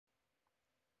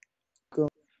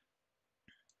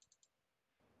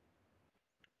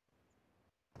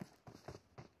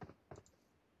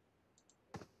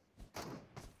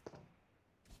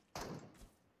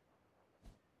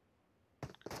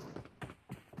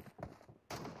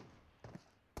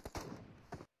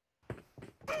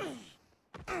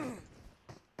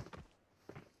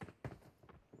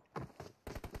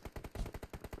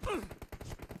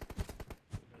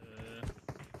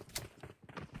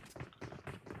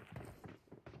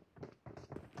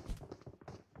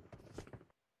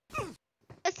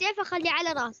السيف اخليه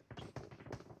على راسك.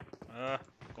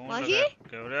 ماشي؟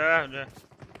 لا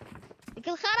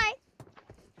كل خير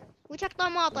وجهك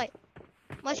طماطي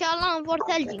ما شاء الله انفور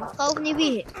ثلجي خوفني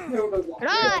بيه.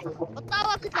 رايح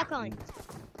بالطاوة قلت لك انت.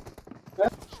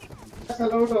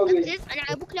 انزل انا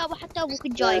ابوك لا ابو حتى ابوك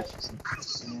الجاي.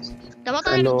 انت ما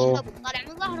طالع من ظهر ابوك طالع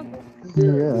من ظهر امك.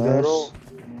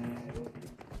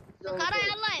 خير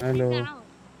يلا هلو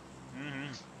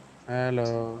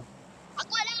هلو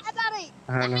اقوى لاعب اريد.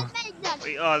 هلو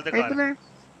احد ما يقدر.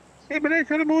 ابن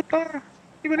شرموطة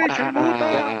ابن شرموطة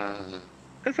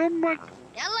اسمك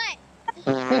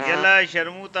يلا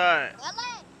شرموطة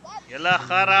يلا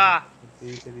خرا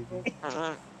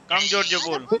كم جورج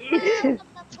بول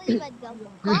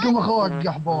كم اخوك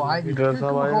قحبوا عادي كم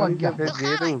اخوك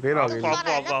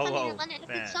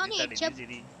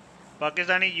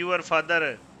Pakistani your father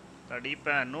ताड़ी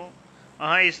भैन नु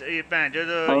हां इस भैन जो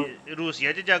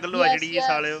रूसिया च जग लवा जड़ी ये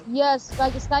साले यस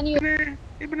पाकिस्तानी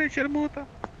इब्ने शर्मूता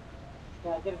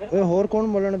ओए होर कौन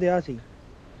बोलन दिया सी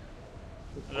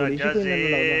राजा से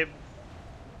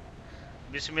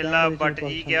बिस्मिल्लाह बट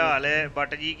जी क्या हाल है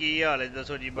बट जी की हाल है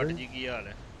दसो जी बट जी की हाल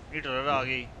है हिटलर आ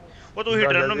गई ਉਹ ਤੂੰ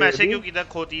ਹੀਟਰ ਨੂੰ ਮੈਸੇਜ ਕਿਉਂ ਕੀਤਾ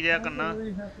ਖੋਤੀ ਦਿਆ ਕੰਨਾ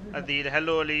ਅਦੀਲ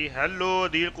ਹੈਲੋ ਅਲੀ ਹੈਲੋ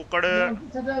ਅਦੀਲ ਕੁੱਕੜ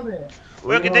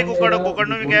ਓਏ ਕਿਤੇ ਕੁੱਕੜ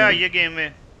ਨੂੰ ਵੀ ਕਹਿ ਆਈਏ ਗੇਮ ਮੇ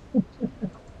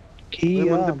ਕੀ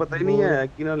ਮੈਨੂੰ ਤਾਂ ਪਤਾ ਹੀ ਨਹੀਂ ਹੈ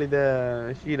ਕਿ ਨਾਲ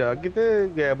ਇਹਦਾ ਸ਼ੀਰਾ ਕਿਤੇ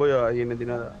ਗਾਇਬ ਹੋਇਆ ਇਹਨੇ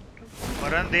ਦਿਨਾਂ ਦਾ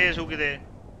ਮਰਨ ਦੇ ਸੂ ਕਿਤੇ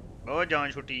ਬਹੁਤ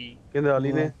ਜਾਨ ਛੁੱਟੀ ਕਹਿੰਦਾ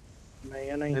ਅਲੀ ਨੇ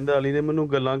ਨਹੀਂ ਕਹਿੰਦਾ ਅਲੀ ਨੇ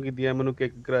ਮੈਨੂੰ ਗੱਲਾਂ ਕੀਤੀਆਂ ਮੈਨੂੰ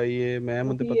ਕਿੱਕ ਕਰਾਈ ਏ ਮੈਂ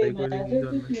ਮੈਨੂੰ ਤਾਂ ਪਤਾ ਹੀ ਕੋਈ ਨਹੀਂ ਕੀ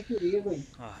ਗੱਲ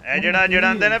ਹਾਂ ਇਹ ਜਿਹੜਾ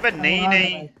ਆਂਦਾ ਨਾ ਭਈ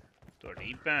ਨਹੀਂ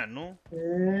ਤੁਹਾਡੀ ਭੈਣ ਨੂੰ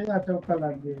ਇਹ ਟੋਕਾ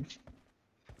ਲੱਗ ਗਈ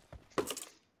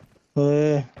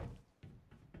ਓਏ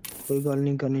ਕੋਈ ਗੱਲ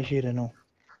ਨਹੀਂ ਕਰਨੀ ਸ਼ੀਰੇ ਨੂੰ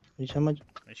ਇਹ ਸਮਝ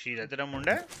ਸ਼ੀਰਾ ਤੇਰਾ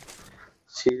ਮੁੰਡਾ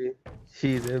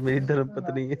शीर मेरी धर्म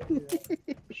पत्नी है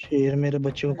शेर मेरे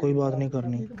बच्चों को कोई बात नहीं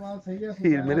करनी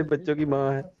शीर मेरे बच्चों की माँ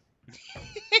है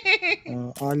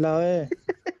आला ओए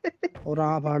और आ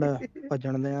फाड़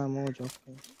भजन दे मुंह चुक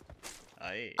के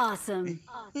आए ऑसम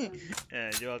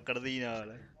जो आकड़ दी नाल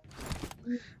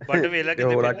बट वेला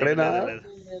किते और आकड़े ना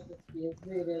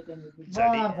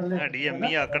साडी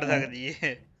अम्मी आकड़ सकदी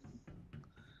है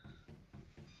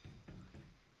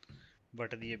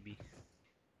बट दी अब्बी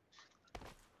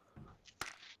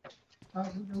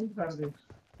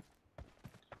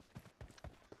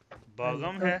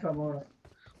बागम है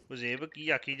उजेब की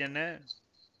आखी जन्ना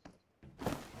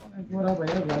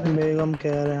बेगम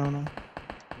कह रहे हैं ना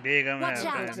बेगम है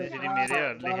तेरी मेरे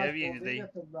हाल लिखा भी इंज दा ही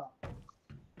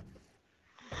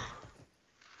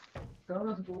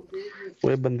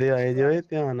ओए बंदे आए जे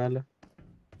ध्यान नाल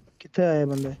किथे आए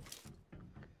बंदे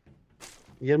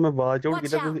यार मैं आवाज आउट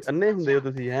कीता तुसी अन्ने हुंदे हो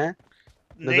तुसी हैं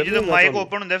नहीं जो माइक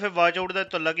ओपन ਹੁੰਦਾ ਫਿਰ ਆਵਾਜ਼ ਆਊਟ ਦਾ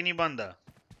ਤੱਲਾ ਕੀ ਨਹੀਂ ਬੰਦਾ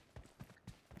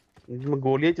ਮੈਂ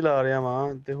ਗੋਲੀਆਂ ਚਲਾ ਰਿਹਾ ਵਾਂ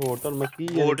ਤੇ ਹੋਰ ਤੁਹਾਨੂੰ ਮੈਂ ਕੀ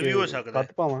ਬੋਟ ਵੀ ਹੋ ਸਕਦਾ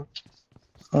ਹੱਥ ਪਾਵਾਂ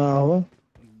ਆਹੋ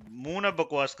ਮੂੰਹ ਨਾ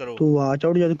ਬਕਵਾਸ ਕਰੋ ਤੂੰ ਆਵਾਜ਼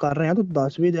ਆਊਟ ਜਦ ਕਰ ਰਿਹਾ ਤੂੰ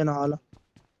ਦੱਸ ਵੀ ਦੇ ਨਾਲ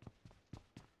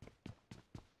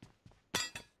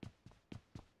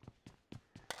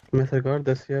ਮੈਂ ਸਰਕਾਰ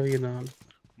ਦੱਸਿਆ ਵੀ ਨਾਲ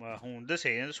ਵਾਹ ਹੁਣ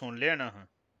ਦੱਸੇ ਸੁਣ ਲਿਆ ਨਾ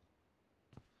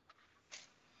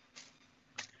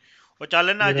ਉਹ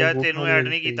ਚੱਲ ਨਾ ਜਾ ਤੈਨੂੰ ਐਡ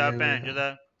ਨਹੀਂ ਕੀਤਾ ਭੈਣ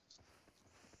ਚੋਦਾ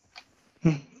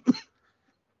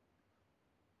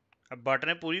बट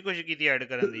ने पूरी कोशिश की थी ऐड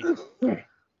करने दी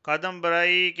कदम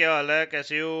बराई क्या हाल है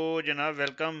कैसे हो जनाब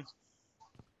वेलकम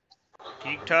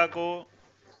ठीक ठाक हो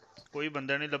कोई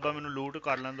बंदा नहीं लब्बा मैनू लूट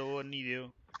कर लें दो नहीं दियो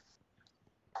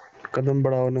कदम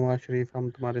बढ़ाओ नवाज शरीफ हम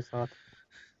तुम्हारे साथ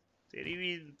तेरी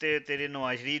भी तेरे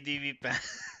नवाज शरीफ दी भी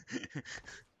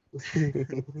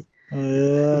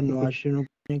नवाज शरीफ नू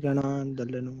नहीं कहना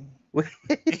दल्ले नू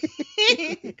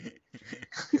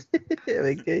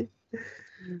ओके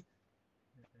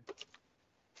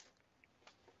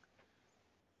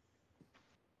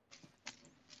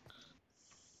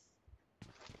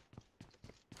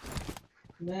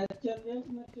मैच चल रहा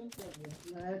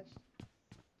मैच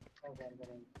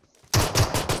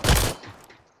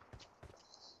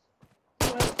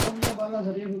हमने बाला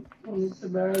सरी से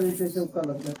बैठ देते चौका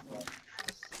लग गया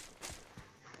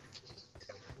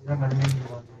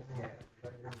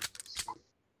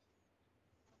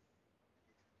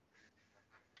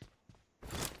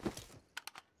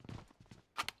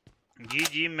जी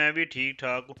जी मैं भी ठीक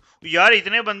ठाक हूँ यार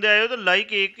इतने बंदे आए हो तो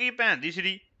लाइक एक ही भैन दी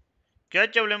श्री क्या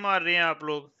चवले मार रहे हैं आप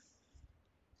लोग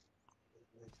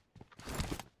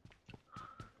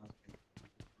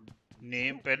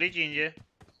नेम पहले चेंज है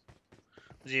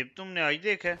जेब तुमने आज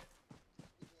देखा है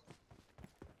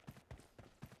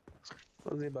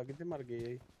ਉਹਦੇ ਬਾਕੀ ਤੇ ਮਰ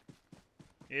ਗਏ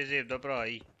ਇਹ ਜ਼ੇਬ ਦਾ ਭਰਾ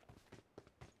ਹੀ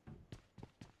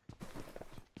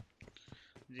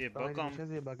ਜ਼ੇਬਾ ਤਾਂ ਕੰਮ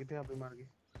ਦੇ ਬਾਕੀ ਤੇ ਆਪੇ ਮਰ ਗਏ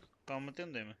ਕੰਮ ਤੇ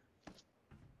ਹੁੰਦੇ ਮੈਂ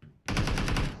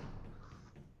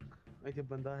ਇੱਥੇ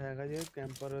ਬੰਦਾ ਹੈਗਾ ਜੇ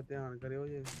ਕੈਂਪਰ ਧਿਆਨ ਕਰਿਓ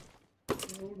ਜੇ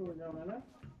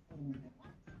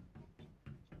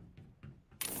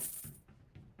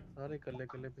ਸਾਰੇ ਇਕੱਲੇ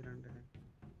ਇਕੱਲੇ ਫਿਰਨ ਦੇ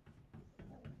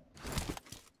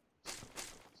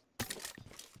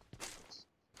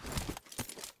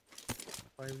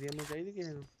ਫਾਈਵ ਦੀ ਐਮੋ ਚਾਹੀਦੀ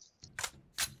ਕਿਸੇ ਨੂੰ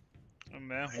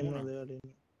मैं हूँ ना दे वाले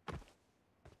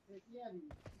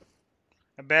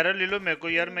बैरल ले लो मेरे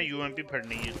को यार मैं यूएमपी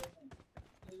फड़नी है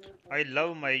I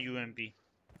love my UMP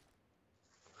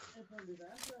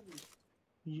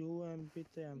UMP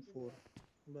ते M4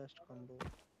 बेस्ट कॉम्बो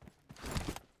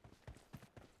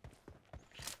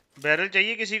बैरल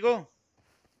चाहिए किसी को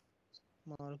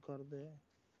मार कर दे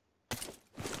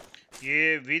ये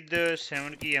विद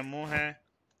 7 की एमओ है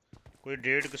कोई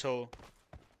 150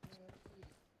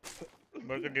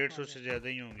 बल्कि 150 से ज्यादा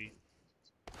ही होंगी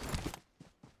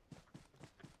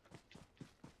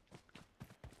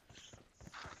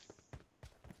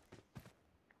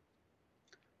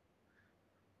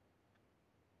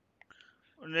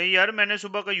नहीं यार मैंने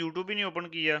सुबह का यूट्यूब ही नहीं ओपन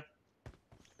किया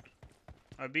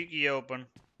अभी किया ओपन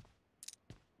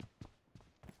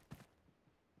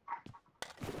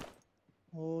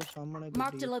वो सामने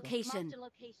Marked a location.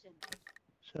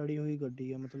 सड़ी हुई गड्डी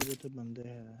है मतलब वो तो बंदे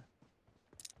हैं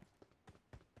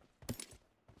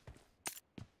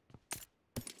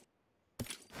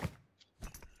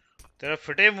तेरा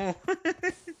फटे मुंह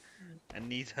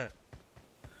नहीं था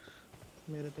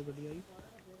मेरे तो गड्डी आई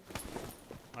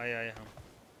आए आए हम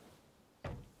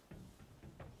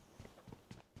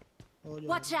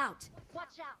Watch out!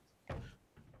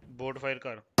 बोट फायर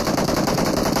कर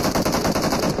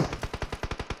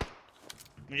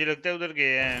मुझे लगता है उधर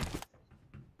गए हैं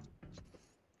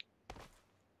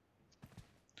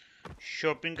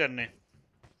शॉपिंग करने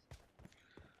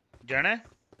जाना है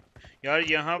यार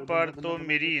यहाँ पर तो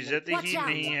मेरी इज्जत ही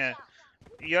नहीं है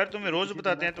यार तुम्हें रोज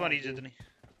बताते हैं तुम्हारी इज्जत नहीं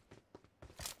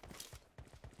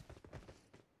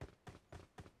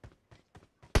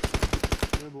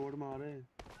बोर्ड मारे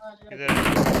इधर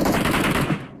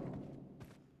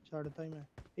ਛੱਡਤਾ ਹੀ ਮੈਂ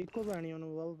ਇੱਕੋ ਪੈਣੀ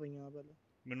ਉਹਨੂੰ ਵਾਹ ਪਈਆਂ ਪਹਿਲੇ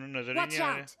ਮੈਨੂੰ ਨਜ਼ਰ ਹੀ Watch नहीं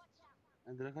आ रहा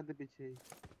out! दरख्त के पीछे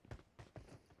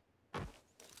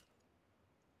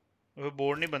वो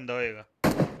बोर्ड नहीं बंदा होएगा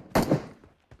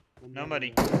ना मारी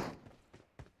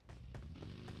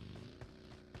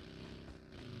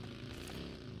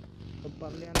तो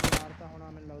परलिਆਂ ਨੇ ਮਾਰਤਾ ਹੋਣਾ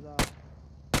ਮੈਨੂੰ ਲੱਗਦਾ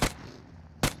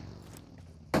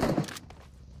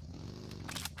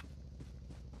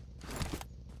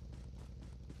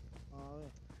ਹਾਂ ਓਏ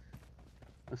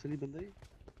असली बंदा ही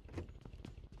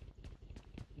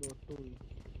ਲੋਟੂ ਹੀ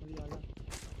ਅਲੀ ਆ ਜਾ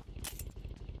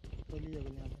ਚਲੀ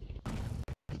ਅਗਲਿਆਂ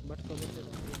ਤੇ ਬਟ ਕਵਰ ਤੇ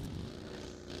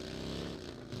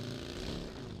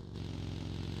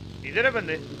इधर है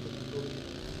बंदे हाँ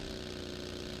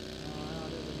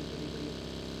आगे बड़ी बड़ी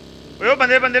ओए ओ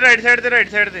बंदे बंदे राइट साइड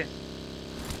ते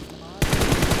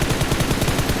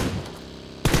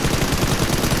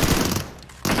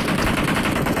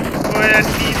ओए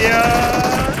नी दिया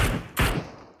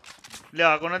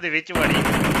लिया को ना दे विच वाड़ी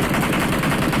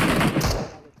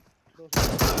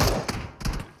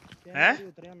हैं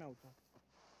उतरिया मैं उठा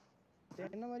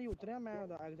तीन बारी उतरिया मैं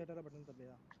एग्जिट वाला बटन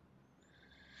दबाया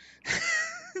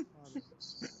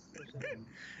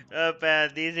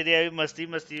पैदी सिरिया भी मस्ती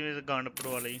मस्ती में गांड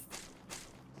पड़वा ली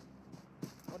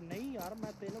और नहीं यार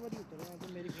मैं तीन बारी उतरिया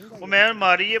तो मेरी विंग वो मैं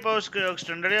मारी है पर उस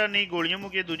एक्सटेंडर या नहीं गोलियां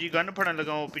मुके दूजी गन फड़न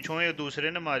लगा वो पिछों एक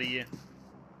दूसरे ने मारी है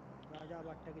राजा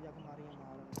बाटे के जाके मारियां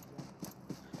मार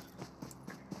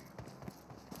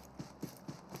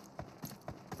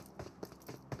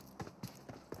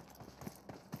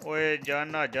ओए जा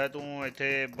ना जा तू इथे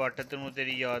बट तेनू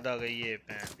तेरी याद आ गई है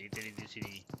भैन दी तेरी दी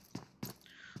सिरी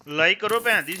लाइक करो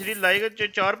भैन दी सिरी लाइक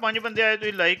 4-5 बंदे आए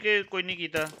तुसी लाइक कोई नहीं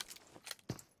कीता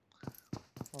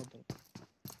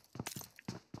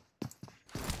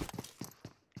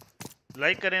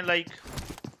लाइक करें लाइक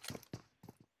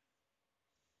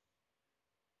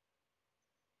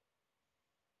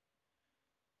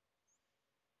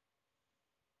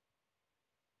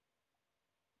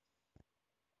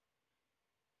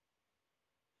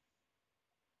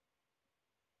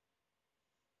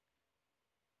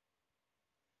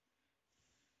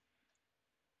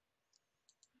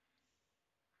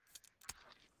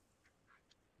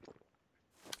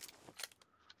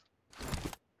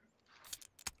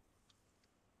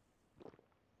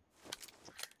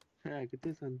है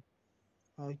कितने सन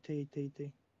हाँ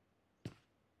इथे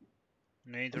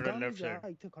नहीं थोड़ा लेफ्ट साइड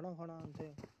इथे खड़ा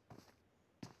इथे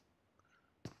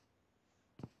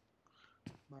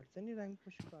बट से नहीं रैंक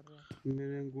पुश कर रहा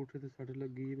मेरे अंगूठे से सट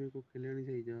लगी, मेरे को खेलना नहीं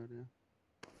सही जा रहा।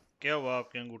 क्या हुआ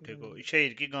आपके अंगूठे को?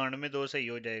 शहीद की गांड में 2 सही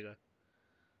हो जाएगा।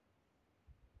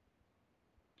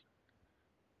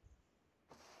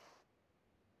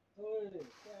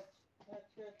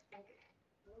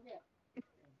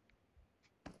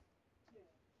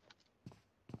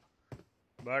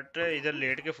 बट इधर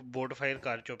लेट के बोट फायर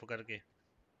कर चुप करके।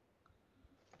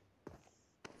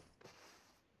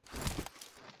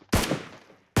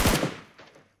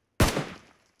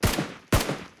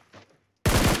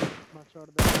 बट शॉट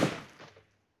दे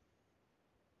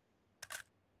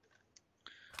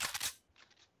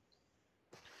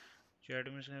चैट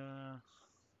में से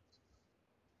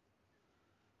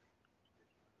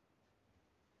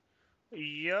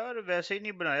यार वैसे ही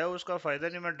नहीं बनाया, उसका फायदा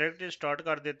नहीं, मैं डायरेक्ट स्टार्ट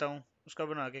कर देता हूँ। उसका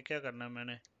बना के क्या करना है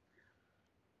मैंने?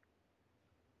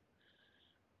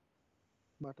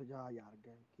 बट जा यार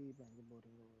गेम की बैंक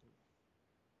बोरिंग हो रही है।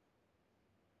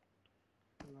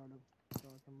 लड़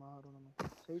जाके मार उन्हें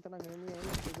सही तरह गेम नहीं है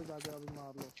ना, तो जाके अभी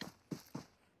मार लो।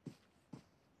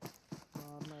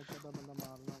 मारना है चौदह बंदा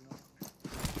मारना ना,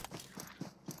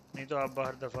 नहीं तो आप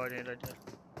बाहर दफा जाए राजा।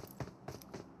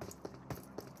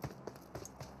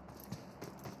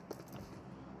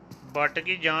 बट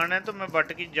की जान है तो मैं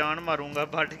बट की जान मारूंगा,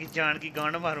 बट की जान की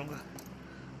गांड मारूंगा।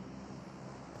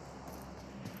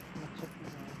 मच्छर की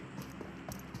जान।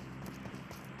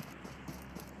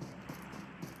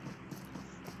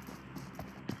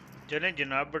 चलें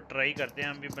जनाब, ट्राई करते हैं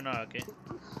हम भी बना के।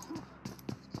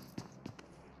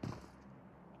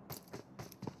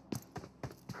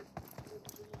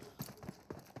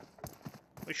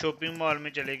 शॉपिंग मॉल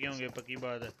में चले गए होंगे पक्की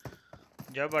बात है।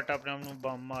 जब बट अपने आप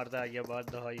बम मारता आइया बात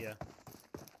दहाइया।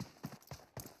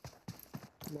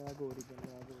 मैं गोरी बन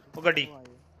मैं गोरी वो गड्डी वो आए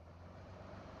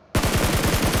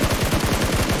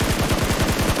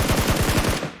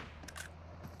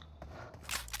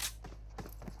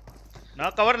ना,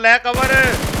 कवर ले कवर।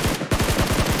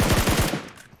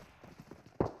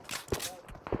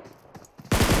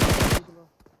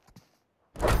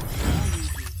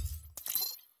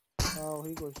 हाँ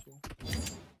वही क्वेश्चन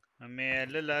हमें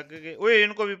एल लग गए। ओए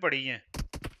इनको भी पड़ी है।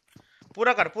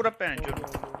 पूरा कर पूरा पैन हो चो गया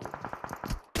हो गया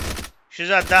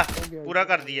शहजादा। हो गया पूरा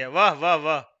कर हो दिया, गया वाह वाह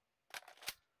वाह।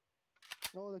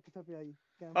 ओ देख कितना पे आई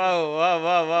वाह कैंपर वाह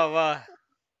वाह वाह वाह।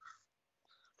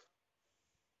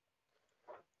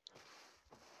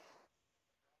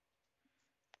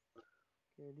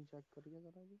 केडी चेक करिए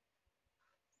जरा जी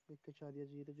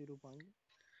 1.005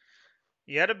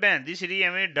 यार बहन दी सीरी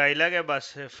एवं डायलॉग है,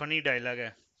 बस फनी डायलॉग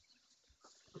है।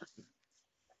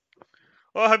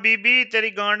 ओ हबीबी तेरी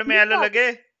गांड में एल लगे।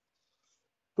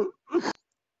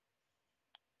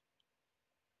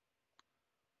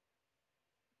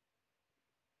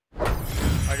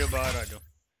 आजो बाहर आजो।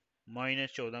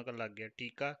 -14 का लग गया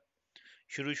टीका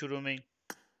शुरू शुरू में ही।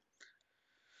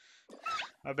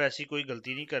 अब ऐसी कोई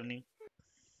गलती नहीं करनी।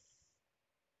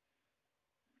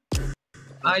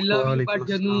 आई लव यू वालेकुम बट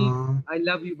जनू। अस्सलाम। आई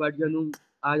लव यू बट जनू।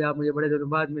 आज आप मुझे बड़े दिनों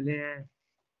बाद मिले हैं।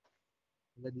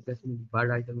 अल्लाह की कसम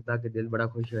बड़ा आज तक के दिल बड़ा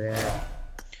खुश हुआ है।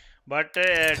 बट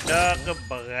एडा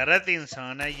बगैरत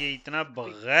इंसान है ये, इतना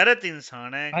बगैरत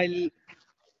इंसान है। I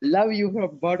love you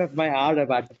from bottom of my heart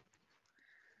but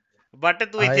but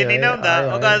तू आए इतने नहीं आए ना हुंदा, आए ओ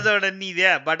आए गल सुन नहीं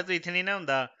दिया, बट तू इतने नहीं ना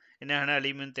हुंदा। इन्हें हना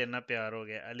अली मैंने तेरे नाल प्यार हो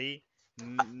गया अली।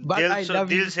 बट आई लव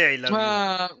दिल यू। से आई लव यू।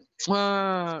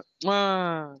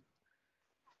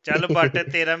 ਚੱਲ ਬੱਟ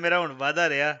ਤੇਰਾ ਮੇਰਾ ਹੁਣ ਵਾਦਾ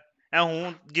ਰਿਹਾ। ਐ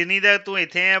ਹੁਣ ਜਿੰਨੀ ਦਾ ਤੂੰ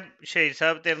ਇੱਥੇ ਆ ਸ਼ਹੀਦ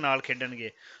ਸਾਹਿਬ ਤੇਰੇ ਨਾਲ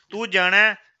ਖੇਡਣਗੇ। ਤੂੰ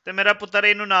ਜਾਣਾ ਤੇ ਮੇਰਾ ਪੁੱਤਰ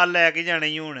ਇਹਨੂੰ ਨਾਲ ਲੈ ਕੇ ਜਾਣਾ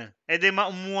ਹੀ ਹੁਣ। ਇਹਦੇ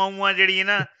ਮੂਆ ਮੂਆ ਜਿਹੜੀ ਹੈ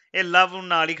ਨਾ, ਇਹ ਲਵ ਨੂੰ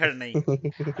ਨਾਲ ਹੀ ਖੜਨਾ ਹੀ।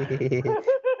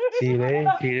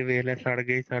 चीरे वेले सड़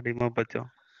गई साडी मोहब्बत चो।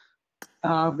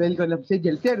 हाँ बिल्कुल अब से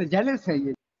जलते हैं जेलस है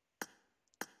ये।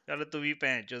 ਚੱਲ ਤੂੰ ਵੀ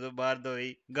ਭੈਣ ਚੋਦ ਬਾਹਰ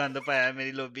ਦੋਈ ਗੰਦ ਪਾਇਆ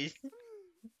ਮੇਰੀ ਲੋਬੀ।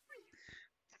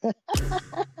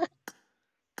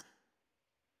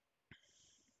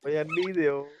 ਓ यार नहीं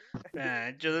दियो।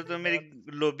 ਭੈਣ ਚੋਦ ਤੂੰ ਮੇਰੀ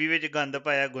ਲੋਬੀ ਵਿੱਚ ਗੰਦ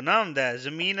ਪਾਇਆ ਗੁਨਾਹ ਹੁੰਦਾ ਹੈ?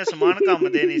 ਜ਼ਮੀਨ ਅਸਮਾਨ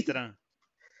ਕੰਮਦੇ ਨੇ ਇਸ ਤਰ੍ਹਾਂ।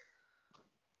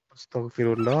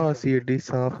 अस्तगफिरुल्लाह ਅਸੀਂ ਏਡੀ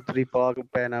ਸਾਫ ਸੁਥਰੀ ਪਾਕ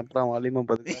ਪੈਣਾ ਭਰਾਵਾਂ ਵਾਲੀ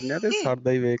ਮੁਹੱਬਤ ਕਰਨੇ ਆ ਤੇ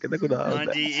ਸਾਡਾ ਹੀ ਵੇਖ ਕੇ ਤੇ ਗੁਨਾਹ ਹੁੰਦਾ।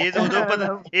 ਹਾਂਜੀ ਇਹ ਤਾਂ ਉਦੋਂ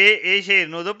ਪਤਾ, ਇਹ ਸ਼ੇਰ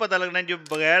ਨੂੰ ਉਦੋਂ ਪਤਾ ਲੱਗਣਾ ਜੋ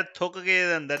ਬਗੈਰ ਥੁੱਕ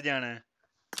ਕੇ ਅੰਦਰ ਜਾਣਾ ਹੈ।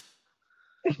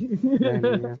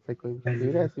 नहीं ऐसे कोई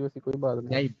नहीं, ऐसी वैसी कोई बात नहीं।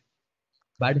 नहीं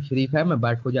बट शरीफ है, मैं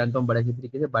बट को जानता हूँ बड़ा अच्छी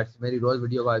तरीके से। बट से मेरी रोज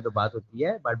वीडियो कॉल पे बात होती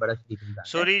है। बट बड़ा शरीफ इंसान है।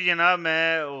 सॉरी जनाब,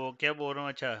 मैं वो क्या बोल रहा हूँ।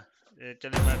 अच्छा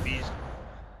चले मैं भी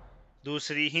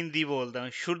दूसरी हिंदी बोलता हूँ,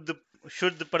 शुद्ध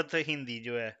शुद्ध परत हिंदी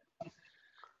जो है।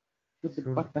 शुद्ध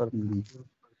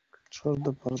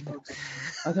पर्दा।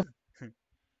 अच्छा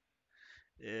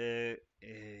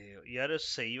यार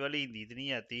सही वाली हिंदी तो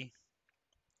नहीं आती।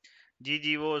 जी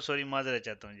जी वो सॉरी माजरा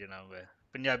चाहता हूँ जनाब।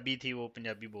 पंजाबी थी वो,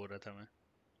 पंजाबी बोल रहा था मैं।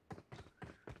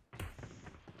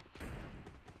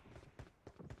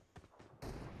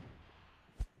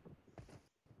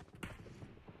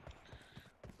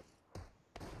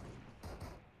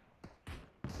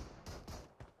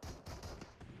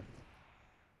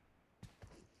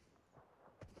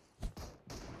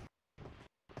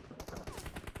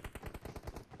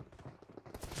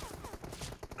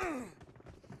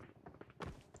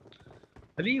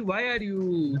 Ali, why are you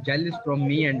jealous from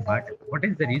me and Bhat? What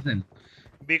is the reason?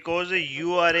 Because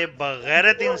you R A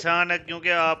बगैरत इंसान है, क्योंकि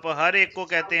आप हर एक को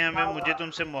कहते हैं हमें मुझे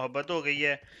तुमसे मोहब्बत हो गई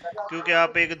है, क्योंकि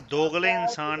आप एक दोगले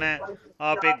इंसान हैं,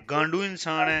 आप एक गांडू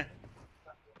इंसान हैं।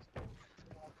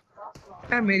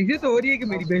 मेरी से तो हो रही है कि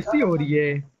मेरी बेइज्जती हो रही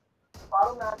है।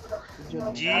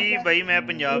 जी भाई मैं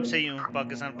पंजाब से ही हूँ,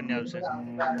 पाकिस्तान पंजाब से।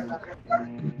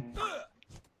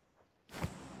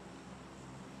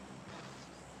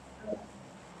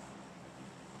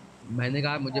 मैंने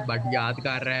कहा मुझे भट्ट याद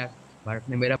कर रहा है। भट्ट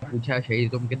ने मेरा पूछा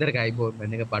शहीद तुम किधर गायब हो?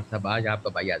 मैंने कहा भट्ट साहब आज आपका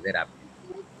भाई हाजिर है आपके।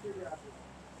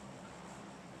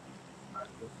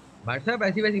 भट्ट साहब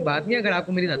ऐसी वैसी बात नहीं है, अगर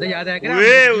आपको मेरी ज्यादा याद आया करे आप वे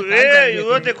मुझे पिछले साल कर वे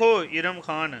वो देते हैं। देखो इरम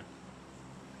खान।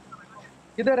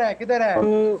 किधर है किधर है?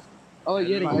 ओ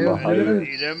ये रही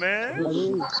इरम है,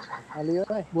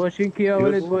 Washing किया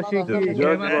वाले washing की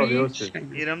इरम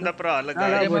अपी इरम दा भरा लगा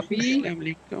है। इरम अपी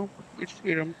It's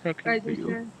Iram talking to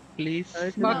you. Please.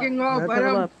 fucking off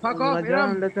Iram fuck off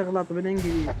Iram. गलत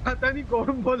बनेंगी। पता नहीं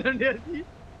कौन बोलन दिया जी।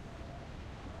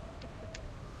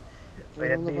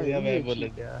 मैं बोल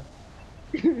गया।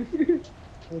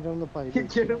 इरम दा भाई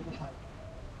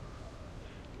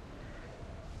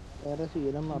यार सी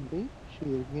इरम आपी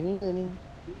शेर की नहीं लेनी।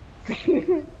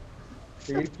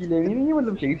 शेर की लेनी नहीं है,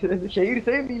 मतलब शेर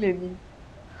से नहीं लेनी।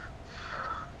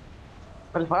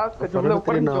 अल्फाज का जुमला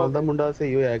ऊपर तेरे नीचे नाल होता दा है। मुंडा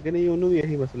सही होया कि नहीं, ਉਹਨੂੰ ਵੀ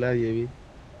यही मसला है ये भी।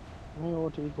 नहीं वो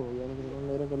ठीक हो गया,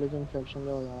 मेरे गले में इंफेक्शन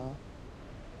का हो गया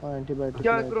और एंटीबायोटिक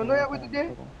क्या कोरोना है कोई तुझे?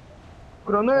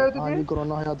 कोरोना है तुझे? हाँ जी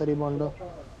कोरोना है तेरी बंड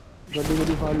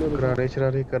गड्डी फाड़ ले। करारे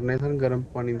शरारे करने सन गर्म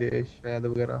पानी दे शायद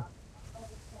वगैरह।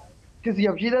 किसी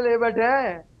अफशीदा ले बैठा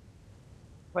है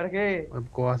फर्क है। अब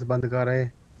बकवास बंद कर रहे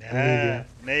नहीं गया।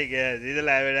 नहीं गया सीधे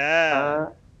लाए बेटा।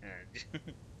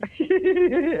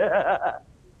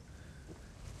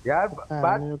 यार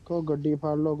बात को गड्डी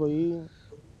फाड़ लो कोई।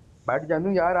 बैठ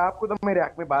जानू यार, आपको तो मेरे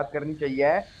हक में बात करनी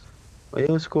चाहिए। ओए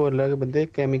उसको अलग बंदे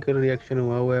केमिकल रिएक्शन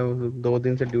हुआ है, वो 2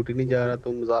 दिन से ड्यूटी नहीं जा रहा,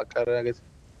 तू मजाक कर रहा है कि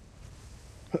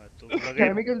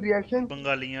केमिकल रिएक्शन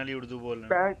बंगालियां वाली उर्दू बोलना।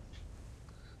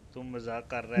 तू मजाक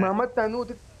कर रहा है। मोहम्मद तैनू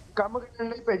ते काम करने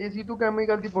ਲਈ ਭੇਜੇ ਸੀ, ਤੂੰ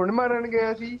केमिकल ਦੀ ਪੁੰਡ ਮਾਰਨ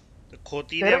ਗਿਆ ਸੀ।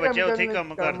 खोती दे बच्चे उथे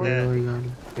काम करते हैं।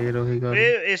 फिर वही गल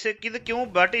ऐसे क्यों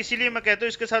बट इसीलिए मैं कहता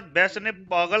हूँ इसके साथ बहस ने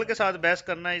पागल के साथ बहस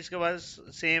करना इसके बाद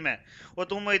सेम है। वो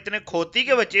तुम इतने खोती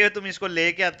के बच्चे हो, तुम इसको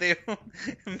लेके आते हो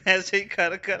ऐसे ही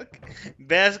कर कर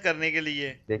बहस करने के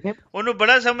लिए। देखें उन्हें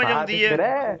बड़ा समझ आती है।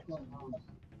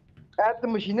 ऐ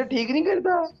तो मशीनें ठीक नहीं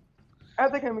करता, ऐ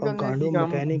तो केमिकल ने गांडो की काम।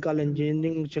 मैकेनिकल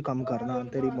इंजीनियरिंग से काम करना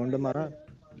तेरी बंड मारा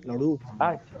लड़ू।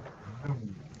 अच्छा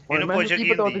और मैं की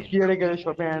पता होता कीड़े के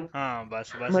शॉप हैं। हां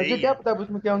बस बस मुझे क्या पता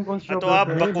उसमें क्या कौन सी शॉप तो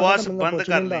आप बकवास बंद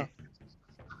कर लें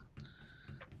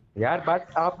यार। बात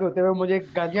आपके होते हुए मुझे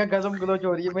गालियां गजम गलोच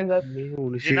हो रही है मेरे साथ।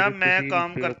 जनाब मैं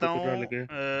काम करता हूँ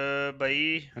भाई,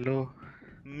 हेलो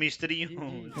मिस्त्री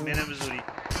हूँ मैंने मजदूरी।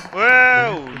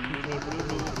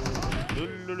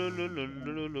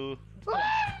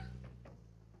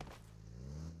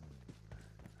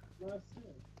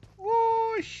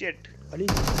 Oh shit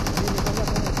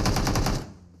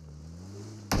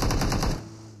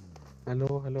hello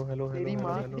hello hello तेरी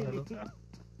मां hello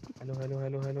hello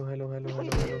hello hello hello hello hello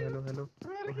hello hello hello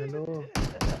hello hello.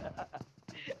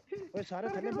 ओए सारे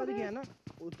थल्ले पड़ गया ना,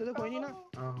 उससे तो कोई नहीं ना।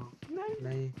 हां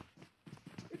नहीं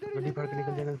गड्डी फाड़ के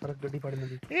निकल जाएगा, फर्क गड्डी फाड़ने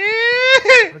दी,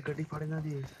 गड्डी फाड़ना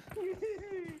दी।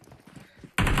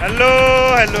 Hello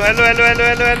hello hello hello hello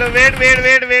hello hello wait wait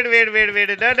wait wait wait wait wait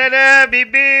ना ना ना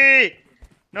बीबी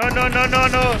no no no no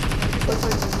no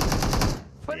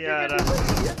यार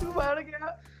तू मार गया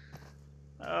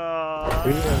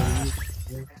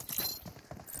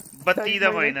 32 ਦਾ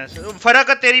ਮਾਈਨਸ ਫਰਕ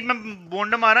ਤੇਰੀ ਮੈਂ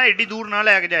ਬੁੰਡ ਮਾਰਾਂ ਏਡੀ ਦੂਰ ਨਾ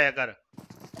ਲੈ ਕੇ ਜਾਇਆ ਕਰ।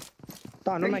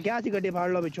 ਤੁਹਾਨੂੰ ਮੈਂ ਕਿਹਾ ਸੀ ਗੱਡੀ ਫਾੜ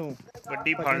ਲਓ ਪਿੱਛੋਂ।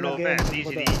 ਗੱਡੀ ਫੜ ਲਓ ਭੈਣ ਦੀ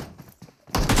ਸਿਰੀ।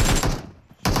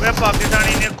 ਓਏ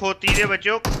ਪਾਕਿਸਤਾਨੀ ਨੇ ਖੋਤੀ ਦੇ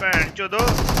ਬੱਚੋ ਭੈਣ ਚੋਦੋ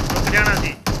ਰੁਕ ਜਾਣਾ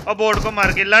ਸੀ। ਉਹ ਬੋਰਡ ਕੋ ਮਾਰ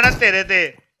ਕੇ ਲਾਣਾ तेरे ते।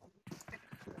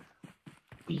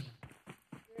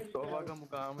 तौबा का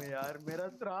मुकाम है यार, मेरा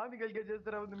सरा निकल गया जिस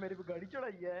तरह उसने मेरे पे गाड़ी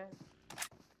चढ़ाई है।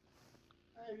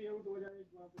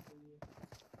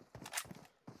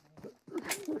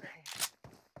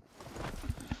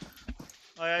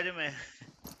 आया जो मैं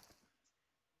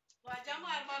वाजा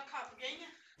मार मार खप गई है।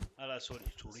 अला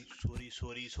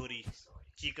सॉरी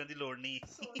चीकन दी लोड़ नहीं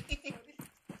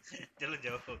चलो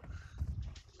जाओ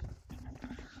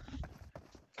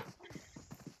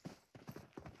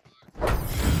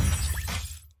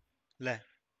ले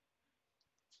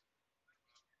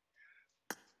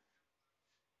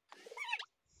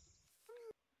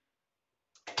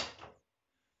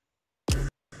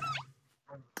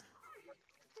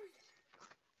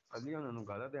अगली उन्होंने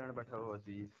गाला देने बैठा हुआ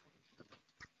सी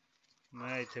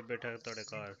मैं इथे बैठा तोड़े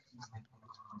कार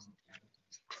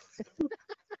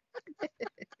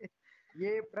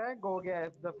ये प्रैंक हो गया है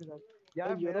इस दफे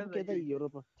यार मेरा यूरोप क्या था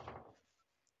यूरोप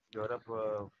यूरोप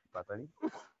पता नहीं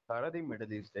सारा दिन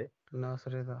मिडिल ईस्ट है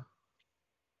नासरे था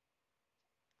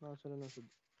नासर नसुद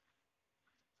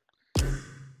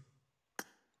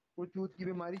वो चूत की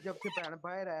बीमारी जब से पैन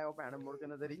बाहर आया वो पैन मुड़ के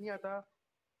नजर ही नहीं आता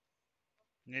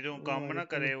नहीं तो काम ना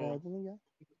करे वो तो नहीं गया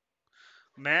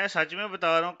मैं सच में बता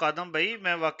रहा हूँ कादम भाई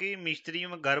मैं वाकई मिस्त्री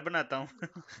में घर बनाता हूँ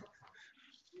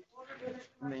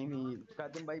नहीं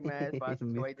कादम भाई मैं इस बात की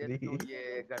गवाही दे सकता हूँ ये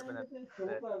घर बनाता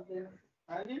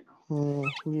है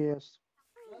यस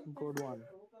गुड वन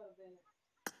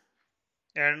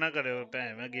ऐड ना करे वो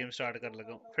भैन मैं गेम स्टार्ट कर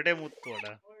लगा फटे मुंह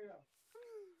तोड़ा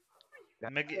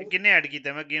मैं किन्ने ऐड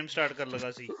किया मैं गेम स्टार्ट कर लगा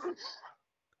सी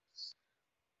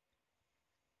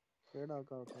केड़ा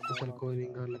का चल कोई नहीं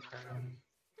गल कर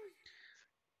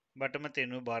बट मैं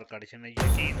तेनू बाहर काट छना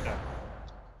यकीन कर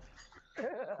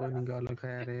कोई नहीं गल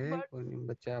खैर है कोई नहीं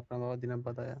बच्चा अपना बाबा दिन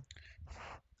पता है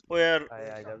ओ यार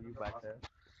आई लव यू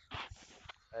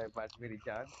बट मेरी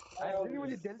जान एक्चुअली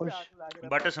मुझे दिल पे आग लगा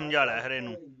बट समझा ला हरे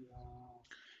नु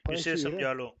इसे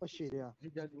समझा लो शेरिया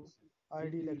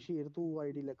आईडी लिख शेर तू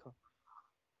आईडी लिख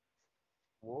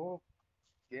वो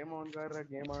गेम ऑन कर रहा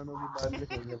गेम ऑन होगी बाद में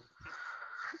खेल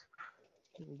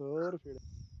दूर फिर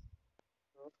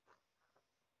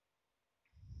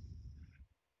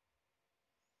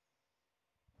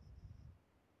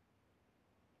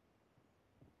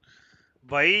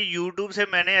भाई YouTube से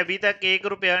मैंने अभी तक 1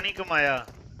 रुपया नहीं कमाया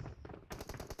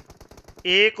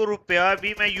 1 रुपया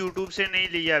भी मैं YouTube से नहीं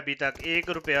लिया अभी तक 1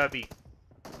 रुपया भी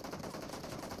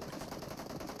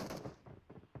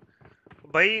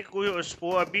भाई कोई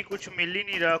अभी कुछ मिल ही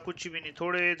नहीं रहा कुछ भी नहीं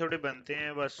थोड़े थोड़े बनते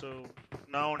हैं बस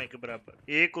ना होने के बराबर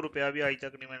 1 रुपया भी आज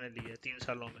तक नहीं मैंने लिया 3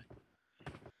 सालों में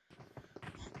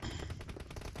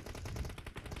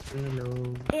hello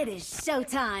It is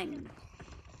showtime.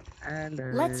 And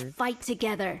Let's fight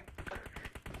together.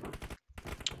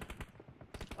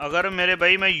 अगर मेरे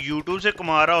भाई मैं YouTube से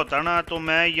कमा रहा होता ना तो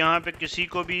मैं यहाँ पे किसी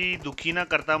को भी दुखी ना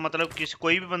करता मतलब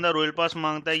कोई भी बंदा रॉयल पास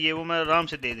मांगता है ये वो मैं आराम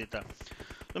से दे देता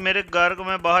तो मेरे घर को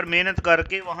मैं बाहर मेहनत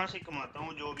करके वहां से कमाता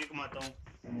हूँ जो भी कमाता हूँ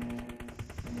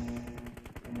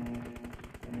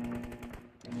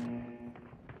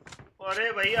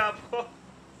अरे भाई आपको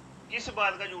किस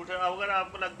बात का झूठ है अगर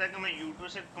आपको लगता है कि मैं YouTube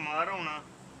से कमा रहा हूँ ना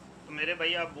तो मेरे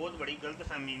भाई आप बहुत बड़ी गलत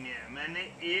फहमी में है मैंने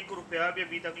 1 रुपया भी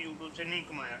अभी तक YouTube से नहीं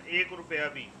कमाया 1 रुपया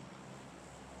भी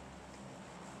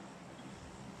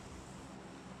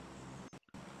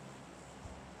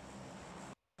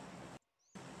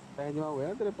पैसे जमा हुए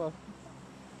ना तेरे पास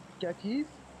क्या चीज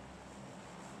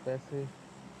पैसे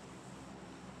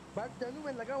बात चलूं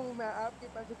मैं लगा हूँ मैं आपके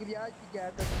पास के लिए आज भी गया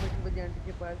था कमेटी वाली आंटी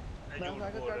के पास मैं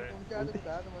आगे चढ़ तुम चाह तो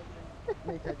बता दो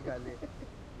नहीं सच गाल है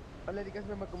अल्लाह की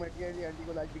कसम मैं कमेटी वाली आंटी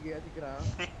को लाज भी गया थी करा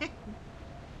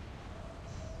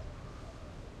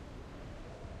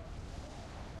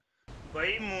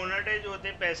भाई मोनेटाइज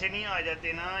होते पैसे नहीं आ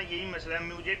जाते ना यही मसला है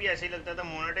मुझे भी ऐसे ही लगता था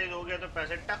मोनेटाइज हो गया तो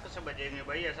पैसे टक से बचेंगे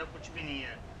भाई ऐसा कुछ भी नहीं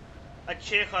है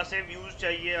अच्छे खासे व्यूज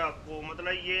चाहिए आपको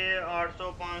मतलब ये 800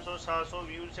 500 700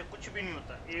 व्यूज से कुछ भी नहीं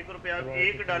होता 1 रुपया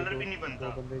 $1 भी नहीं बनता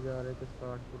दो बंदे जा रहे थे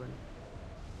स्टार्ट पूरा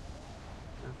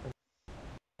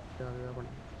जा गया बन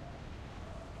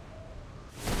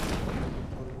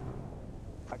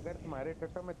अगर तुम्हारे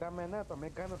टट्टा में दम है ना तो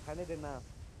हमें गन उठाने देना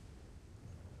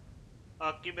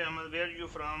Aqib Ahmad where you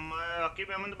from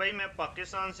Aqib Ahmad भाई मैं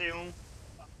पाकिस्तान से हूँ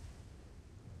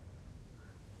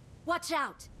Watch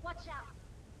out! Watch out!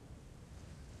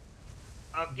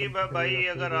 Aqib भाई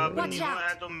अगर आप न्यू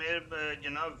हैं तो मेरे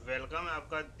जनाब वेलकम है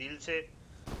आपका दिल से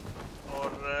और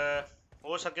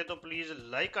हो सके तो प्लीज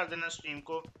लाइक कर देना स्ट्रीम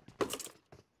को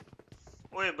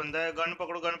ओए बंदा है गन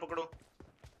पकड़ो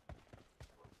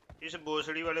इस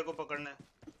भोसड़ी वाले को पकड़ना है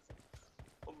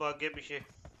वो भाग गया पीछे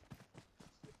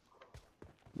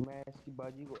मैं इसकी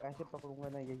बाजी को ऐसे पकड़ूंगा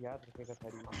ना ये याद रखेगा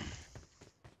सारी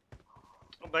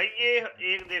भाई ये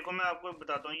एक देखो मैं आपको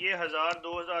बताता हूँ ये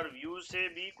 1000-2000 व्यूज से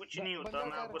भी कुछ नहीं होता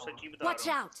मैं आपको सच्ची बता Watch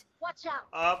रहा हूँ out! Watch out!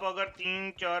 आप अगर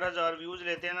 3-4 हजार व्यूज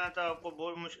लेते हैं ना तो आपको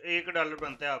बहुत मुश्किल $1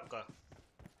 बनता है आपका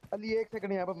अली एक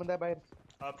सेकंड यहाँ पर बंदा है बाहर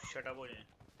आप शट अप हो जाएं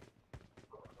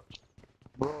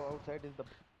Bro, outside is the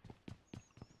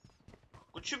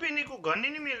कुछ भी नहीं, को गन ही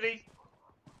नहीं मिल रही।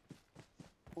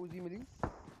 Uzi मिली।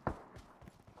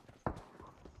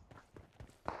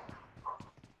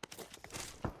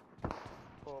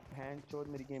 ओ बहन चोद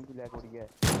मेरी गेम की लैग हो रही है।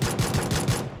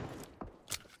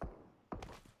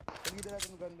 इधर आ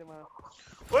तुम गंदे मां।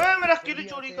 ओए मेरा किल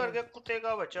चोरी कर गया कुत्ते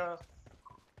का बच्चा।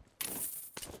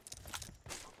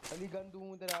 अली गन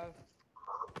दूं इधर आ।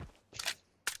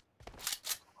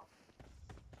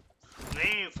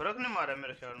 नहीं फर्क नहीं मारा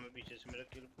मेरे ख्याल में, पीछे से मेरा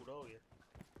किल पूरा हो गया।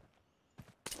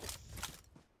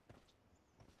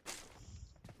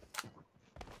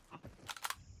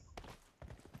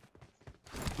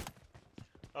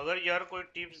 अगर यार कोई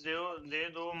टिप्स दे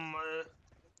दो।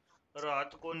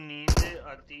 रात को नींद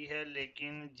आती है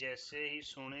लेकिन जैसे ही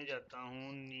सोने जाता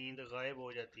हूँ नींद गायब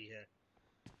हो जाती है।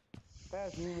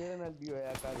 ऐसे मेरे नाल भी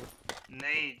होया कल।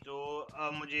 नहीं तो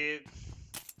अब मुझे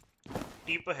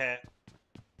टिप है,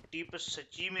 टिप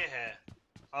सच्ची में है,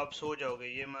 आप सो जाओगे,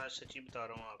 ये मैं सच्ची बता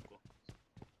रहा हूँ आपको।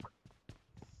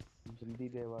 जल्दी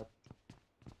दे बात,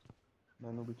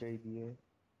 मैनू भी चाहिए।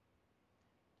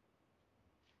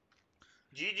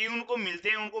 जी जी उनको मिलते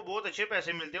हैं, उनको बहुत अच्छे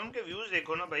पैसे मिलते हैं। उनके व्यूज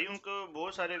देखो ना भाई, उनको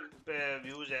बहुत सारे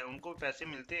व्यूज हैं, उनको पैसे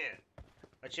मिलते हैं,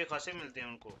 अच्छे खासे मिलते हैं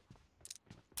उनको।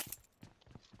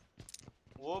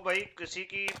 वो भाई किसी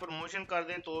की प्रमोशन कर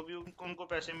दें तो भी उनको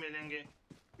पैसे मिलेंगे।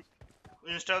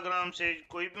 इंस्टाग्राम से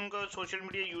कोई भी उनका सोशल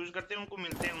मीडिया यूज करते हैं उनको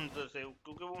मिलते हैं उनसे,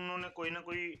 क्योंकि उन्होंने कोई ना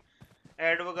कोई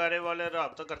एड वगैरह वाले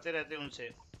राब्ता करते रहते हैं उनसे,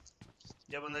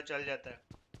 जब बंदा चल जाता है।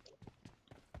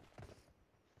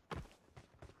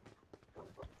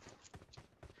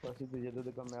 ਅਸੀਂ ਤੇ ਜਦੋਂ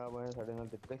ਤੱਕ ਮੈਂ ਆਵਾਂ ਸਾਡੇ ਨਾਲ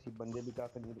ਤੇ ਕਿਸੇ ਬੰਦੇ ਵੀ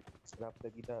ਕਾਕ ਨਹੀਂ ਰਾਬਤਾ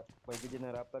ਕੀਤਾ, ਬਲਕਿ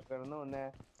ਜਿਹਨੇ ਰਾਬਤਾ ਕਰਨਾ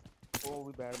ਉਹਨੇ ਉਹ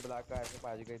ਵੀ ਬੈਂਡ ਬਲਾ ਕੇ ਆਕੇ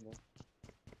ਭੱਜ ਗਏ ਨੇ।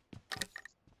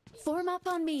 Form up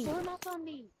on me.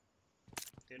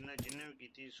 तेरे ने जिन्ने भी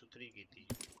की सुथरी की थी।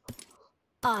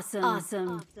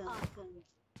 Awesome.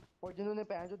 और जिन्होंने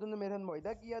पैंचो ने मेरे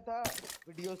मुआयदा किया था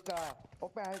वीडियोस का, वो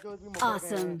पैंचो भी मुकर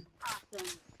गए हैं।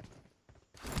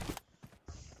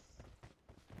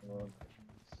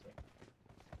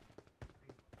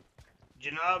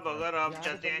 जनाब अगर आप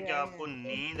चाहते हैं कि आपको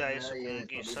नींद आए सुकून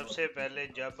की, सबसे पहले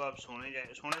जब आप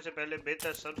सोने से पहले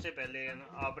बेहतर सबसे पहले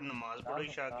आप नमाज पढ़ो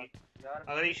ईशा की।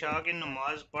 अगर ईशा की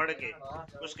नमाज पढ़ के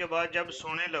उसके बाद जब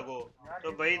सोने लगो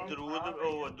तो भाई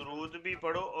दरूद भी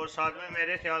पढ़ो, और साथ में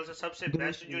मेरे ख्याल से सबसे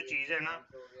बेस्ट जो चीज़ है ना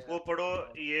वो पढ़ो,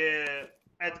 ये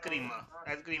ऐद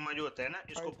करीमा जो होता है ना,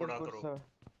 इसको पढ़ा करो।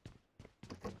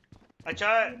 अच्छा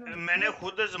मैंने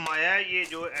खुद आजमाया ये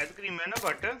जो ऐद करीमा है ना,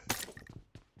 बट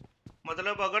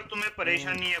मतलब अगर तुम्हें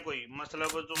परेशानी है कोई,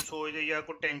 मतलब तुम सोच रहे या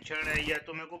कोई टेंशन है या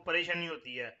तुम्हें कोई परेशानी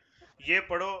होती है, ये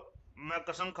पढ़ो, मैं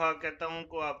कसम खा कहता हूँ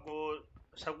को आपको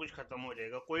सब कुछ खत्म हो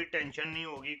जाएगा, कोई टेंशन नहीं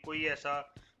होगी, कोई ऐसा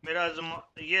मेरा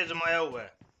ये आजमाया हुआ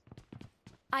है।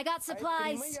 I got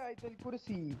supplies. आयतल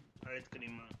कुर्सी, आयत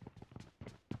करीमा,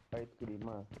 आयत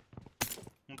करीमा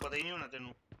पता ही नहीं होना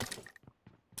तेनू?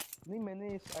 नहीं मैंने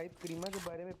इस आयत करीमा के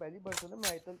बारे में पहली बार सुना, मैं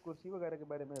आयतल कुर्सी वगैरह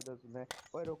के बारे में ज्यादा सुना है।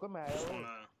 और रोको मैं आया हूँ,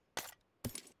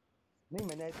 नहीं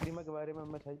मैंने आयत करीमा के बारे में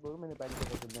मैं सच बोलूं मैंने पहली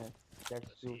बार सुना है। That's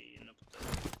true.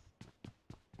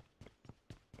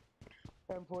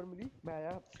 M4 मिली, मैं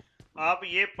आया। आप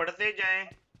ये पढ़ते जाएं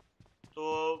तो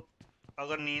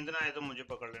अगर नींद ना आए तो मुझे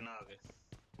पकड़ लेना आगे।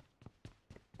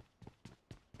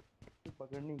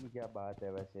 पकड़ने की क्या बात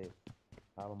है वैसे,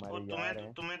 आप हमारे यार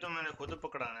हैं। तुम्हें तो मैंने खुद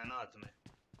पकड़ाना है ना हाथ में।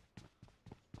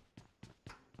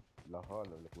 ला हौल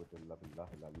वला कुव्वता इल्ला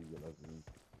बिल्लाहिल अलीय्यिल अज़ीम।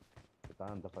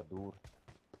 शैतान दफा दूर।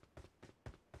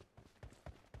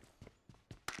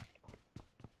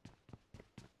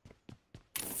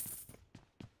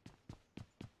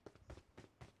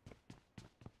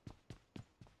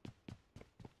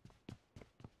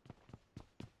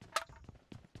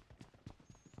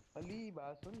 अली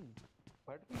बात सुन,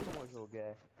 फट भी खामोश हो गया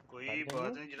है। कोई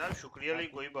बात नहीं जनाब, शुक्रिया ली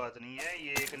कोई बात नहीं है,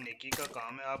 ये एक नेकी का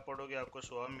काम है, आप पढ़ोगे आपको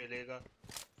सवाब मिलेगा।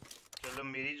 चलो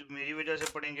मेरी वजह से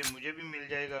पढ़ेंगे मुझे भी मिल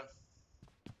जाएगा।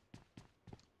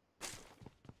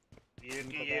 ये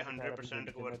कि ये 100%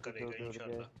 वर्क करेगा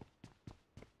इंशाल्लाह।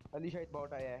 अली शायद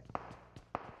बॉट आया है,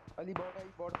 अली बॉट आई,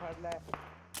 बॉट फाड़ ला है।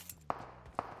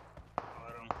 आ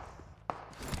रहा हूं,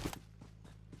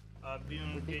 आप भी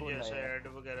उनके जैसा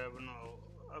ऐड वगैरह बनाओ।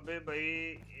 अबे भाई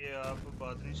ये आप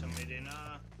बात नहीं समझ रहे ना।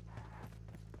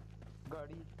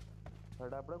 गाड़ी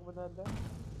खड़ा पड़ा को बता दे,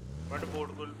 बट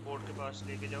बोर्ड के पास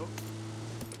लेके जाओ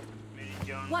मेरी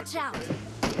जान। Watch out!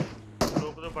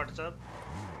 रोक दो बट साहब।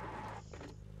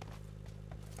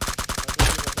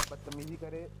 बदतमीजी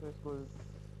करे तो इसको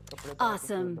कपड़े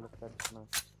Awesome.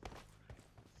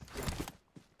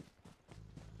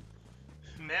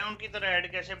 मैं बताएं उनकी तरह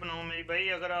ऐड कैसे बनाऊं मेरी भाई।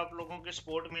 अगर आप लोगों की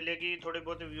सपोर्ट मिलेगी, थोड़े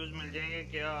बहुत व्यूज मिल जाएंगे।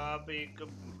 क्या आप एक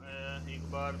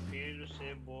बार फिर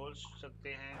से बोल सकते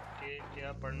हैं कि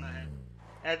क्या पढ़ना है?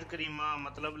 ऐद करीमा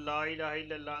मतलब ला इलाहा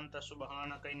इल्लल्लाह अंता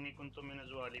सुबहानका इन्नी कुन्तु मिनज़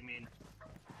ज़ालिमीन,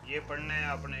 ये पढ़ना है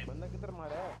आपने। बंदा किधर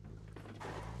मारा है?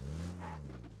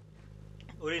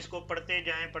 और इसको पढ़ते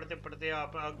जाएं, पढ़ते पढ़ते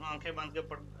आप आंखें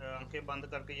बंद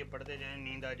करके ये पढ़ते जाएं,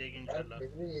 नींद आ जाएगी इंशाल्लाह।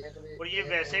 और ये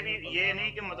वैसे भी ये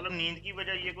नहीं कि मतलब नींद की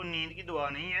वजह, ये कोई नींद की दुआ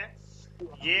नहीं है।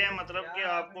 ये है मतलब कि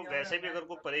आपको वैसे भी अगर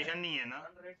कोई परेशानी है ना,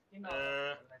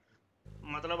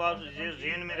 मतलब आप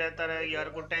जेहन में रहता रहे यार,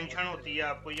 कोई टेंशन होती है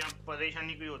आपको या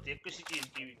परेशानी कोई होती है किसी चीज़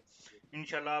की भी,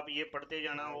 इंशाल्लाह आप ये पढ़ते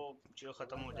जाना, वो जो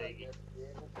ख़त्म हो जाएगी।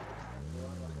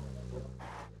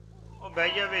 ओ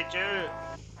भैया बिच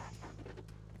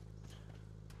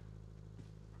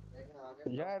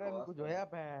यार कुछ होया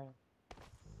पे,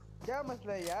 क्या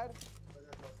मसला है यार?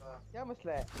 क्या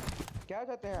मसला है? क्या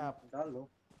चाहते हैं आप? डाल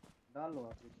लो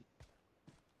आप।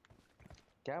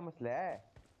 क्या मसला है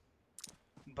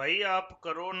भाई? आप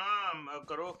करो ना,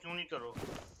 करो क्यों नहीं करो?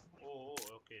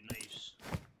 Oh okay nice.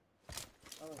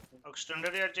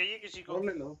 एक्सटेंडर यार चाहिए किसी को?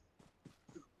 ले लो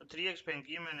 3x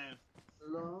फेंकी है मैंने।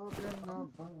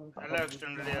 हेलो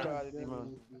एक्सटेंडर यार।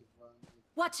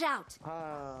 Watch out!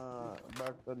 हाँ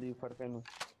बट अली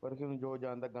फरकन जो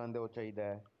जानदा गांदे वो चाहिए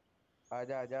है।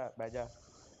 आजा आजा बैजा।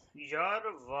 यार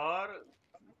वार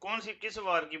कौन सी, किस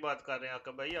वार की बात कर रहे हैं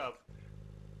आका भाई आप?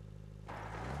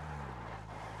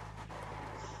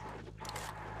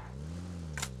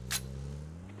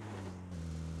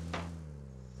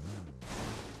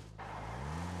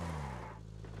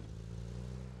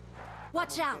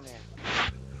 Watch out!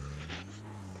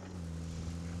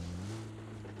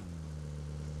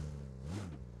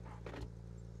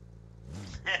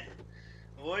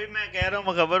 वही मैं कह रहा हूँ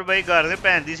मखबर भाई, घर से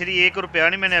भैन दी सिरी 1 रुपया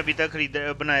नहीं मैंने अभी तक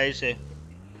खरीदा बनाया इसे।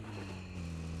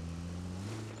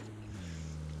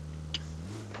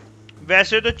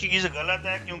 वैसे तो चीज़ गलत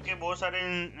है क्योंकि बहुत सारे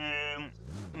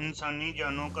इंसानी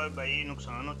जानों का भाई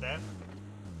नुकसान होता है।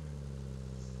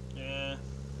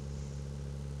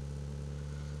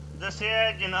 जैसे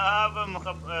जनाब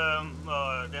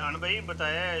रेहान भाई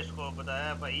बताया, इसको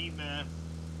बताया भाई, मैं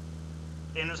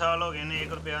 3 साल हो गए ने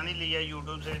 1 रुपया नहीं लिया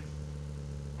यूट्यूब से।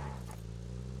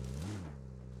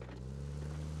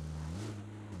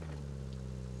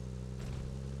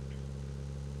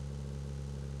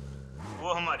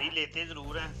 वो हमारी लेते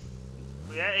जरूर हैं।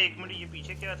 तो यार 1 मिनट, ये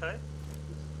पीछे क्या था?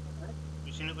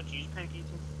 किसी ने कोई चीज़ फेंकी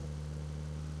थी।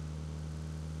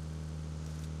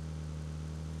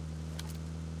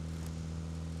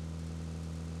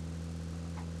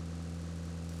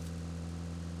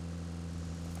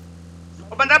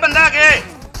 ओ बंदा आगे,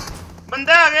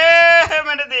 बंदा आगे,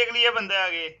 मैंने देख लिया बंदे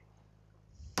आगे।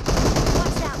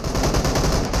 Watch out!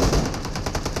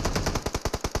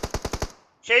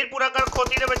 शहीद पूरा कर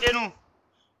खोती दे बच्चे नू,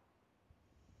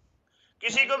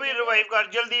 किसी को भी रिवाइव कर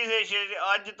जल्दी से शेर,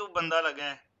 आज तू बंदा लगा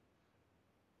है।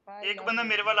 एक बंदा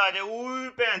मेरे वाला आ जाए। ओए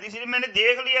भैन दी सिरी, मैंने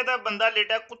देख लिया था बंदा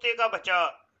लेटा, कुत्ते का बच्चा।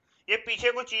 ये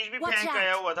पीछे कोई चीज भी Watch फेंक के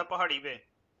आया हुआ था पहाड़ी पे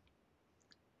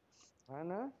है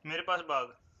ना? मेरे पास बाग।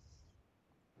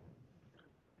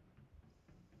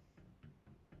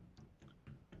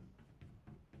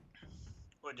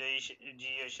 ओ जय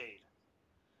जी है शहीद।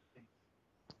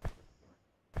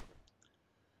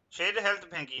 शहीद हेल्थ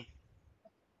फेंकी।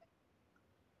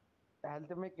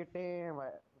 हेल्थ में किटे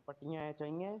पट्टियां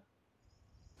चाहिए।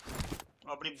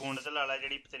 अपनी बूंद ते ला ला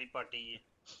जेड़ी तेरी पार्टी है।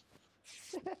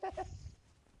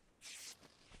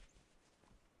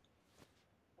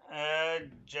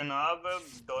 जनाब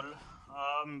डॉल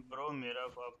ब्रो, मेरा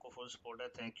आपको फुल सपोर्ट है,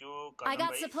 thank you I column got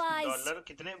भाई। supplies. डॉलर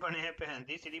कितने बने हैं पहन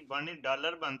दी सिरी, बने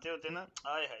डॉलर बनते होते ना,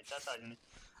 आए है 10 आ जाने।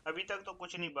 अभी तक तो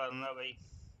कुछ नहीं बना भाई।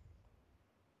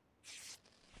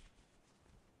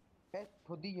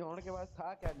 खुद ही होने के बाद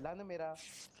था क्या लन मेरा?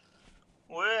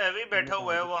 ओए अभी बैठा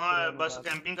हुआ है वहाँ बस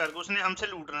कैंपिंग करके, उसने हमसे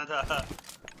लूटना था।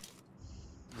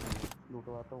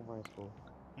 लूटवाता हूँ मैं इसको।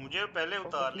 मुझे पहले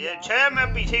उतार लिया। 6 मैं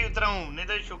पीछे ही उतरा हूँ, नहीं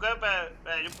तो शुक्र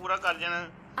है जो पूरा कर जाना।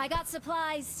 I got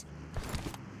supplies.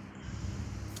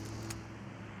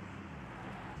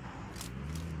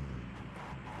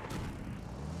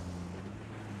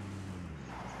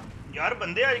 यार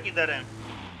बंदे आज किधर हैं?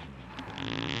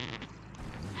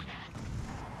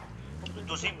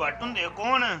 ਤੁਸੀਂ ਬੱਟ ਹੁੰਦੇ ਹੋ?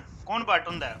 कौन बट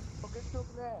ਹੁੰਦਾ है?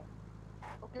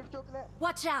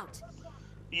 Watch out!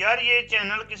 यार ये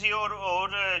चैनल किसी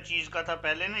और चीज़ का था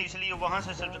पहले ना, इसलिए वहाँ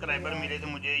से सब्सक्राइबर मिले थे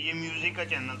मुझे। ये म्यूज़िक का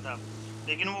चैनल था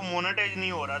लेकिन वो मोनेटाइज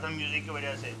नहीं हो रहा था म्यूज़िक की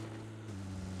वजह से।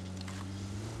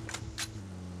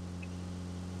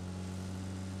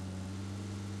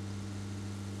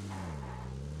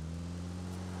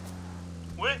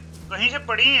 कहीं से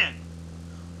पड़ी हैं,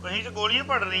 कहीं से गोलियां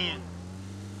पड़ रही हैं।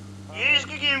 ये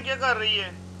इसकी गेम क्या कर रही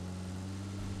है?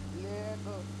 ले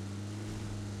तो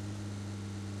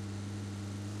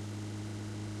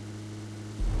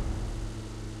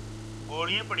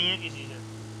गोलियां पड़ी हैं किसी से।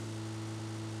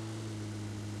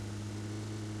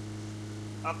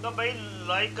 आपका भाई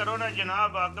लाइक करो ना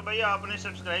जनाब। आपका भाई आपने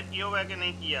सब्सक्राइब किया हुआ है कि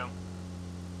नहीं किया?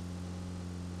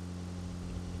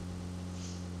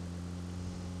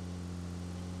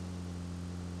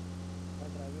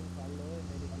 ड्राइविंग कर लो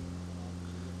मेरी गेम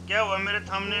क्या हुआ मेरे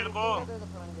थंबनेल को?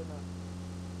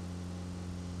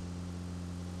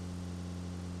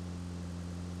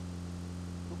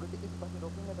 तू गड्डी किस पास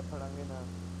रोकेंगे तो फड़ांगे ना।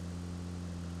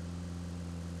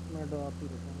 मैं ड्रॉप ही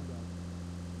रुकूंगा।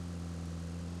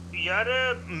 यार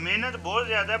मेहनत बहुत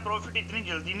ज्यादा है, प्रॉफिट इतनी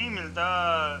जल्दी नहीं मिलता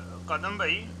कदम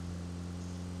भाई।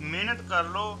 मेहनत कर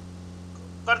लो,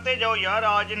 करते जाओ यार।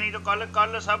 आज नहीं तो कल,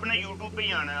 कल सब ने यूट्यूब पे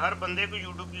ही आना है। हर बंदे को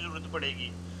यूट्यूब की जरूरत पड़ेगी।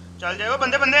 चल जाएगा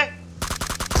बंदे बंदे।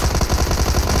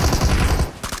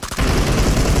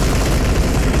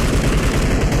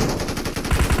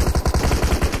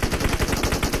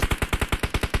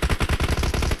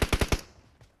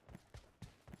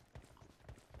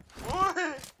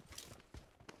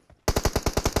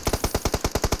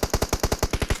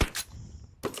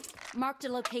 Marked a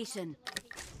location.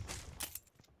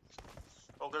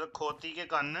 ओके तो खोती के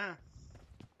कान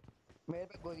मेरे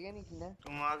पे गोलियां नहीं थी ना।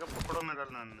 तुम आके पकड़ो मेरा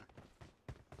नन।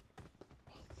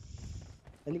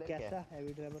 अली कैसा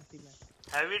हैवी ड्राइवर थी मैं?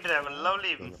 Heavy driver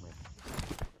lovely.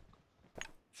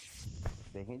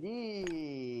 देखें जी,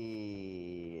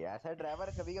 ऐसा ड्राइवर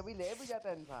कभी कभी ले भी जाता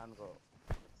है इंसान को।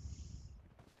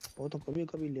 वो तो कभी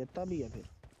कभी लेता भी है। फिर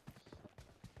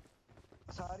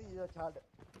सारी जो छाड़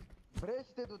ब्रेश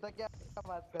ते तू तक क्या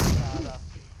बात कर रहा था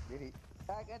मेरी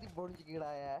क्या कहती बोन की कीड़ा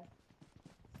आया है।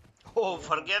 ओ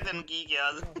फर गया तेन की क्या?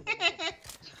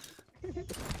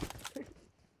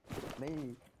 नहीं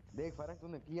देख फर्क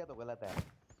तूने किया तो गलत है।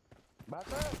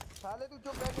 बात साले तू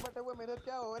चुप रह के बैठे हुए मेरे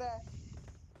क्या हो रहा है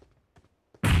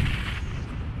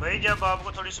भाई? जब आपको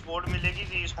थोड़ी सपोर्ट मिलेगी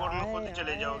तो स्पोर्ट में खुद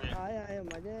चले जाओगे। आए आए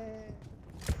मजे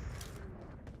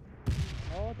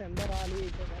बहुत अंदर आ ली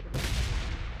तो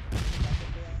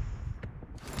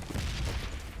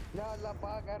या अल्लाह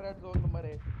पाक है रेड जोन नंबर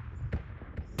 1।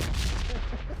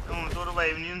 तो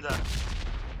रिवाइव नहीं हुंदा।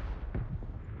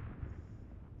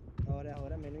 हो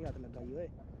रहा मैंने भी हाथ लगा ओए।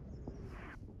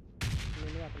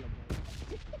 मैंने हाथ लगा।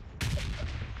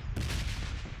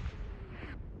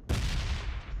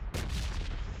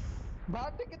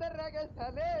 बात किधर रह गए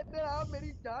साले? इधर आप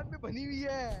मेरी जान में बनी हुई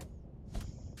है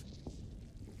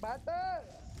बात।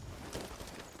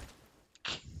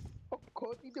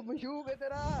 खोती तो मशहूर है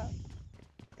तेरा।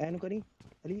 एन करी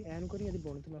अली एन करी यदि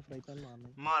बोन तो मैं फ्राई पैन मारना।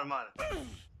 मार मार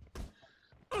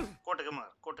कोट के मार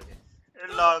कोट के ए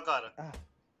लाल कर।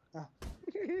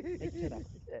 ਇੱਥੇ ਰੱਖ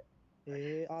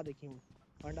ਇਹ ਆ ਦੇਖੀ ਹੁਣ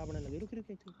ਅੰਡਾ ਬਣਨ ਲੱਗੇ ਰੁਕ ਰੁਕ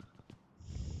ਇੱਥੇ।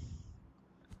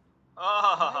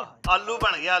 ਆਹਾ ਆਲੂ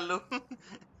ਬਣ ਗਿਆ ਆਲੂ।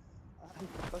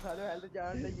 ਉਹ ਸਾਲੇ ਹੈਲਥ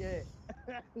ਜਾਣ ਲਈਏ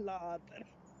ਲਾ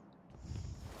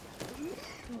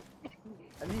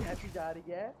अली हैप्पी जा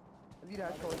रही है। अली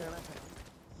रश हो जाना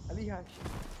अली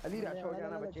रश हो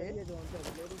जाना बच्चे।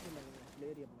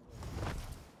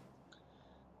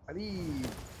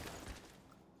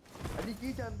 अली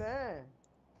की चाहता है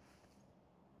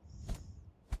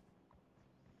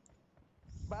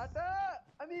बात?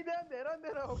 अली दे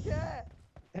अंधेरा हो गया है।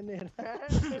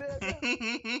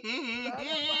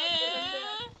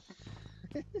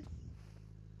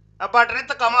 अब बट ने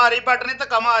धक्का मारी, बट ने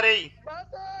धक्का मारी।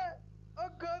 बात ओ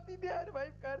गोदी दे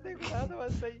रिवाइव कर दे खुदा तो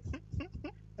बस सही।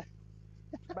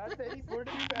 बात तेरी फुट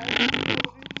भी बैठ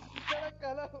तेरा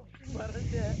काला मरन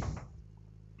दे।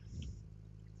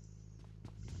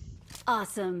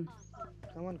 Awesome.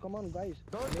 Come on guys.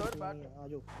 दौड़ बात आ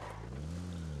जाओ।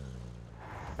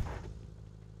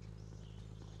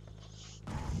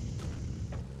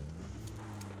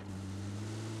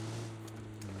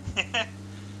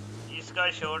 इसका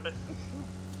शॉट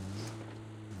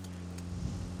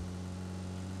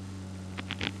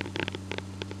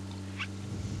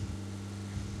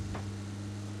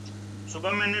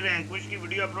सुबह मैंने रैंक पुश की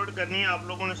वीडियो अपलोड करनी है। आप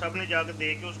लोगों ने सब ने जाकर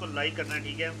देख के उसको लाइक करना है,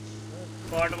 ठीक है?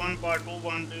 पार्ट 1 पार्ट 2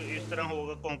 1 इस तरह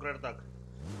होगा कॉन्करर तक।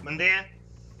 बंदे हैं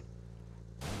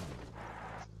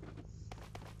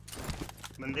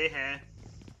बंदे हैं।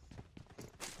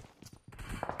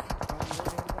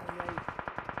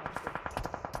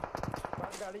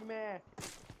 गाड़ी में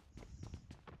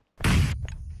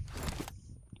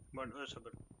बट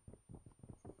सबर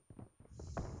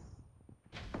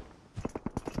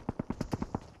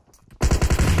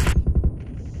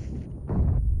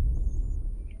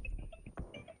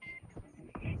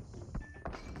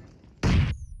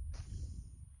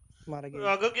मार गए।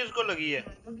 आगे किसको लगी है?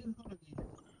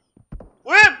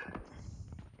 ओए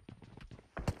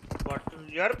बट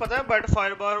यार पता है बट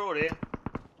फायर बार हो रहे हैं।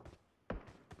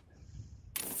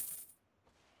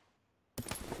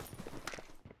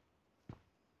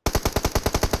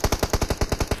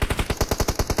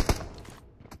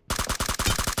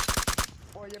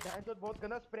 ओ ये भैंस बहुत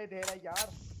गंदा स्प्रे दे रहा है यार।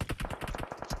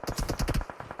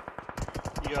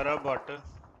 यारा बट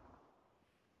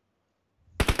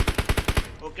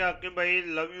ओके आपके भाई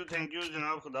लव यू थैंक यू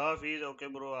जनाब खुदा हाफिज। ओके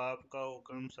ब्रो आपका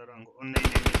हुक्म सर नहीं नहीं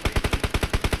नहीं भाई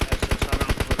ऐसा सारा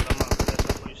बंदा मार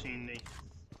ऐसा कोई सीन नहीं।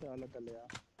 चल पहले यार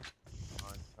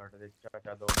हां छट दे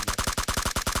चाचा 2 मिनट।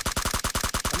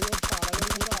 अरे वो पागल है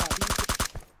पूरा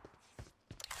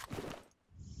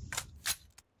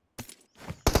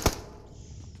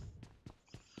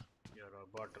यारा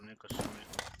बट ने कसम है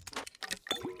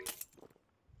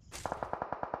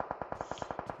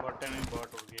बट में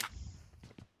बट हो गई।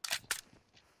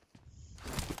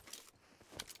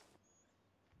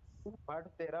 बट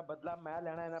तेरा बदला मैं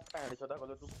लेना है ना भैन चोदा को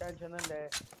तू टेंशन ना ले।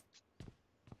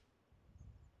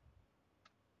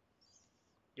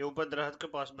 ये ऊपर दरख्त के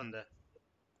पास बंदा है।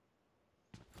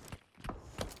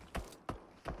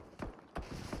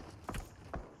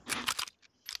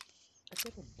 अच्छा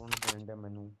तो बोन फ्रेंड है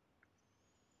मैनू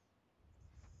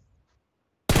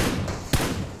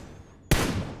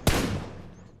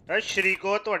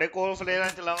शरीको ਤੁਹਾਡੇ ਕੋਲ ਫਲੇਰਾਂ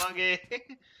ਚਲਾਵਾਂਗੇ।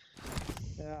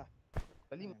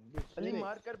 अली अली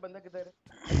मार कर बंदा किधर है?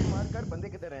 अली मार कर बंदे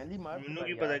किधर हैं? अली मार ਮੈਨੂੰ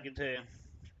ਕੀ ਪਤਾ ਕਿੱਥੇ है।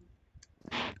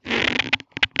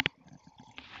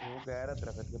 वो गहरा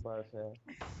दरख्त के पास है।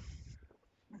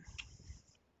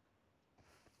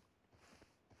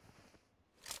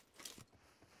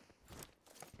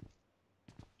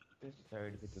 इस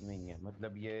साइड पे तो नहीं है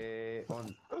मतलब ये ऑन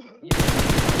ये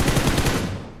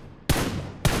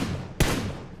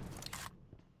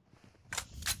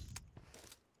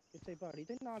कितने पहाड़ी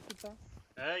थे ना कितना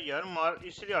है यार मार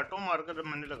इसलिए ऑटो मार कर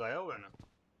मैंने लगाया हुआ है ना।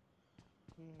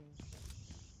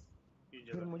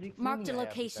 फिर मुझे Marked a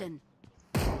location.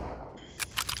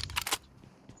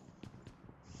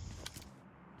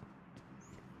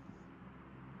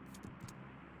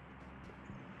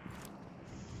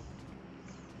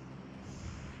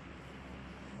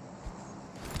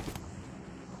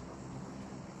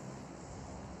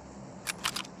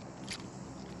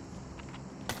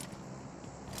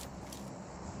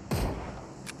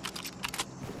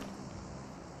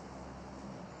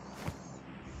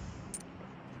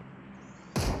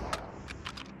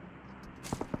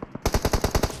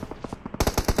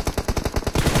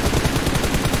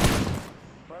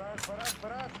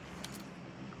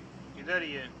 इधर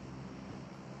ही है।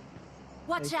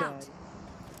 Watch out.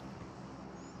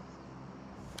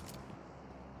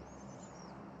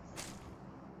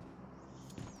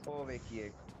 ओ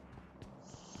देखिए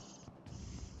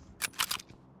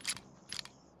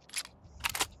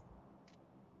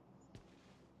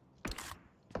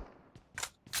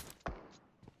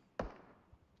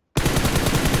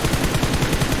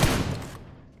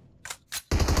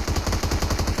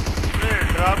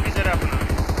ड्रॉप किधर है अपना?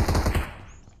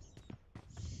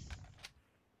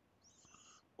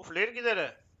 वो फ्लेयर किधर है?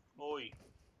 ओए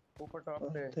ऊपर टॉप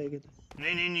पे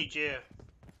नहीं नहीं नीचे है।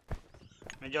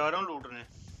 मैं जा रहा हूँ लूटने।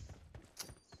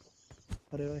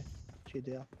 अरे ओए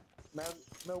सीधे आ मैं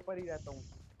ऊपर ही रहता हूँ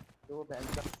तो वो बहन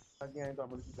का आगे आए तो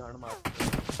हम उसकी जान मार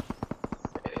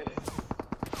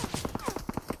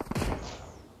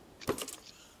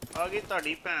आगे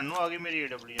ताड़ी भैन नु आगे मेरी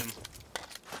एडब्ल्यूएम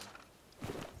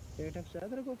 8x है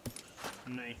तेरे को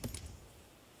नहीं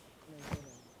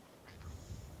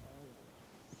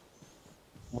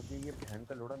मुझे ये बहन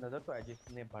का लोड़ा नजर तो आया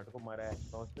जिसने भट को मारा है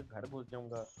मैं उसके घर घुस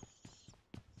जाऊंगा।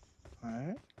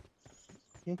 हैं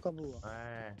ये कब हुआ?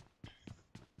 हैं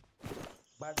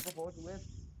भट को बहुत हुए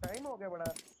टाइम हो गया बड़ा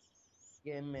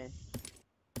गेम में।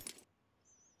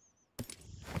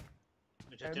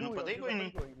 अच्छा तेनू पता ही कोई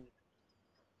नहीं।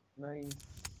 नहीं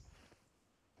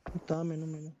ता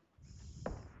मैंने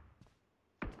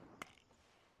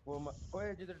वो ओए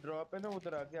जिधर ड्रॉप है ना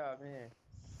उधर आके आ गए हैं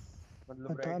मतलब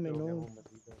ता राइट हो गया मैंने वो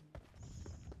मजीद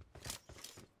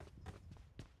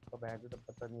अब है तो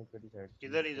पता नहीं किधर साइड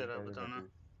किधर इधर है बताना।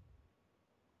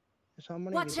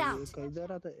 सामने Watch out. एक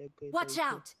इधर आता एक Watch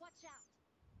out.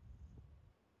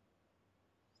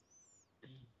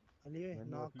 अली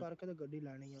नॉक करके तो गाड़ी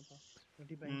लानी है आपा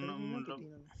गाड़ी पंचर नहीं ना किती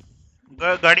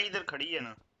ना गाड़ी इधर खड़ी है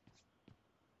ना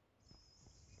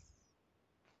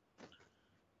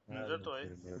नजर तो है।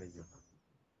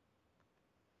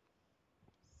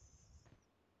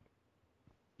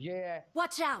 ये है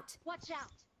Watch out. Watch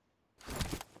out.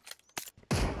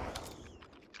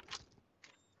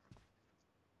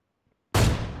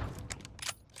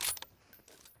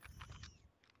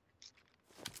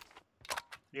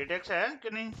 एटेक्स है कि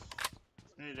नहीं?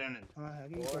 नहीं रहने दे। हां है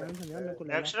कि कौन सा मेरे को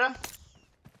ले ला एक्स्ट्रा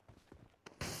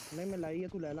नहीं मैं लाई है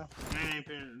तू ले ला नहीं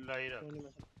फिर लाई रख कोई नहीं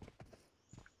मैं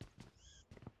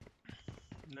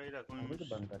लाई रख अबे तो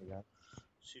बंद कर यार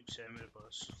 6 है मेरे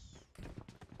पास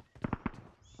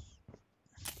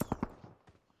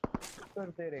कर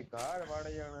तेरे कार वाड़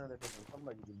जाना ते तो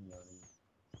समझ भी नहीं आ रही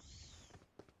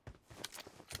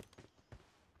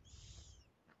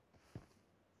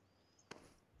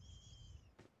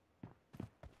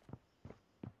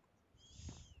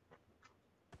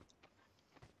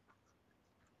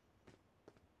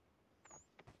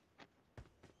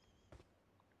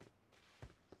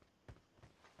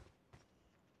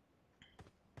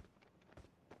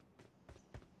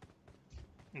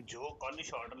जो काली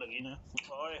शॉट लगी ना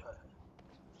ओए हाय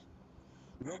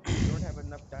look we don't have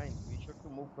enough time we should to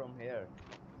move from here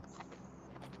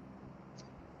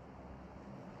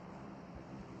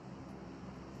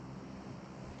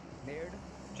नेड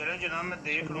चलो जनाब मैं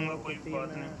देख लूंगा कोई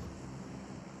बात नहीं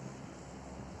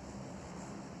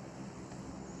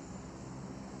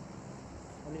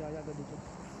अली आजा गड्डी से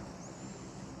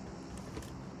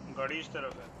गाड़ी इस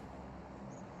तरफ है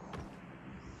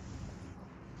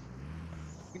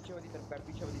पीछे वाली तरफ कर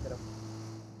पीछे वाली तरफ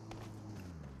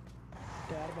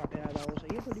टायर बाटे आ रहा हो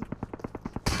सही है थोड़ी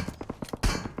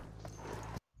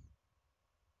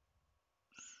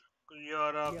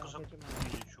यार आपका सब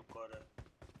शुक्र है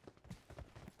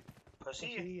फंसी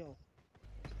है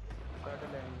काट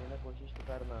लेने ना कोशिश तो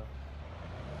करना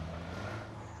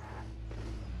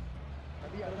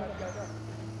अभी आजा आजा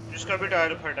इसका भी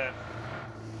टायर फटा है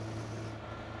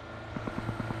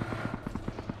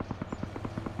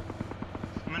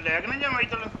मैं लैग ना जाऊं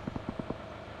इधर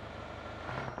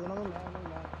तो ना ला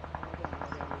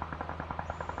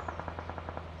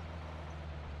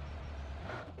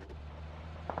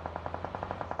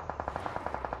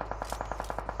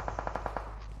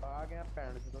आ गया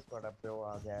पैंट से तो थोड़ा प्यो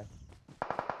आ गया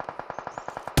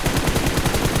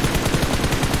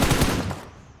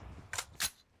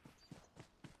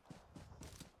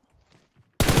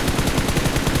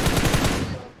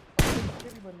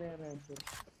भी बंदे हैं मैं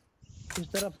इस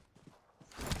तरफ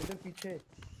इधर पीछे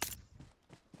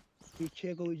पीछे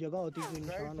कोई जगह होती कोई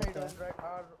निशान होता है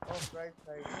राइट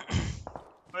साइड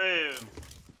ओए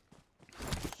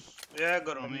ये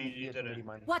करो मैं इधर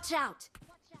Watch out!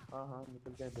 हां हां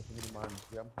निकल गए 10 मेरी मान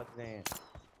हम फंस गए हैं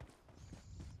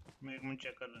मैं एक मिनट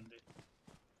चेक कर लेंगे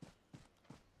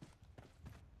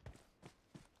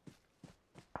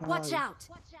Watch out!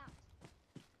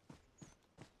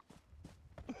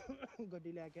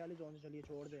 गड्डी लेके आले जोन से चलिए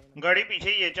छोड़ दे गाड़ी पीछे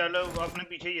ही है चल अपने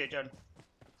पीछे ही है चल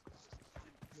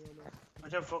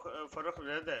अच्छा फर्क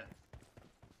रहता है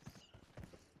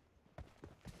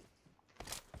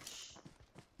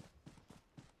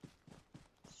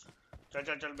चल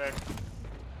चल चल बैठ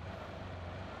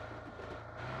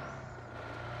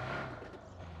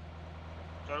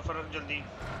चल फर्क जल्दी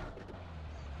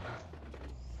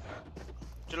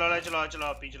चला ले चला चला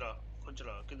आप ही चला खुद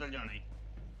चला किधर जाना है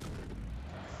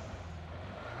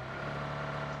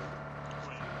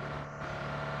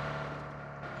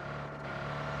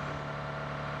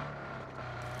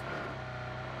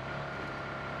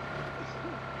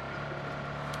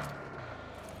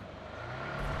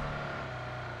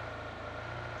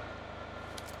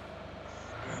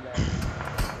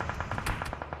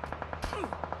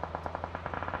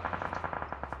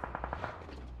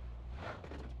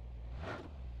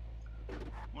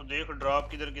देख ड्रॉप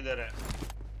किधर किधर है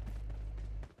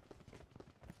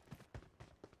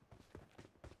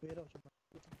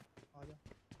आजा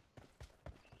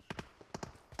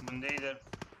बंदे इधर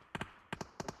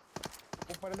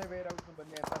ऊपर ले वेयर हाउस में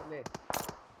बंदे हैं पर ले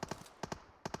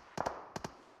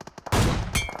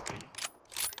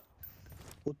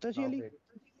उत्तर चली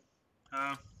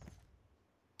हां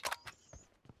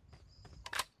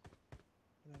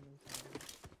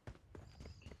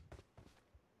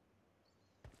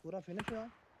पूरा फिनिश हुआ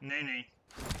नहीं नहीं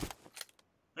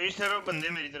इस तरफ बंदे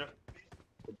मेरी तरफ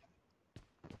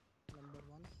नंबर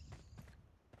 1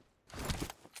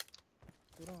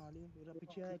 पूरा आली पूरा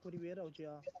पीछे है कोई वेयर हाउस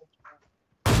आ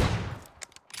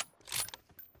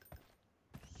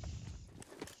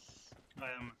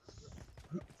आया मैं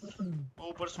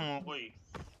ऊपर स्मोक हुई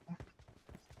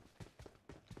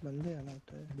बंदे आना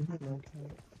होता है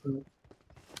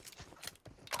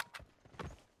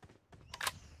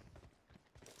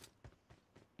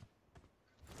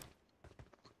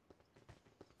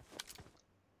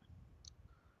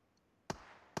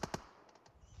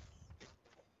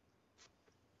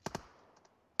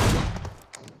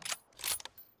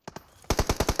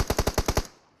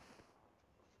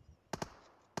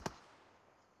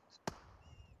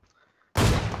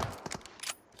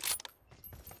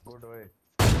स्क्वाड ओए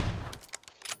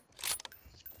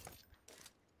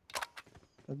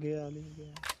अगे आ ली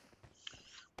गया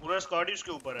पूरा स्क्वाड ही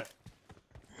उसके ऊपर है।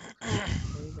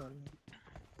 सही गल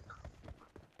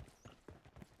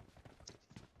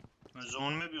है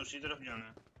जोन में भी उसी तरफ जाना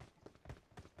है।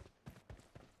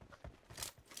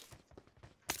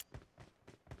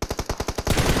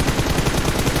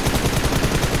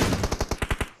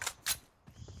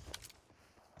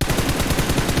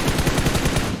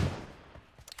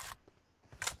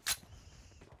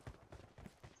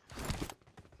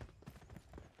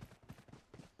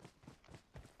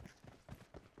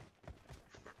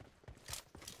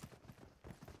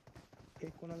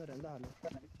 एक कोना दा रहंदा हाले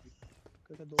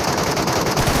क्योंकि दो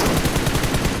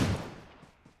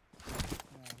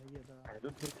ये था जो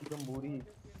थी गंबूरी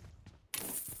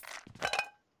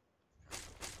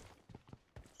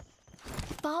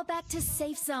Fall back to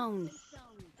safe zone.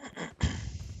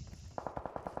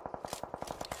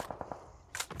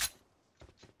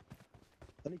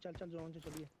 चल चल चल जोन से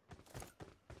चलिए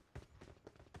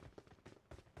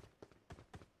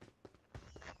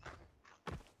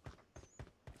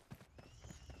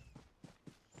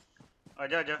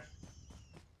आजा आजा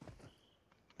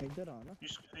इधर आ ना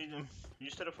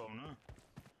इस तरफ आओ ना।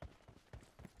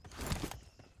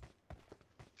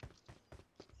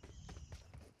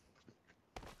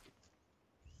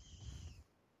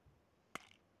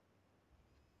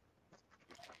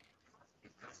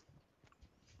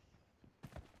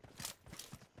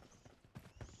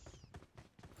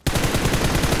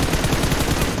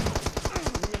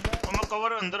 मैं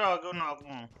कवर अंदर आ गया नाक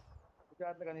में।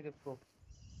 चार लगानी थी उसको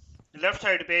लेफ्ट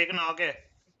साइड पे एक नाक है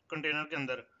कंटेनर के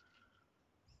अंदर।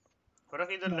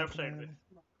 फर्क इधर लेफ्ट साइड पे।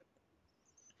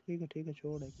 ठीक है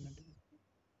छोड़ एक मिनट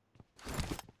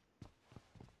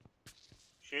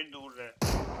शेड दूर है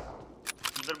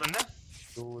उधर बंदा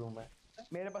दूर हूं मैं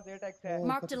मेरे पास एयर टैक्स है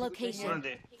Marked a location.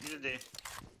 दे इधर दे।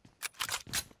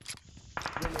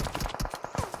 ये ले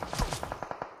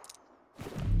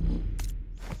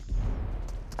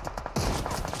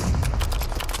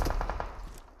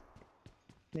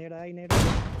नेड आई नेड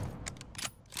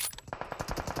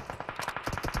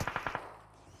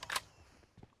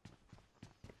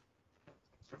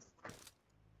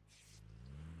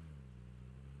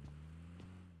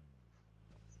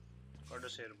कट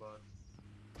शेर बार।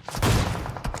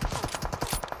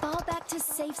 Fall back to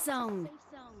safe zone.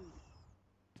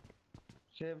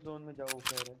 Safe zone में जाओ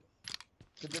फिर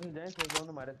किधर से जाएं सेफ जोन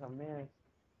हमारे सामने है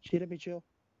शीरे पीछे हो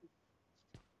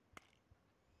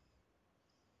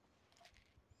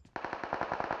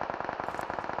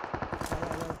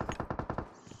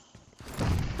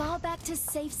Fall back to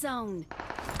safe zone.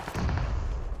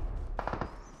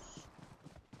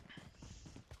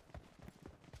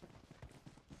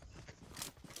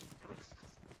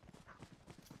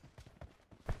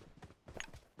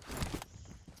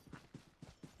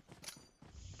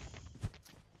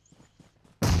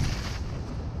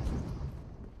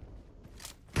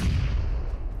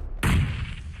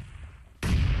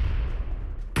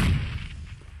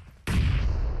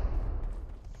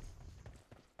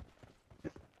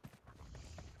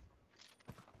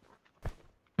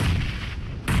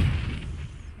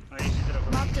 इसी तरफ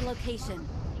Marked a location.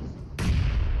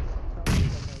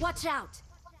 Watch out.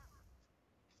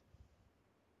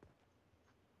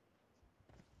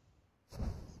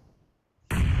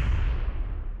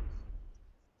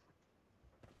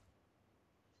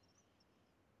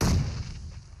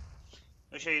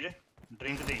 शेर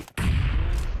ड्रिंक दे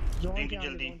जोन ड्रिंक से आने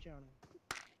जल्दी। जोन से आने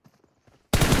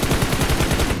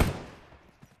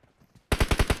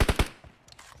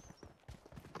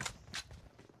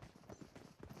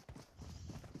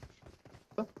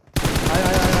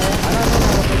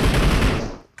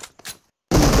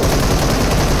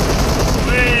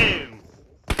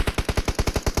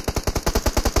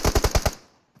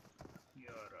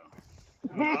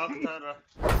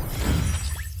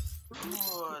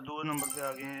दो नंबर पे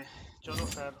आ गए हैं। चलो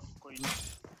खैर कोई नहीं।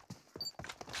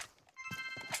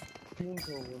 तीन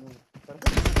हो गए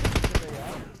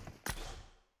यार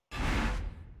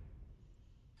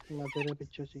मैं तेरे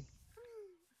पीछे सी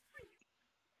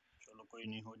चलो कोई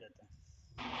नहीं हो जाता।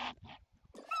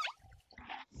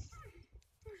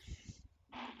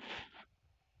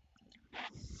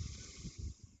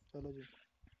 चलो जी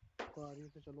तो आ रही है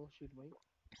तो चलो शीट भाई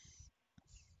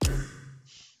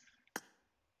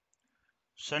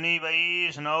सनी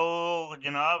भाई सुनाओ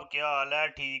जनाब क्या हाल है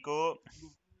ठीक हो?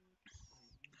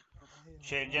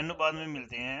 शेख जन्नू बाद में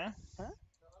मिलते हैं।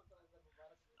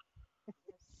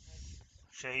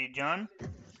 शहीद जान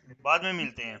बाद में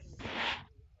मिलते हैं।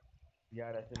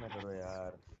 यार ऐसे ना करो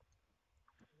यार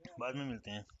बाद में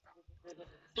मिलते हैं।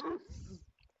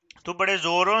 तू बड़े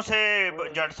जोरों से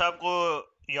जट साहब को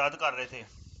याद कर रहे थे।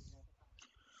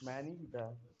 मैं नहीं जीता।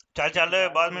 चल चल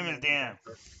बाद में मिलते हैं।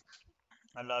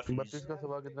 अल्लाह हाफिज। 32 का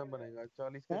सवा कितना बनेगा?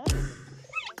 40 का हैं?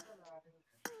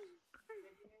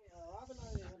 कितना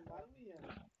बनेगा?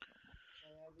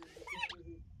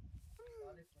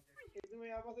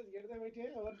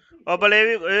 और भले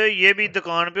ये भी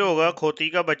दुकान पे होगा खोती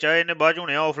का बच्चा इन्हें बाद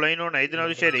होने ऑफलाइन होना इधर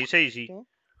तो शहर ही सही सी क्यों?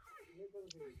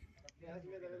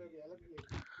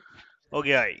 हो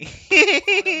गया ही।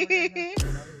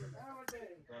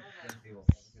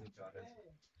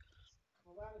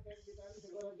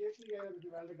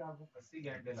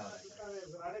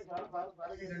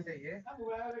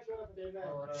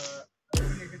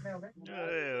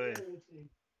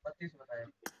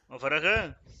 फर्क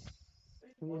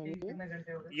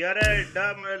यार एडा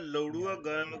मैं लौड़ू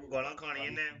गाला खानी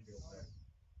ने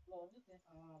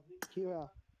की होया?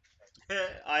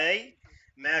 आया ही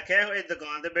मैं आख्या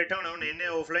दुकान ते बैठा होना हुन इन्हें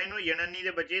ऑफलाइन हो जाना नहीं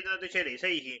ते बच्चे इधर तो शहर ही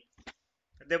सही ही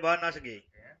ते बाहर नस गए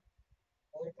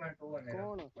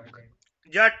कौन?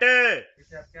 जट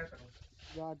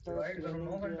जट ट्रेनिंग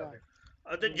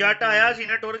गया। जट आया सी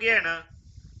ना टुर गया ना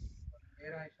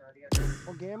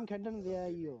ਉਹ ਗੇਮ ਖੇਡਣ ਗਿਆ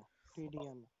ਈ ਉਹ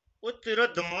TDM। ਉਹ ਤੇਰਾ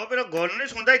ਦਿਮਾਗ ਮੇਰਾ ਗੱਲ ਨਹੀਂ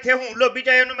ਸੁਣਦਾ ਇੱਥੇ ਹੁਣ ਲੋਬੀ ਚ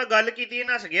ਆਇਆ ਉਹਨੂੰ ਮੈਂ ਗੱਲ ਕੀਤੀ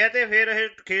ਨਸ ਗਿਆ ਤੇ ਫਿਰ ਇਹ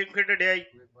ਖੇਡ ਖੇਡ ਡਿਆ ਈ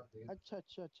ਅੱਛਾ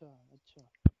ਅੱਛਾ ਅੱਛਾ ਅੱਛਾ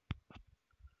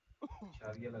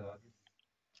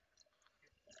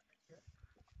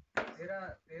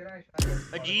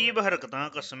ਅਜੀਬ ਹਰਕਤਾਂ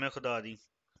ਕਸਮ ਖੁਦਾ ਦੀ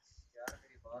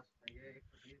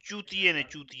ਚੂਤੀਏ ਨੇ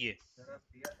ਚੂਤੀਏ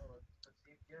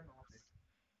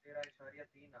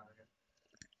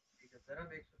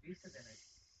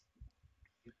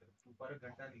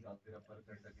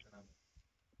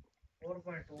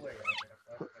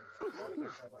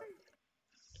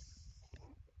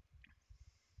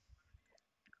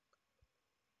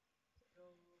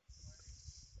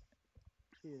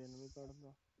ਹੀਰੇ ਨੂੰ ਵੀ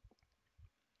ਕੱਢਦਾ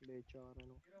ਬੇਚਾਰੇ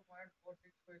ਨੂੰ।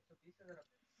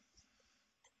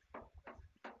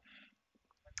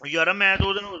 ਯਾਰ ਮੈਂ ਤਾਂ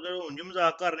ਉਹਦੇ ਨਾਲ ਉਂਝ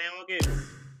ਮਜ਼ਾਕ ਕਰ ਰਿਹਾ ਵਾਂ ਕਿ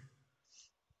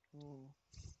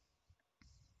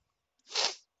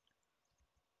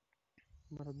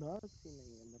ਬਰਦਾਸ਼ਤ ਹੀ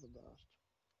ਨਹੀਂ ਹੈ ਬਰਦਾਸ਼ਤ।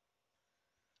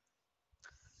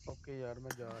 ਓਕੇ ਯਾਰ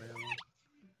ਮੈਂ ਜਾ ਰਿਹਾ ਹਾਂ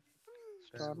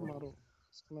ਸਟਾਰਟ ਮਾਰੋ।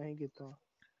 ਮੈਂ ਹੀ ਕੀਤਾ।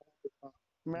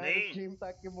 मैं नहीं। स्ट्रीम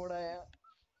तक के मोड़ आया।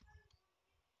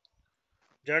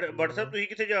 ਜੜ WhatsApp ਤੁਸੀਂ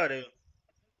ਕਿੱਥੇ ਜਾ ਰਹੇ ਹੋ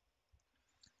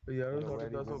ਯਾਰ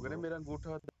 10:30 ਹੋ ਗਏ ਨੇ ਮੇਰਾ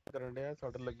ਅੰਗੂਠਾ ਕਰਨ ਡਿਆ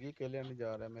ਸੱਟ ਲੱਗੀ ਕੇਲਿਆਂ ਨਹੀਂ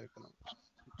ਜਾ ਰਿਹਾ ਮੇਰੇ ਕੋਲ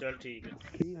ਚੱਲ ਠੀਕ ਹੈ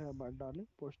ਕੀ ਹੈ ਬੜ ਡਾਲੇ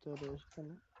ਪੁੱਛਦੇ ਰਹੇ ਸੀ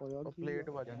ਤੈਨੂੰ ਹੋਇਆ ਉਹ ਕੀ ਪਲੇਟ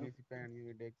ਵੱਜ ਗਈ ਸੀ ਭੈਣ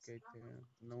ਜੀ ਡਿੱਗ ਕੇ ਇੱਥੇ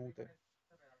ਨਹੁੰ ਤੇ ਜਿਹੜੀ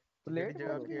प्लेट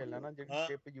ਜਗ੍ਹਾ मारो। ਖੇਲਣਾ ਨਾ ਜਿਹੜੀ ਹਾਂ।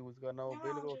 ਟਿਪ ਯੂਜ਼ ਕਰਨਾ ਉਹ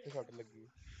ਬਿਲਕੁਲ ਉੱਥੇ ਸੱਟ ਲੱਗੀ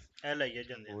ਇਹ ਲਈਏ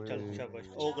ਜਾਂਦੇ ਆ। ਚੱਲ ਸ਼ਾਬਾਸ਼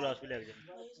ਉਹ ਗਲਾਸ ਵੀ ਲੈ ਕੇ ਜਾਂਦੇ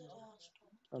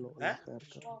ਚਲੋ ਹੈਂ? ਖੈਰ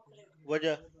ਕਰ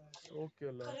ਵਜ੍ਹਾ ਓਕੇ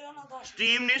ਅੱਲਾ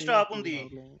ਸਟ੍ਰੀਮ ਨਹੀਂ ਸਟਾਪ ਹੁੰਦੀ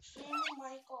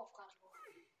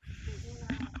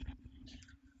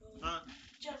ਹਾਂ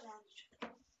ਚੱਲ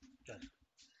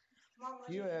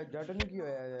की होया जट नु की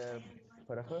होया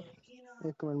फर्क?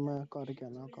 ਇੱਕ ਮਿੰਟ ਮੈਂ ਕਰਕੇ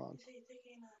ਆਣਾ ਕਾਲ।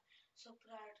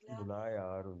 बुला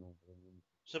यार उन्हें।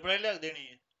 ਸਪਰੇ ਲੈ ਕੇ ਦੇਣੀ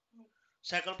ਹੈ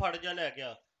ਸਾਈਕਲ ਫੜ ਜਾ ਲੈ ਕੇ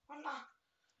ਆ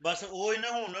ਬਸ ਉਹ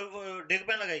ਇਹਨਾਂ ਹੁਣ ਡਿੱਗ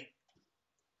ਪੈਣ ਲਗਾਈ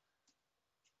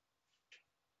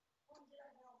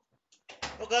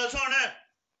ਉਹ ਗੱਲ ਸੁਣ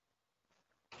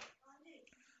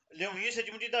ਲਿਆਉਣੀ ਹੈ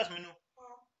ਸੱਚਮੁੱਚੀ ਦੱਸ ਮੈਨੂੰ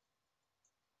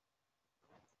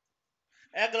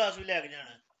ਇਹ ਗਲਾਸ ਵੀ ਲੈ ਕੇ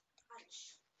ਜਾਣਾ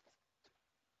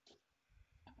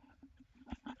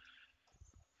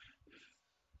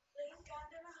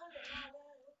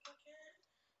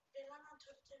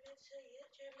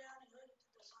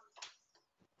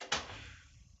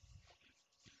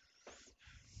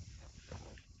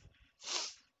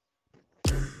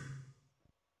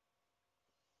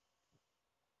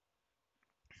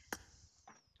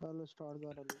ਚੱਲ ਸਟਾਰਟ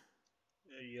ਕਰ ਅਲੀ।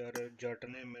 ਯਾਰ ਜੱਟ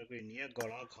ਨੇ ਮੇਰੇ ਕੋਲ ਇੰਨੀਆਂ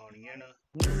ਗਾਲਾਂ ਖਾਣੀਆਂ ਨਾ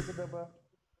नहीं कितना बा?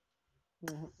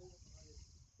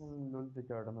 नून से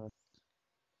चढ़ना।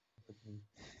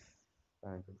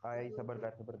 आया ही सबर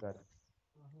कर।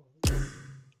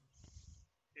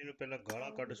 ਇਹਨੂੰ ਪਹਿਲਾਂ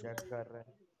ਗਾਲਾਂ ਕੱਢ चेक कर रहा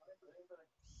है।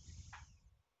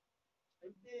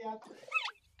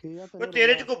 ਕੀ ਆ ਉਹ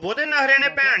ਤੇਰੇ ਚ ਕੋ ਬਹੁਤੇ ਨਖਰੇ ਨੇ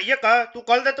ਭੈਣ ਯਕਾ ਤੂੰ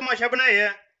ਕੱਲ ਦਾ ਤਮਾਸ਼ਾ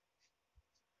ਬਣਾਇਆ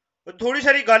ਥੋੜੀ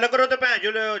ਸਾਰੀ ਗੱਲ ਕਰੋ ਤੇ ਭੈਣ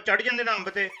ਜੋ ਚੜ ਜਾਂਦੇ ਨੰਬ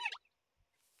ਤੇ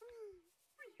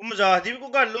ਉਹ ਮਜ਼ਾਕ ਦੀ ਵੀ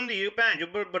ਕੋਈ ਗੱਲ ਹੁੰਦੀ ਹੈ ਭੈਣ ਜੋ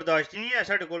ਬਰਦਾਸ਼ਤ ਹੀ ਨਹੀਂ ਹੈ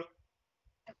ਸਾਡੇ ਕੋਲ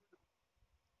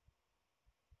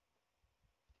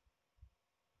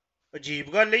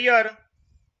ਅਜੀਬ ਗੱਲ ਹੈ ਯਾਰ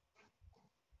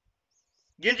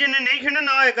ਜਿਹਨੇ ਨਹੀਂ ਖੇਡਣਾ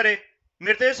ਨਾ ਆਏ ਕਰੇ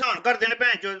ਮੇਰੇ ਤੇ ਇਹਸਾਨ ਕਰਦੇ ਨੇ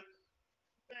ਭੈਣ ਚੋ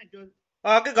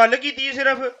ਆ ਕੇ ਗੱਲ ਕੀਤੀ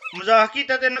ਸਿਰਫ ਮਜ਼ਾਕ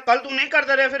ਕੀਤਾ ਤੇ ਕੱਲ ਤੂੰ ਨਹੀਂ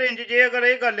ਕਰਦਾ ਰਿਹਾ ਫਿਰ ਇੰਜ ਜੇ ਅਗਰ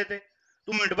ਇਹ ਗੱਲ ਹੈ ਤੇ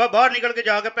ਤੂੰ ਮਿੰਟ ਬਾਅਦ ਬਾਹਰ ਨਿਕਲ ਕੇ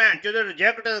ਜਾ ਕੇ ਭੈਣ ਚੋ ਤੇ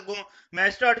ਰਿਜੈਕਟ ਅੱਗੋਂ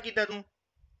ਮੈਚ ਸਟਾਰਟ ਕੀਤਾ ਤੂੰ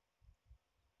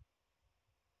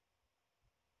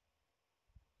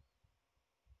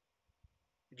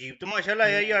अजीब तमाशा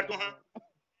लाया यार तू। हाँ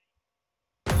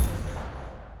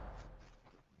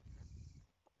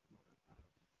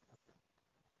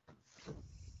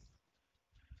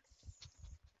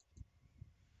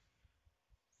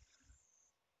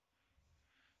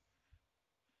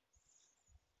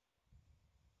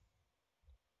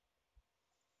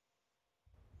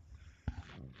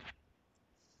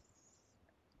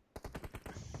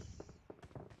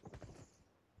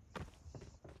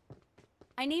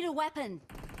I need a weapon.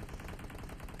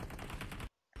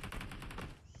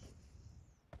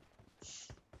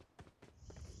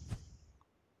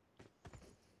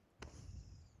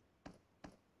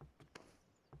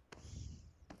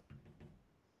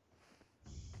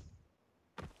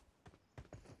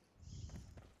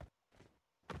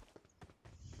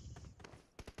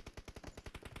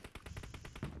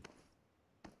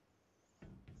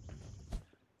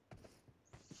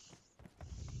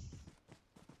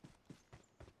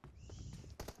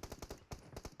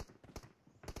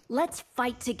 Let's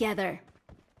fight together.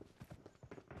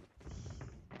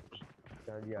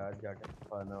 चल यार जाट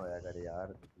खाना होया कर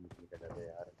यार ठीक नहीं कर रहे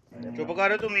यार चुप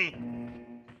कर तुम ही।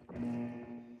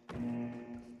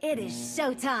 It is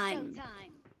showtime.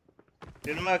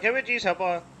 तेन मैं आख्या भी चीज सपा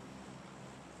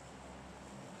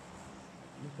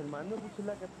मुसलमानों की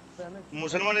सुलह करता है ना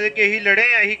मुसलमान दे के ही लड़े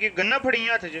हैं यही कि गन्ना फड़ी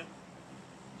हाथ च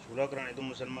सुलह कराने तो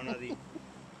मुसलमाना दी।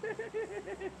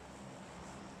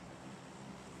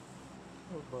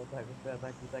 बहुत गुस्सा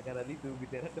कीता कर अली तू भी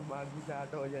तेरा दिमाग भी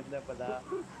शार्ट हो जाता है पता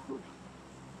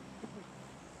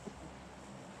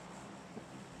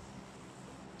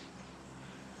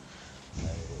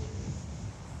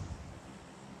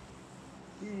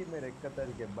ये मेरे कत्ल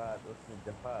के बाद उसने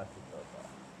जफा से तौबा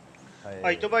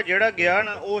अज तो बाद जेड़ा गया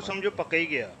ना वो समझो पक्का ही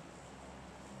गया।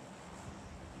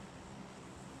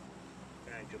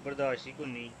 जो बर्दाश्त ही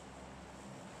कोनी।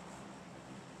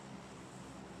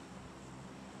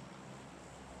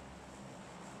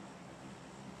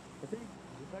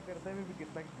 गुस्सा करते हुए भी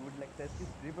कितना क्यूट लगता है इसकी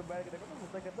स्ट्रीम पे बैठ के देखो ना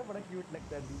गुस्सा करता बड़ा क्यूट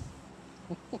लगता है दी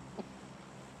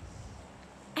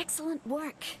Excellent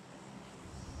work.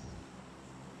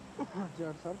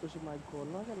 यार सर तुझे माइक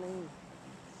खोलना कि नहीं?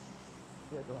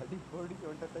 ये तो वाली बॉडी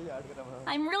काउंटर पे याद करा मैं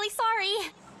I'm really sorry.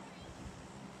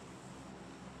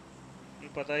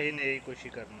 पता ही नहीं कुछ ही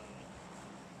करना।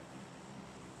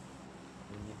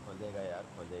 नहीं खोलेगा यार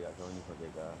खोलेगा क्यों नहीं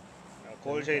खोलेगा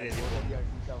खोल सही रही थी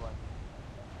आंटी का आवाज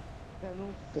तेनू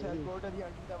सैलकोट दी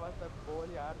आंटी का आवाज तक बोल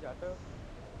यार जट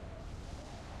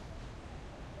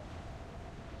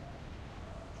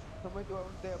समझ तो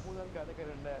उनते अपू नाल गल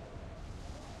करन दा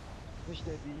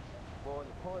रिश्ते दी बोल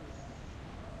खोल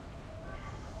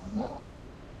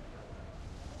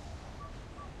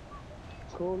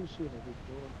खोल सी है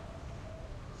खोल।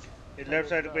 ये लेफ्ट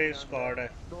साइड पे स्क्वाड है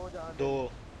दो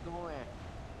हैं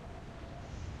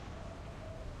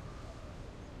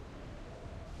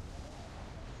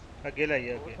आगे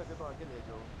लाइए आगे सके तो आगे ले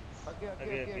जाओ आगे आगे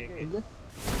आगे आगे आगे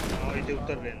हाँ इधर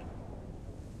उतर रहे हैं।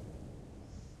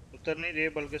 उतर नहीं रहे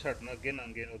बल्कि सटना आगे ना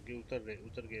आगे उतर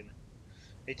गए ना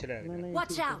इधर आ गए।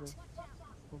 Watch out.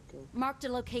 Marked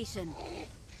a location.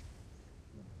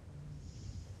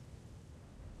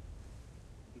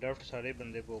 Left सारे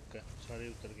बंदे पोक के सारे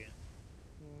उतर गए।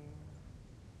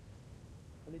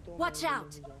 Watch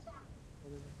out.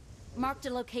 Marked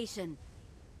a location.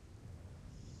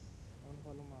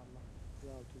 Unfollow मारना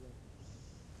जाओ ठीक है।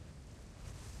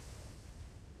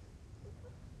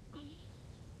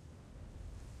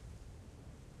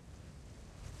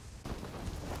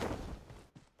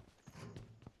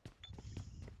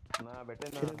 ना बेटे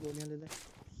ना तेरे गोलियां ले ले।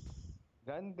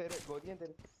 गन तेरे गोलियां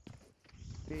तेरे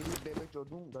तेरी बेबे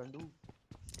चोदू गंडू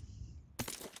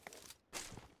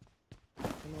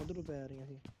मैं उधर पे आ रही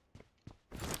थी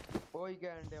ओए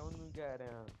कहंडे उन्हें कह रहे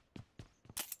हैं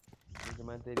कि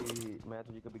मैं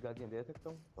तुझे कभी गालियां दे सकता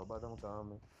हूँ तौबा का मकाम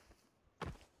है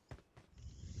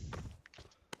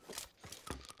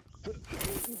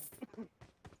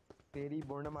तेरी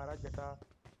बुंड मारा जटा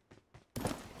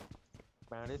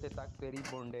पैंडे ते तक तेरी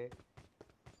बुंडे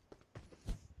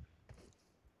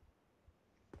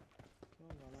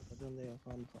क्यों गाना बदल दे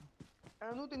खान का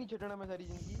एनू ते नहीं छड़ना मैं सारी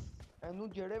जिंदगी एनू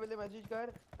जेड़े वेले मैसेज कर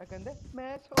ए कहंदे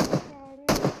मैं सो यार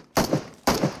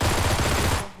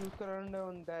यूज करन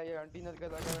होंदा है या आंटी नाल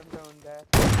गल्ला करन होंदा है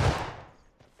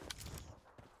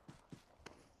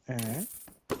हैं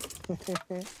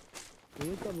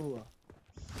ये कब हुआ?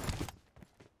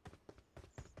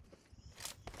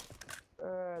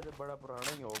 तो बड़ा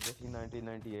पुराना ही हो गया सी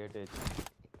 1998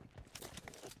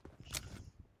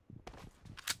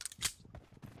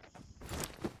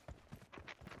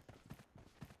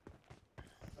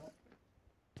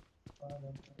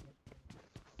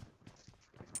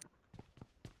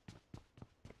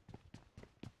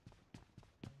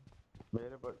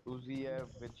 मेरे पास उजी है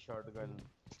विद शॉटगन।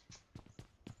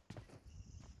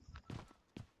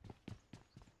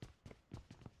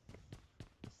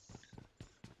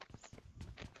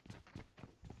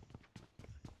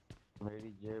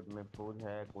 मेरी जेब में फूल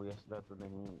है, कोई असला तो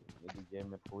नहीं। मेरी जेब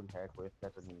में फूल है, कोई असला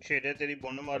तो नहीं। शेरे तेरी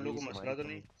बोन मार लो, को मसला तो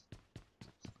नहीं।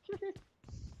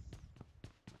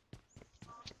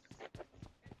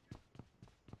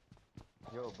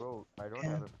 Yo bro, I don't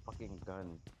have a fucking gun.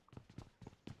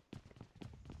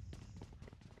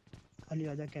 खाली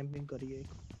आजा कैंपिंग करिए।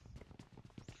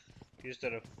 किस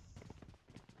तरफ?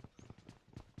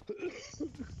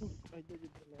 इधर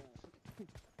जिधर मैं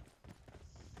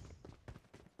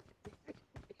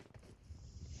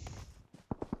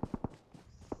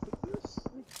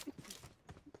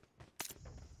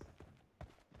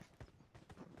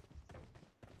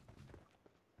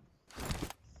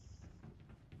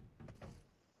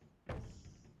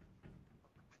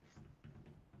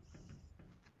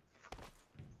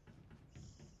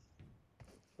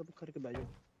सब करके बैठो।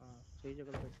 हाँ सही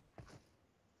जगह पे।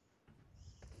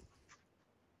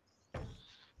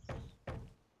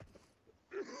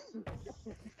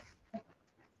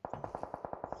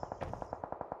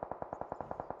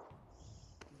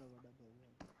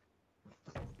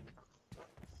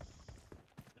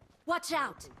 Watch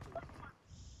out!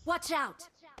 Watch out!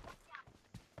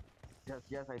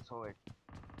 Yes, I saw it.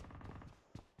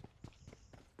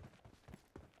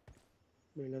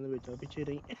 मैंने तो बेचा पीछे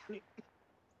रही।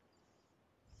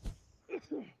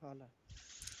 हाला।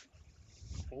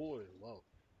 ओए वाओ।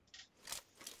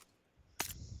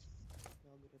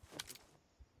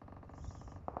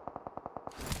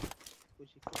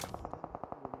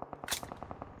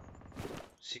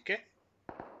 सिक्के?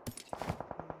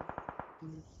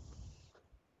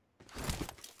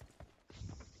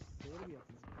 और भी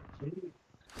आपने।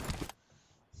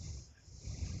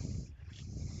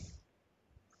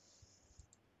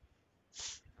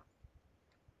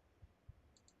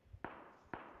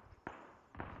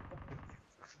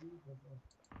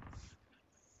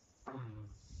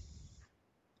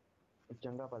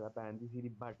 ਚੰਗਾ ਭਲਾ ਭੈਣ ਦੀ ਸੀਰੀ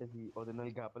ਬੱਟ ਸੀ, ਉਹਦੇ ਨਾਲ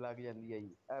ਗੱਪ ਲੱਗ ਜਾਂਦੀ ਹੈ ਜੀ।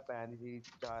 ਇਹ ਭੈਣ ਦੀ ਸੀਰੀ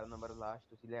 4 ਨੰਬਰ ਲਾਸਟ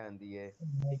ਤੁਸੀਂ ਲੈ ਆਂਦੀ ਹੈ।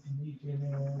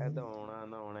 ਇਹ ਤਾਂ ਹੋਣਾ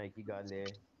ਨਾ ਹੋਣਾ ਇੱਕ ਹੀ ਗੱਲ ਹੈ।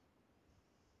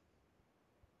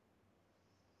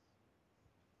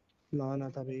 ਲਾਣਾ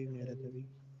ਤਾਂ ਵੀ ਮੇਰੇ ਤੇ ਵੀ।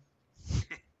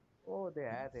 ਉਹ ਤੇ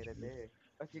ਹੈ ਤੇਰੇ ਤੇ,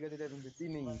 ਅਸੀਂ ਕਦੇ ਤੈਨੂੰ ਦਿੱਤੀ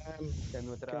ਨਹੀਂ,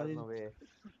 ਤੈਨੂੰ ਇਤਰਾਜ਼ ਨਾ ਹੋਵੇ।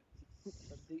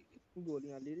 ਅੱਧੀ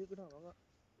ਗੋਲੀਆਂ ਅਲੀ ਦੀ ਕਢਾਵਾਂਗਾ,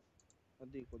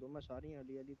 ਅੱਧੀ ਕਦੋਂ ਮੈਂ ਸਾਰੀਆਂ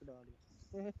ਅਲੀ ਕਢਾ ਲਈ।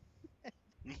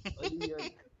 अली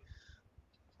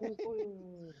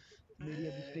मेरी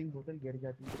अभी से ही बोतल गिर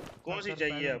जाती है। कौन सी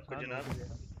चाहिए आपको जनाब?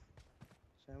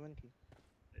 7 की।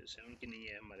 7 की नहीं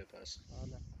है हमारे पास।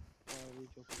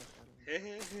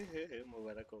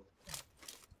 मुबारक हो।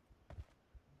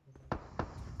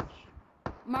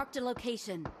 Marked a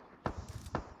location.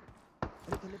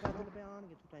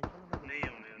 नहीं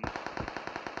होने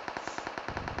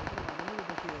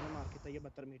मार के ये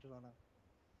 72 मीटर वाला।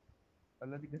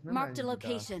 अल्लाह दी कसम Marked a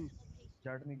location.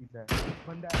 स्टार्ट नहीं किया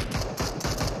बंदा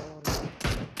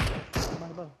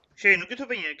शहीद नु किथों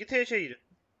पई है? किथे है शहीद?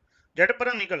 जट पर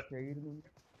निकल। शहीद नु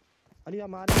अली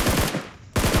मार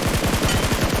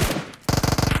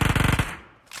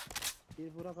ये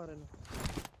पूरा कर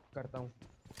करता हूं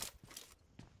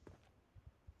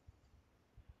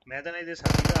मैं तो नहीं दे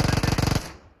सकती।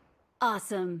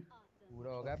 Awesome.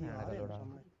 पूरा हो गया भैंस का लोड़ा।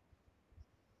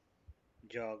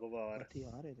 जागवार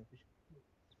आ रहे थे कुछ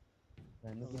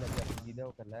मैंने की लग जाती सीधा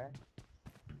वो कर रहा है।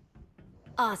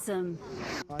 Awesome.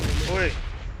 ओए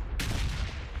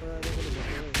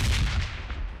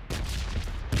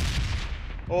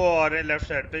ओ अरे लेफ्ट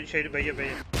साइड पे शहीद भैया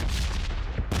भैया।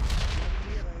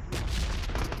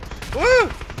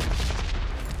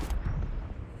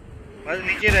 बस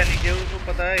नीचे रह, नीचे उसको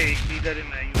पता है इधर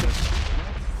मैं ही बस।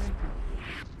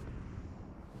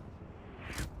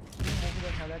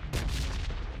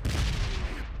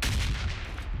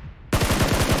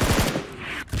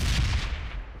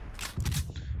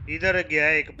 इधर गया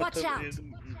है एक पत्थर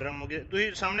ड्रम हो गया। तू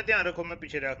सामने ध्यान रखो, मैं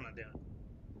पीछे रखना ध्यान।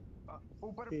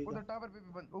 ऊपर उधर टावर पे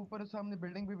भी ऊपर सामने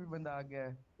बिल्डिंग पे भी बंदा आ गया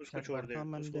है। उसको छोड़ दे,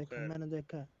 मैंने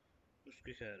देखा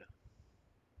उसकी खैर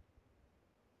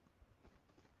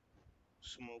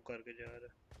स्मोक करके जा रहा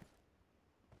है।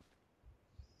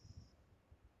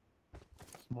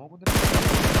 स्मोक उधर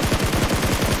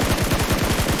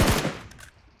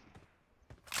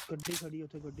गड्डी खड़ी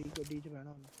उथे गड्डी च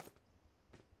बहना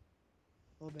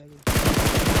ओ बैग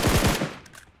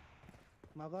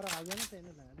मगर आ गया ना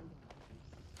तेने लाया नहीं।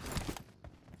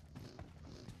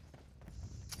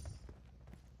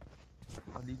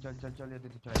 अली चल चल चल ये तो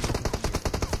चल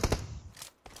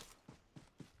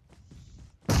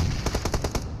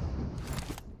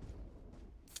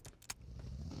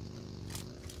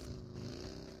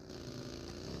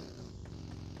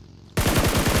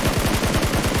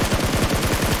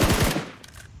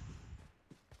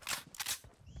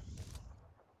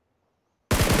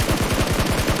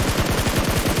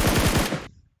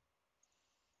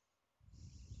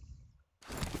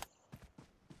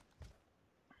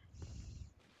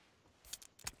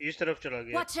इस तरफ चला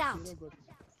गया। Watch out!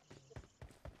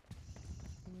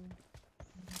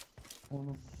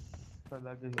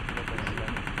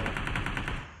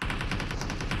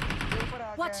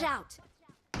 Watch out!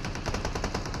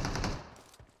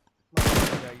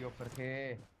 ऊपर थे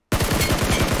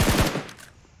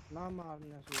ना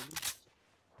मारना चाहिए।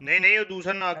 नहीं नहीं वो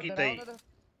दूसरा ना कीता ही।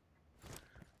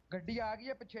 गड्डी आ गई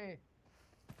है पीछे।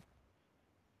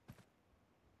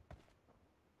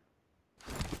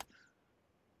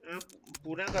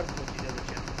 पूरा कर खोजी दे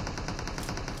बच्चे।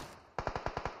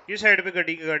 किस साइड पे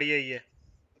गाड़ी आई है?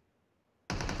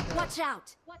 Watch out!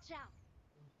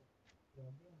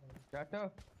 चट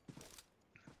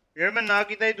यार मैं ना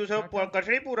कीता ही दूसरा कर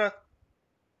छड़ी पूरा।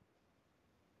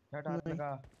 चट हाथ लगा।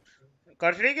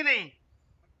 कर छड़ी कि नहीं?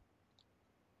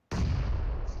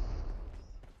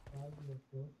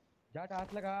 जट हाथ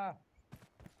लगा।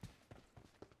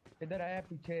 इधर आया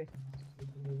पीछे।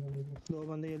 दो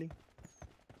बंदे गली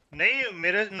नहीं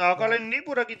मेरे नाक वाले ने नहीं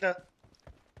पूरा कीता।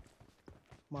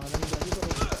 मारने जाली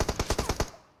करो।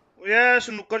 ये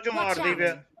स्नूकर चो मार दी पे।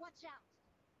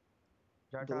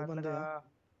 जट दो हाथ बंदे लगा।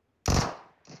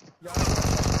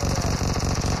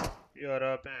 यार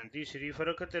भैन दी श्री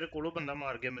फर्क तेरे कोलों बंदा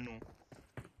मार गया मैनू।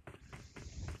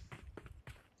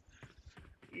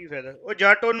 की फायदा ओ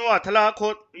जट ओनू हथ ला खो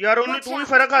यार ओनू तू भी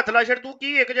फर्क हथ ला छड़ तू की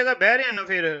एक जगह बह रहा ना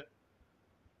फिर।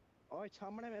 ओए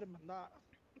सामने मेरे बंदा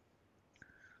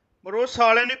पर वो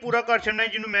साले ने पूरा कर छड़ना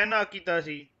जिन्नू मैं ना कीता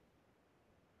सी।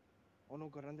 ओनू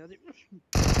करन दे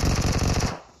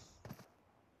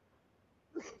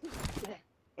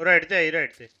राइट ते आई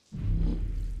राइट ते।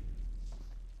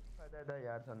 फायदा दा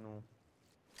यार सानू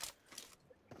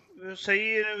सही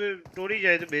है टोरी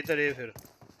जाए तो बेहतर है फिर।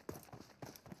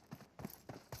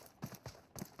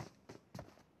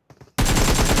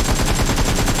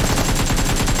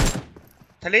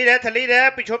 थले ही रह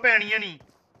पिछो पैनियां नहीं।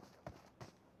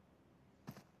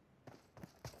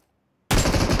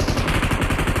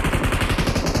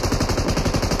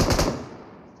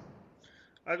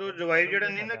 तो रिवाइव जेड़ा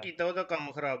नहीं ना कीता ओदा काम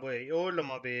खराब होया ओ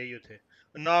लम्मा पिया ही उथे।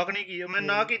 नाक नहीं की मैं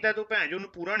ना कीता तू भैन जो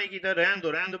पूरा नहीं कीता रहन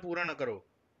दो पूरा ना करो।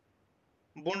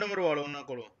 बुंड मरवा लो उन्हां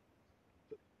कोलों।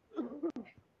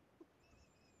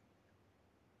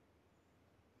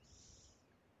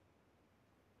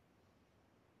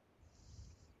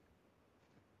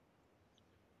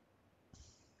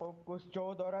 कुछ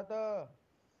चौध औरत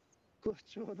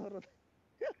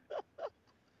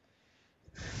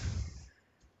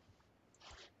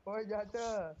ओए जट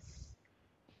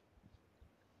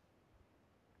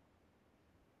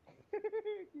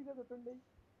किधर तो टंडे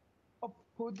अब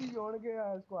खुद ही जोड़ के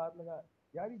इसको हाथ लगा।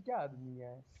 यार ये क्या आदमी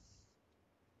है।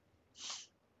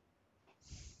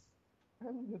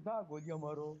 दा गोलियां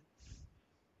मारो।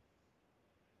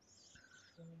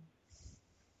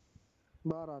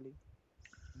 बाहर आली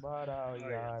बाहर आओ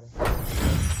यार।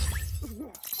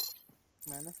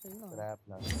 मैंने सही ना ट्रैप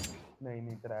ला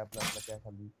नहीं ट्रैप ला क्या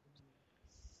खाली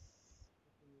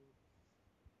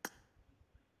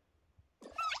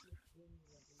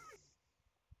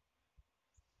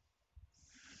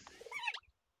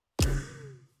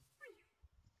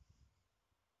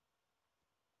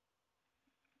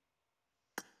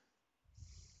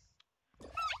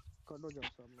करो जाओ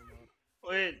सब लोग बाहर।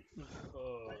 ओए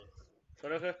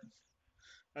फर्क है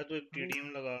तू एक टीडीएम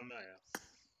लगा मैं आया।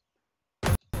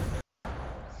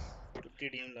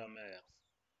 टीडीएम लगा मैं आया।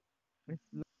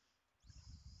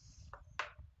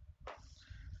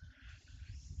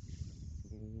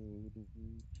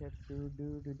 shut do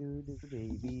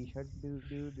baby shut do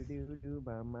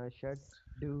mama shut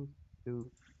do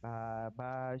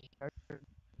baba shut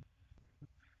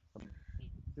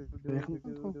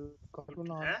do काटो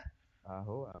ना है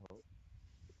आहो आहो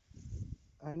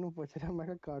एनु पूछ रहा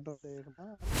मैं काटो देखना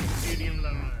टीडीएम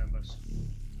लगा मैं आया बस।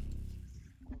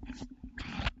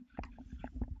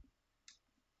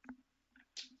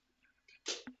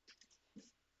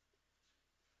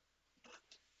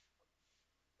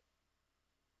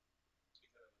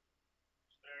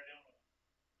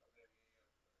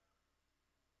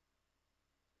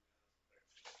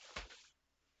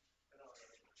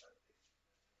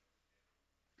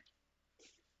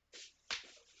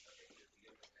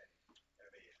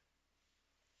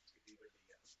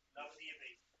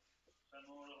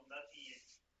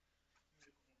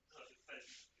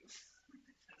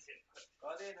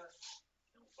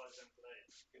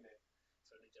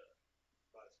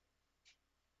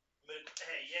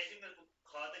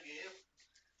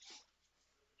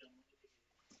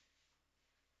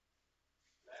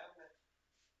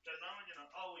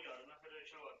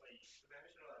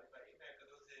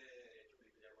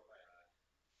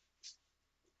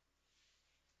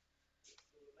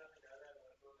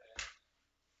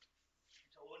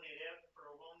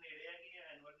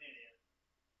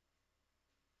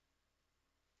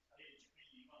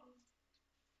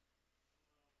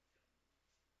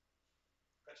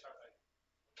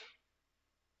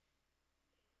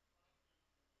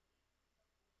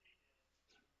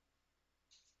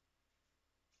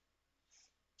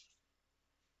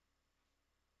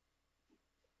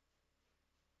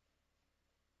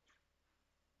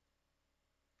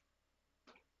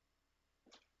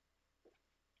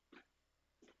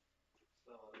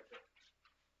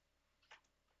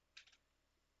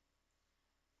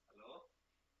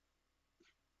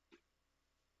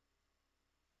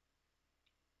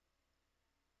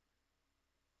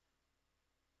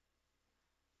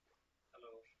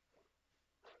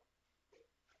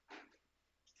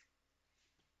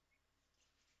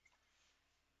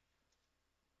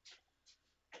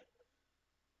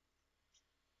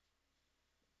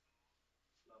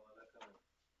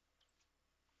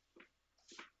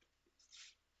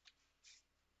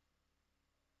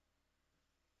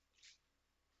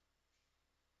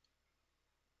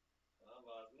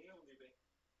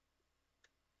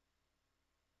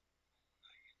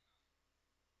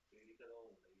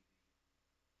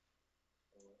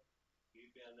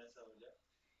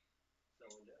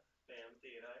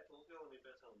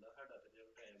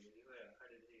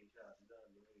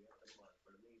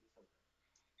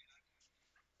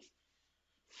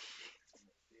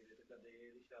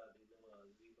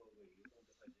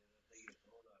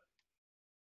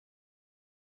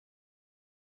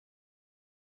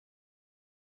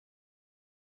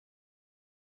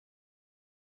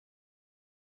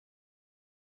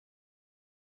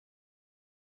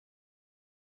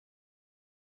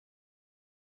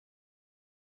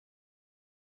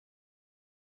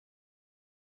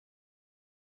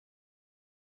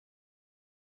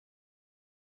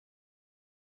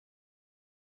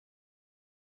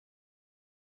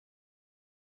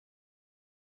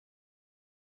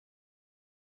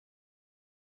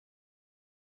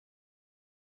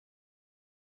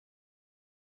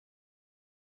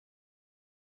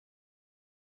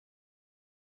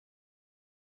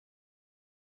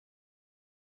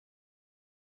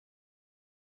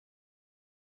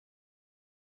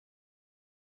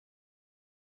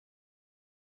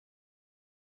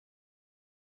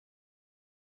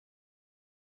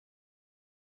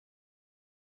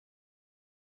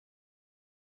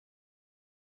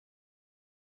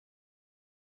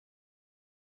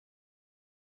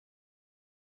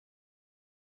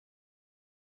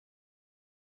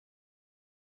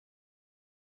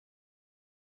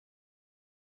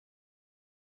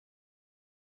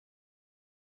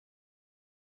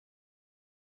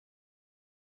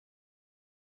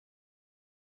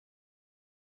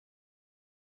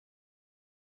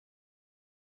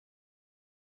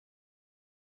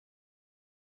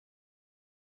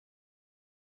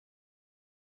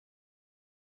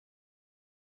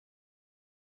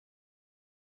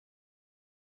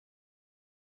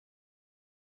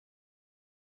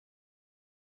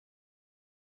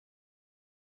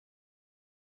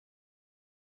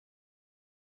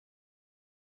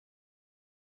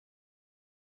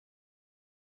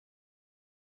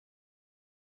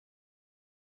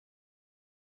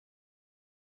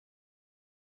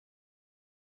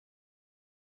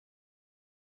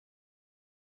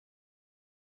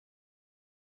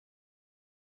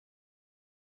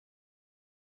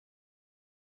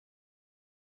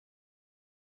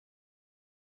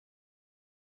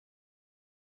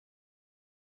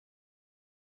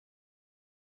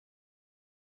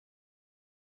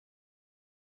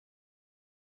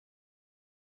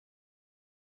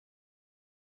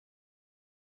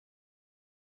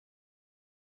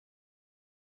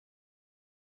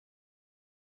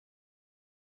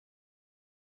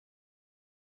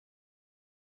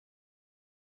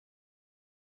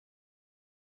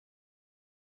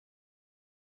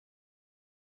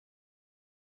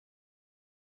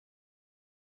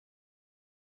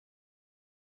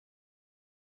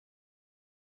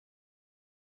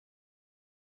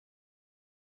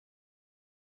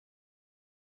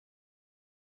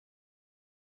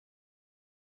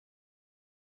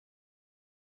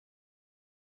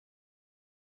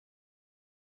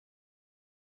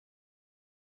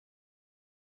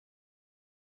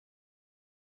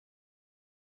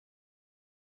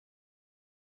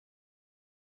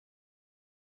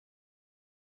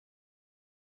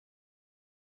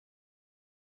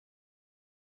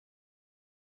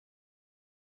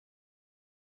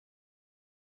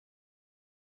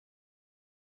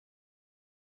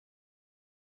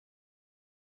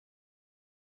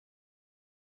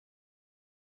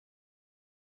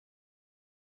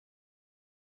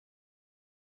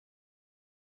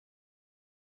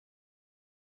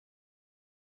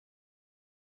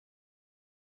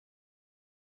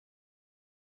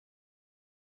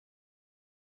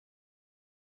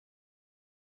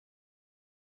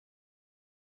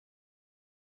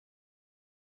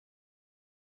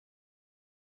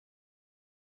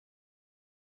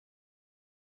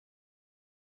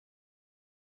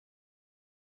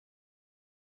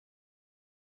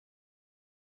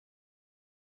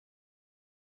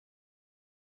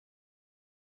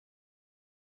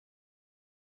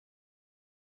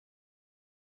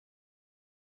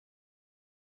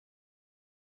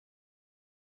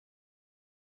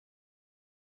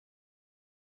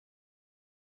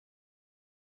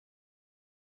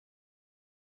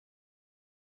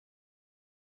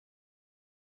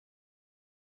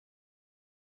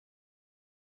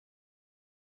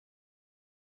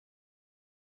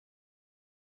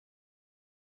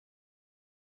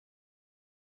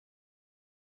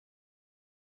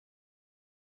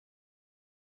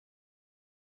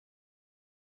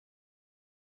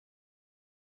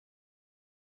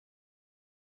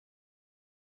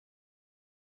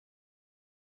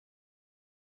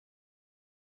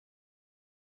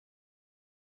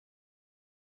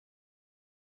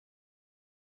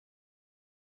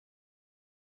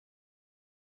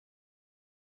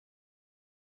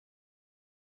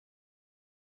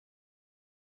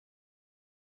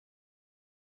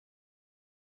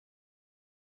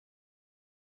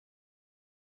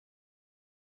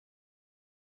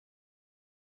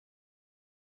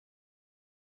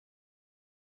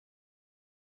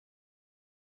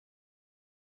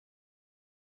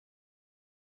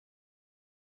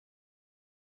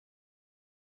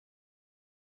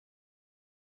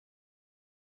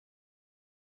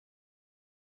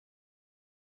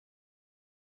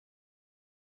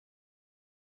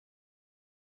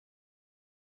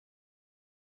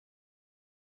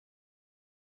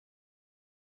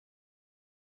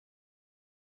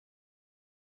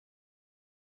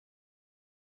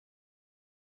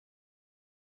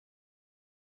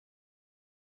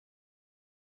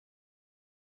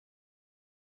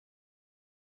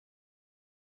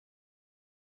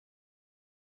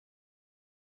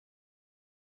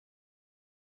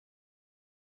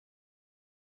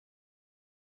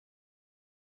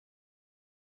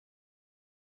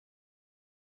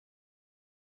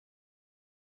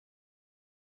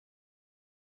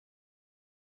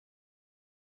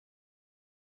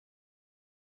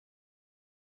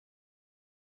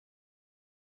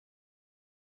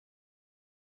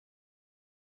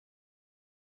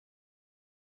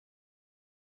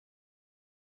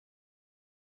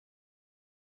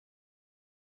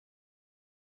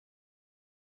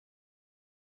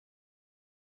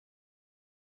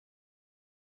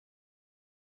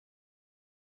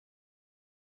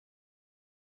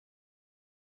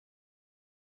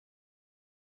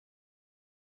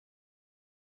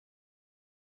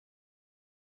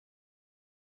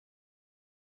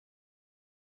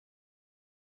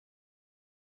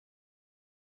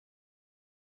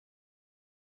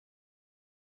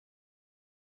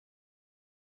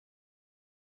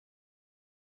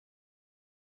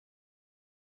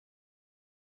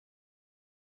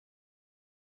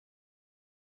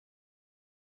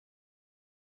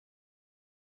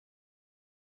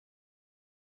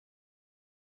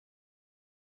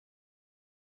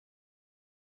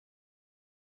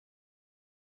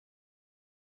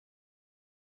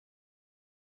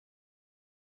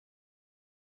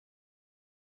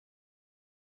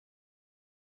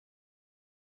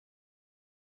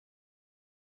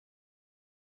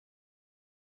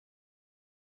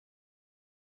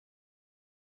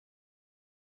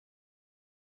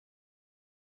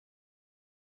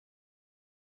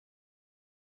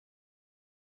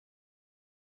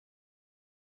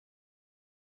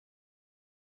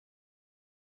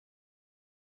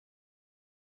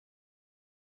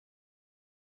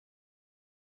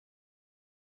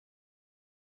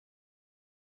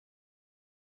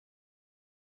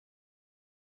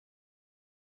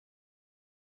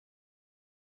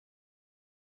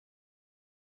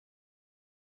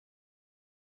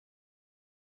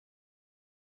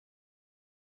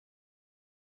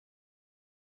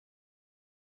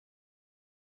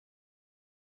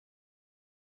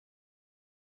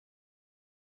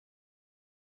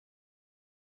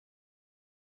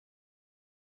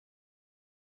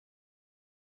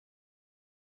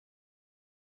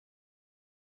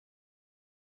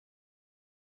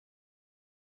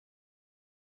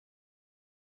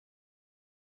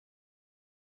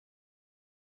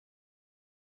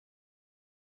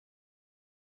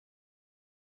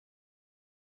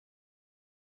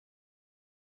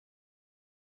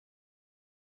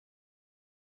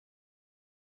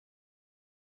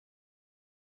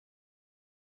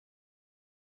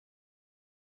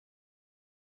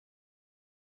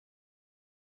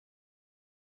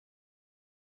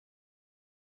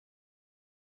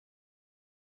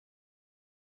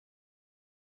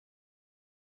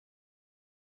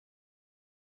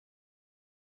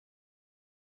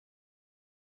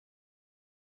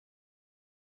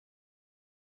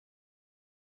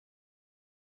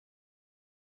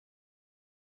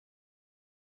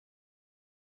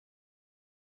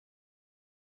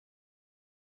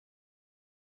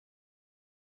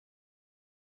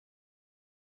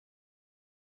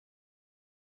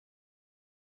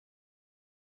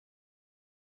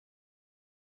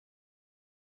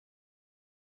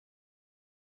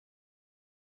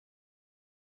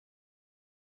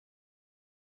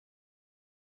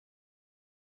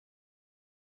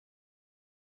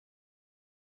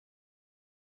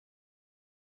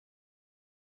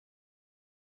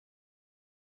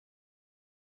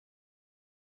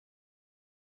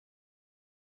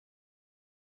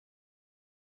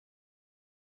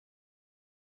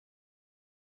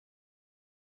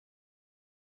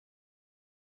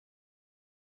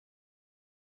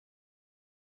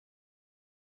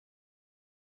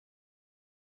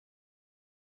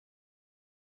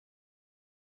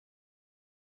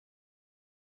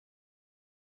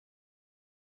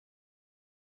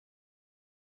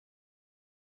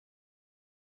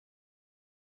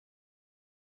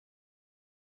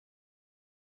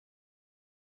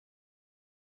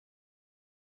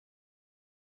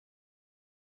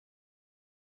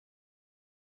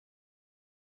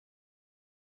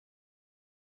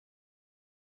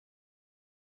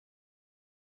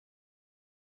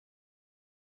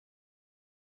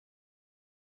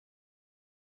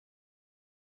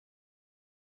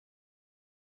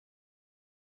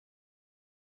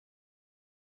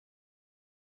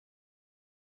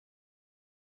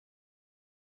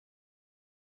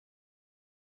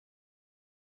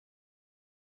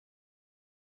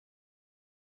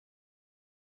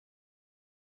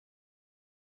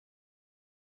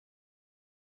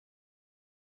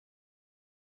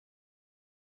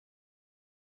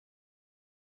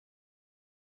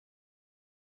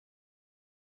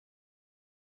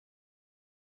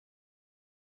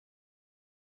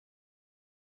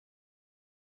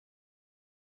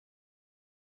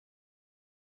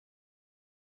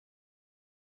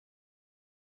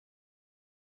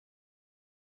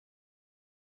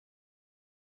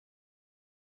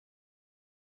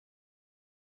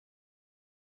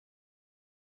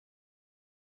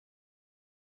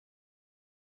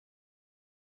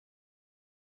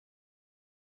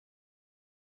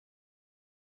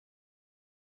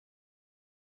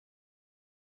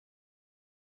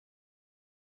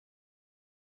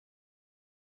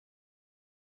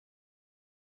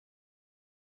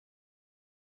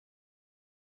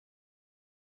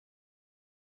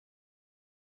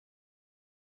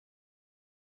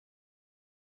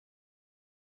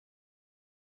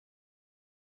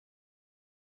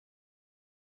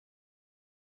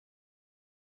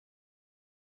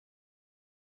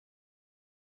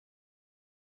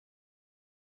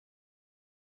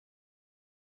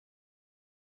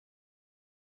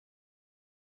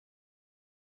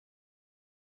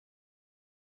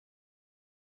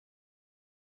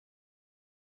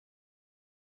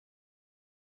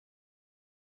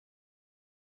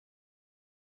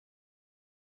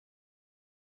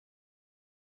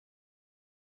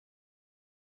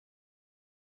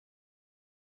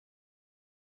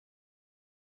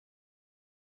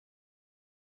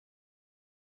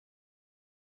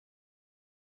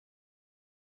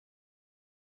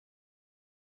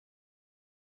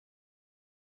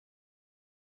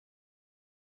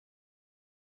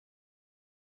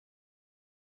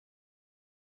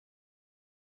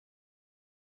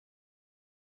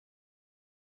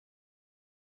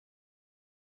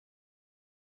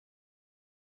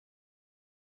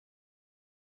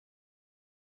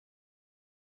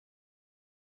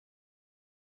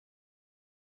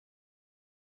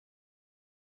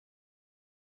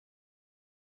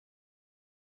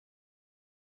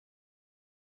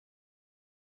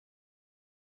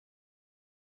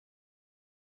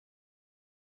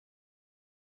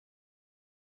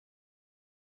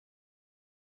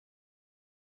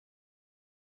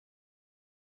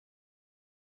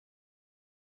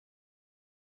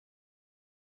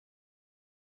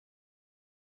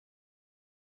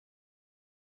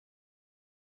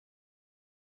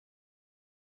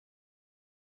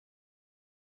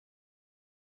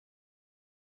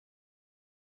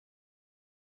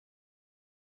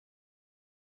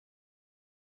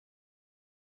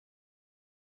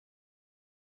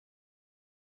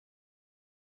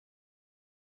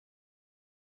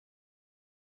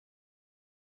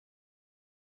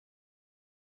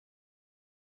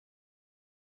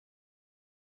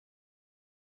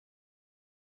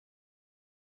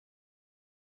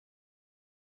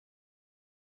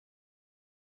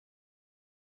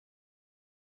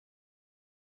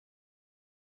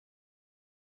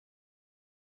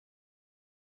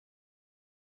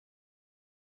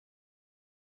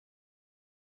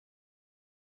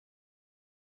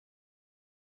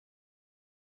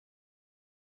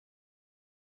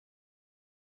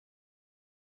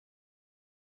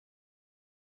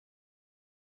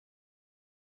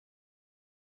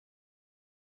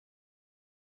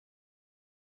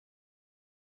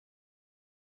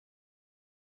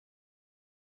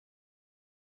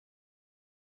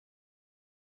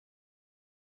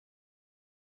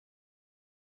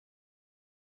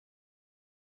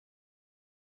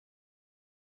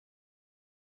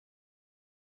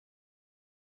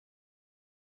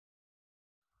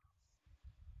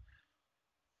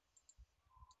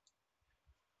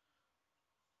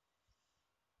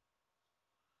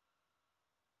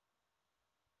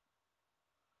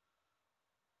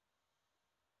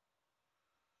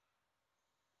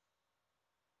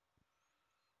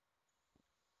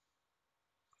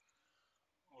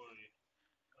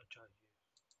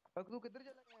 अब तू किधर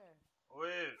चला गया है?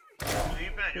 ओए तू ही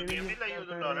भैन जो गेम नहीं लाई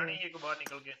उधर ला लेनी एक बार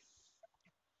निकल के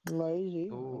लाई जी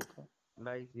तो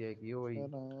लाई सी है कि वही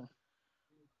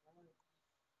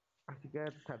ਅਸੀਂ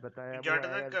ਕਿਹਾ ਬਤਾਇਆ ਉਹ ਜੱਟ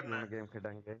ਦਾ ਆਏਗਾ ਕਰਨਾ ਹੁਣ ਗੇਮ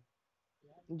ਖੇਡਾਂਗੇ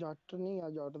ਜੱਟ ਨਹੀਂ ਆ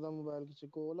ਜੱਟ ਦਾ ਮੋਬਾਈਲ ਕਿਸੇ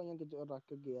ਕੋਲ ਆ ਜਾਂ ਕਿਤੇ ਰੱਖ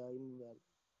ਕੇ ਗਿਆ ਹੀ ਮੋਬਾਈਲ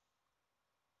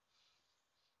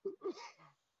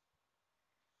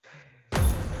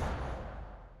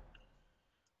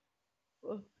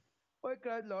ਓਏ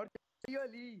ਕਰ ਲੋੜ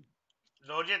ਵਾਲੀ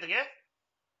ਲੋਰ ਜਿੱਤ ਗਏ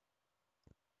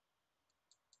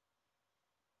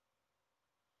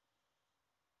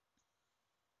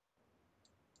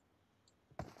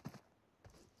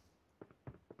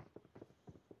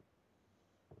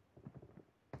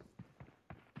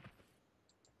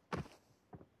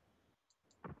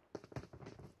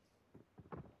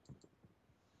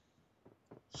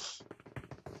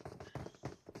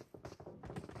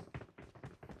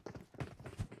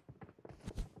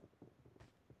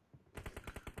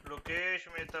लोकेश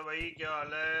मेहता भाई क्या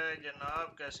हाल है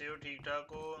जनाब कैसे हो ठीक ठाक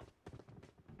हो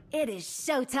It is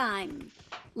showtime.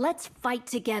 Let's fight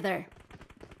together.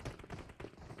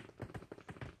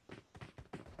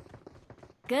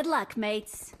 Good luck,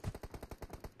 mates.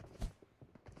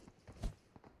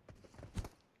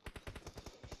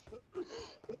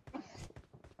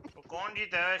 कौन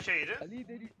जीता है शहीद अली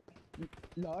तेरी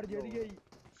लाहौर जीत गई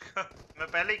मैं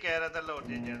पहले ही कह रहा था लाहौर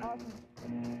जीत जाना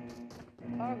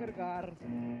आखिरकार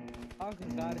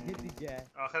जीत गया है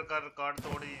आखिरकार रिकॉर्ड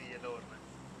तोड़ ही दिया लाहौर ने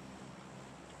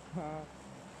हाँ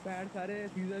पैर सारे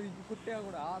सीजन में कुत्ते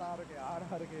को हार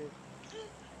के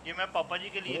ये मैं पापा जी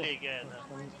के लिए लेके आया था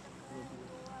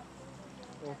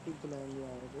ओटी प्लान ले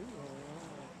आए थे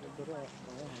इधर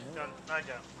चल ना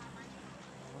जा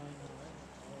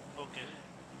ओके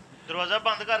दरवाजा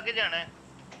बंद करके जाना है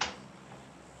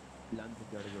लंच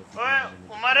चढ़ गया ओए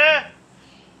उमर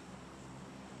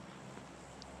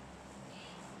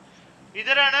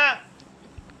इधर आना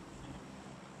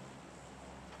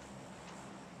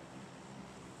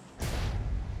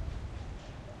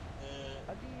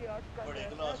बड़े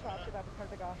गिलास में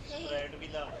स्प्राइट भी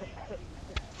ला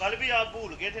कल भी आप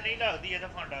भूल गए थे नहीं लगती है तो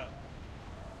फांडा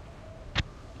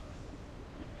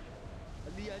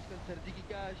अली आजकल सर्दी की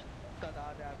क्या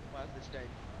तादाद है आपके पास इस टाइम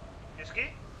किसकी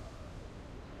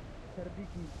सर्दी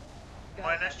की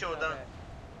 -14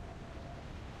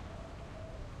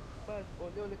 बस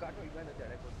ओले काटो ही मैंने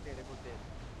चढ़े तेरे कुत्ते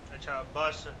अच्छा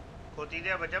बस खोती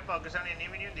दे बच्चा पाकिस्तान इन्नी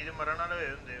भी नहीं हुंदी ते मरन वाले होए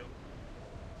हुंदे हो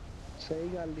सही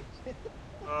गल दी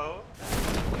ਆਹੋ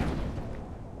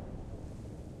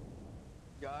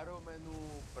ਯਾਰੋ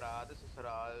ਮੈਨੂੰ ਭਰਾ ਦੇ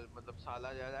ਸਸੁਰਾਲ ਮਤਲਬ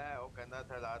ਸਾਲਾ ਜਿਹੜਾ ਹੈ ਉਹ ਕਹਿੰਦਾ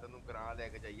ਥਲਾ ਤੈਨੂੰ ਗਰਾਂ ਲੈ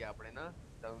ਕੇ ਜਾਈਏ ਆਪਣੇ ਨਾ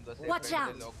ਤੁਹਾਨੂੰ ਦੱਸੇ ਪਿੰਡ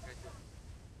ਦੇ ਲੋਕ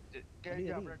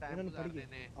ਕਹਿੰਦੇ ਆਪਣਾ ਟਾਈਮ ਗੁਜ਼ਾਰਦੇ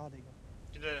ਨੇ ਆ ਦੇਖੋ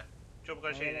ਕਿਧਰ ਚੁੱਪ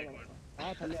ਕਰ ਸ਼ੇਰ ਇੱਕ ਮਿੰਟ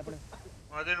ਆ ਥੱਲੇ ਆਪਣੇ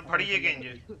ਆ ਤੈਨੂੰ ਫੜੀਏ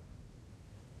ਕਿੰਜ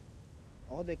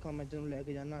ਉਹ ਦੇਖੋ ਮੈਂ ਤੈਨੂੰ ਲੈ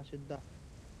ਕੇ ਜਾਣਾ ਸਿੱਧਾ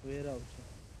ਵੇਅਰ ਹਾਊਸ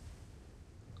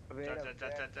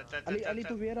ਅਲੀ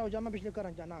ਤੂੰ ਵੇਅਰ ਹਾਊਸ ਜਾ ਮੈਂ ਪਿਛਲੇ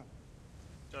ਘਰਾਂ ਜਾਣਾ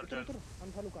चल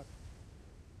अनफॉलो कर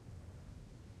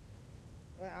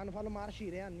ओए अनफॉलो मार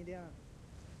शीरे नहीं दिया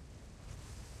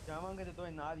ਜਾਵਾਂਗੇ ਤੇ ਤੋਏ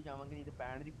ਨਾਲ ਹੀ ਜਾਵਾਂਗੇ ਨਹੀਂ ਤੇ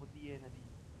ਪੈਣ ਦੀ ਪੁੱਤੀ ਏ ਨਦੀ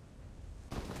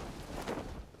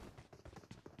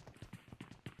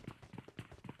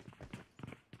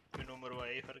ਮੈਨੂੰ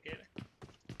ਮਰਵਾਏ ਫਿਰ ਕੇ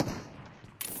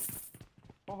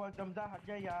ਉਹ ਚਮਦਾ ਹਟ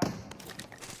ਜਾ ਯਾਰ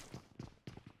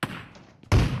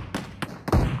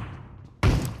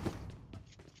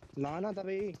लाना था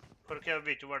भाई ਫਿਰ ਕਿਆ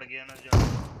ਵਿੱਚ ਵੜ ਗਿਆ ਨਾ ਜਾ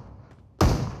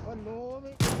ओ नो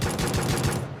भाई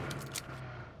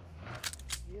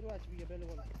ये वाच भी है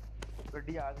बिल्कुल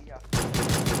ਗੱਡੀ ਆ ਗਈ ਆ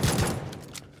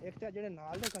एक ते जेड़े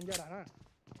नाल दे कंजर है ना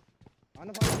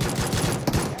अनफॉलो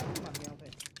मर गया उसे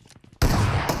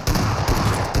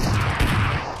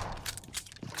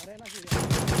अरे ना कि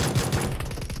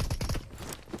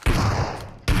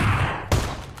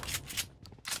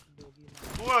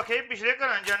ਤੂੰ ਆਖੇ ਪਿਛਲੇ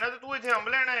ਘਰਾਂ ਜਾਣਾ ਤੇ ਤੂੰ ਇੱਥੇ ਅੰਬ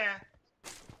ਲੈਣ ਆਇਆ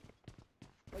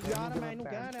यार मैं इनु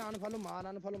कह रहा अनफॉलो मार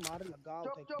लगा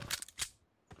उते ਚੁੱਪ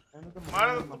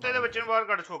ਮਾਰ ਕੁੱਤੇ ਦੇ ਬੱਚੇ ਨੂੰ ਬਾਹਰ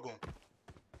ਕੱਢ ਛੋਗੋ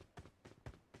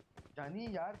जानी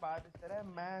यार बात इस तरह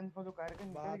मैं अनफॉलो करके निकल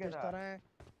बात गया इस था तरह है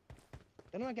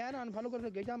तेन मैं कह रहा अनफॉलो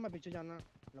करके गया मैं पीछे जाना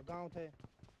लगा उथे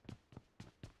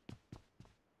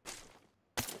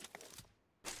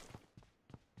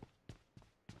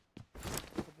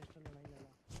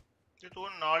ਤੇ ਤੂੰ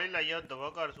ਨਾਲ ਹੀ ਲਾਈਆ ਦਵਾ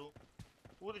ਕਰ ਸੂ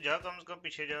ਤੂੰ ਤੇ ਜਾ ਕਮ ਸੇ ਕਮ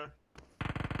ਪਿੱਛੇ ਜਾ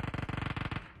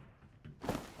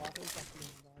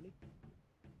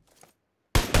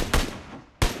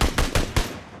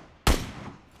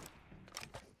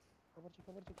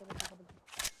cover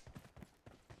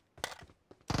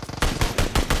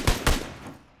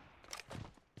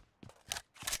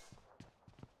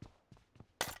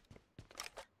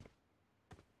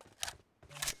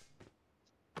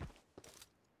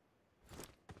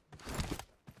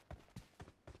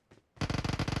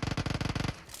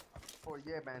ओ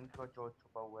ये बैन को चोट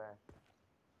छुपा हुआ है।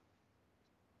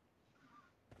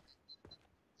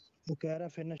 वो कह रहा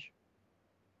फिनिश।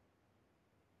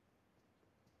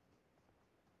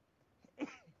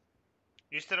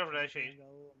 इस तरफ रैश है।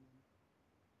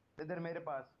 इधर मेरे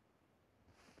पास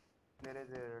मेरे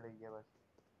से रही है बस।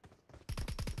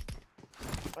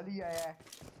 अली आया है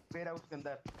मेरा उसके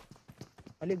अंदर।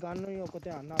 अली गन नहीं हो को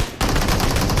ध्यान ना।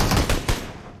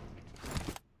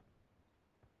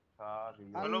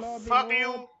 Hello fuck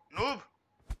you noob.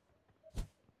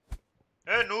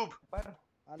 A noob पर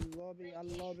अल्लाह भी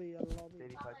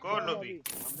तेरी बात कौन लोबी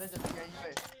हमसे जल्दी आई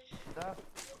पे दा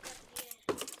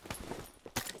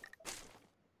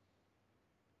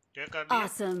क्या कर दिया?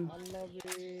 Awesome. अल्लाह भी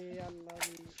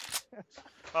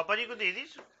पापा जी को दे दी।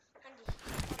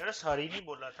 यार सारी नहीं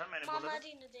बोला था मैंने, बोला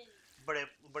जी ने दे दी। बड़े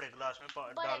बड़े ग्लास में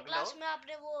डाल बड़े के ग्लास लाओ। में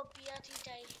आपने वो पिया थी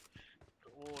चाय। तो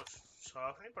वो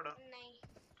साफ नहीं पड़ा। नहीं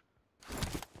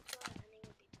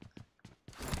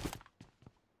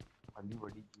अली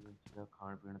बड़ी चीज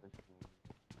खान पीने का शौकीन।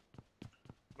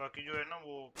 बाकी जो है ना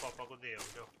वो पापा को दे आओ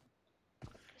जाओ।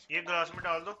 ये ग्लास में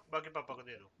डाल दो, बाकी पापा को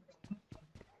दे दो।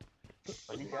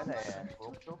 अली क्या लाया है?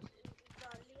 कोक तो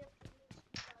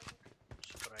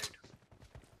स्प्राइट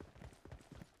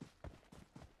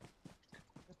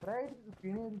स्प्राइट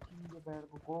पीने वाली चीज है। पैर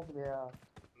को कोक लिया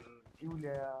क्यों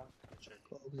लिया?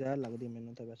 कोक जहर लगदी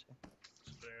मैनू तो वैसे।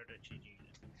 स्प्राइट अच्छी चीज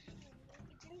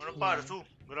है। और भारसू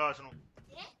ग्लास नु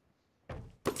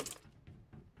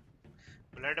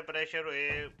ब्लड प्रेशर होए,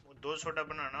 दूध सोडा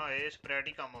बनाना होए, स्प्राइट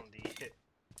ही काम आउंदी है।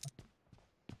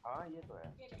 हां ये तो है।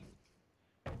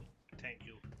 Thank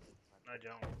you. आ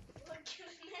जाऊं।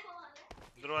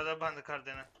 दरवाजा बंद कर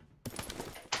देना।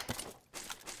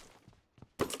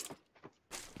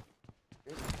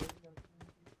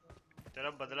 तेरा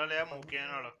बदला लिया मुकिया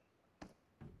नाल।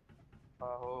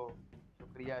 आहो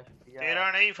शुक्रिया शुक्रिया। तेरा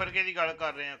नहीं फरके दी गल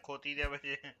कर रहे हैं खोती दे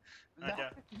बजे। अच्छा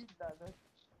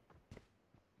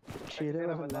शेरे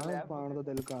दा लाल पान दा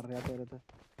दिल कर रहा तेरे ते।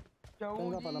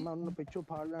 चंगा भला मैं उन्हें पिछू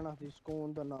फाड़ लेना सी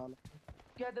सुकून दे नाल।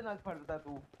 क्या दे नाल फड़दा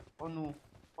तू ओनू?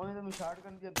 ओने तो मैं शॉट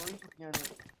करन दी दो ही छुट्टियां ने।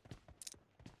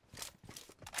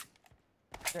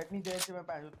 इतनी देर से मैं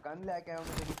पैसे गन लेके आया हूं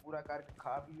तो पूरा करके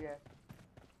खा भी लिया।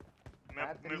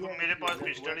 मेरे पास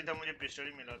पिस्टल ही था, मुझे पिस्टल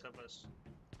ही मिला था बस।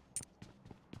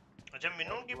 अच्छा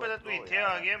मेनू की पता तू इथे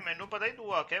आ गया? मेनू पता ही तू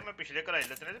आके मैं पिछले कराई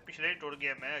लतने ते पिछले ही टुट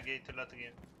गया, मैं आगे इथे लत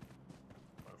गया।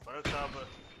 और फर्क साहब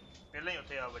पहले ही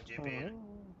उथे आ बजे पे हैं।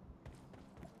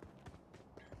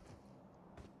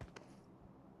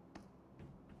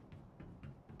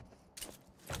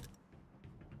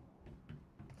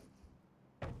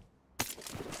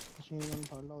 मशीन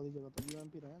फाड़ ला ओदी जगह तो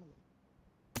यूएमपी रहन दे।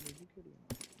 मेरी केड़ी है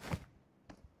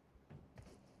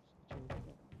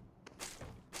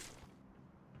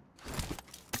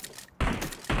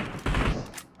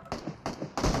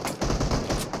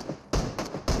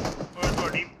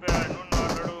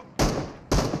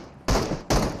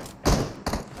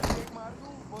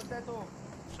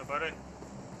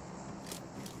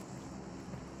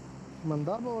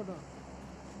मंदा बोर्ड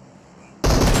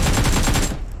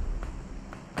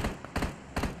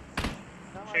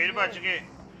शेर बच गए।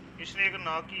 इसने एक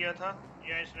नॉक किया था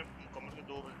या इसने मुकम्मल के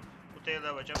दो कुत्ते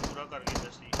का बच्चा पूरा कर गया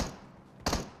दस्ती।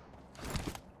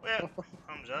 ओए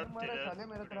हमजा तेरे साले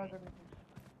मेरा तरह कर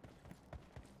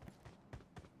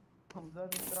हमजा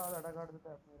ने तरह लड़ा काट देता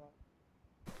है मेरा।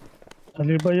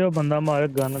 अली भाई वो बंदा मारे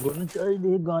गन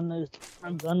चाहिए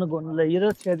गन ले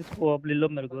ये शायद स्कोप ले लो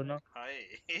मेरे को ना। हाय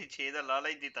 6 दा लाला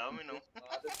ही दिता मेनू।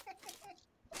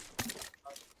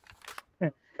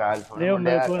 काल थोड़ा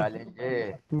मुंडा काले जे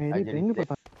मेरी पिंग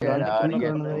पता गलत क्यों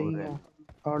कर रही है।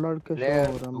 ऑर्डर के शो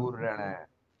हो रहा दूर रहना है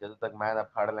जब तक मैं ना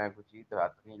फड़ ले कुछ चीज तो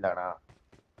हाथ नहीं लाना।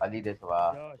 अली दे सवा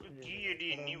की एडी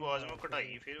इन्नी आवाज में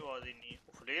कटाई फिर आवाज इन्नी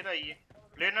फ्लेयर आई है।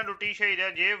 फ्लेयर ना लुटी शहीद है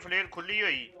जे फ्लेयर खुली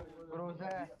हुई भरोसा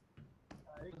है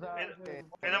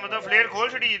ਇਹਦਾ मतलब फ्लेयर खोल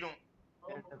छड़ी तू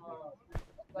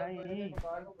नहीं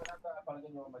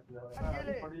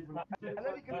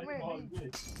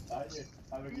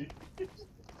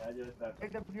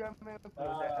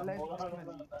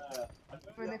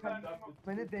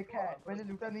मैंने देखा है मैंने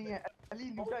लूटा नहीं है अली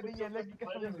लूटा नहीं है अल्लाह की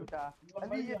कसम लूटा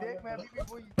अली ये देख मैं अभी भी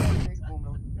वही देख घूम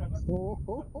रहा हूं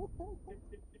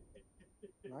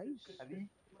नाइस अली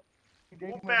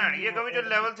देख भैन ये कभी जो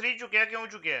लेवल 3 चुका है क्यों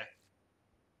चुका है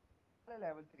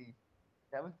लेवल 3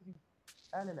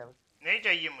 अरे लेवल नहीं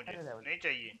चाहिए मुझे नहीं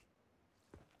चाहिए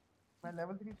मैं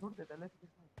लेवल 3 छोड़ देता ले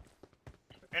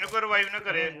इनको को रिवाइव ना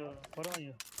करे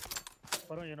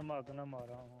परों ये मार ना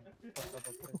मारा हूं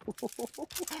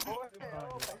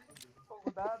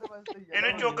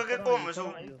इन्हें चुक के घूम सू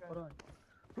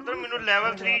उधर मेनू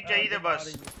लेवल 3 चाहिए बस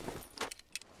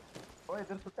ओए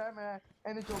इधर सुट्टा है मैं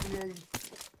ਇਹਨੂੰ ਚੁੱਕ ਲਿਆ ਜੀ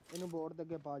ਇਹਨੂੰ ਬੋਰਡ ਦੇ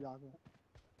ਅੱਗੇ ਪਾ ਜਾ ਕੇ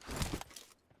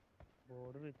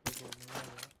बोर्ड भी इतने कोई नहीं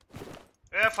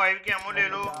है ए 5 के एमओ ले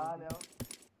लो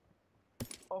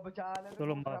ओ बचा ले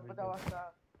चलो रब दा वास्ता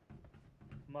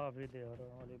माफी दे यार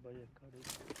अली भाई एक खड़ी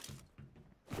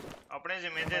अपने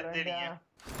जिम्मे दे देनी है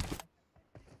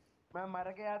मैं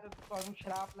मर गया तो ਤੁਹਾਨੂੰ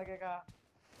शराप लगेगा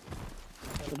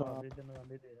माफी देने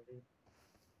दे रही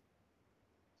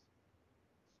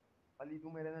अली तू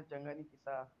मेरे नाल चंगा नहीं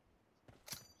कीता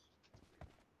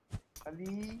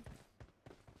अली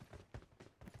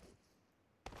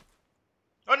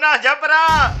ओ ना जा परा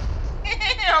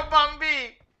ओ बम्बी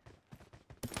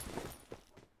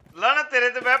लाना तेरे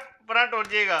ते मैं परा टूट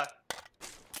जाएगा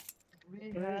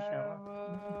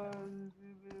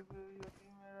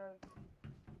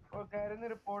और कह रहे ने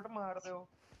रिपोर्ट मार दो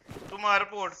तू मार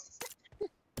रिपोर्ट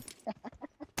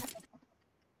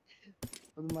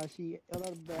बदमाशी ਉਹਦਾ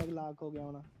बैग लॉक हो गया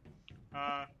होना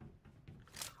हाँ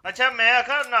अच्छा मैं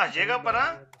आखा ना जाएगा परा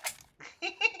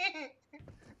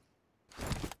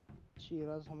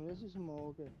शेरा समझे सी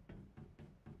स्मोक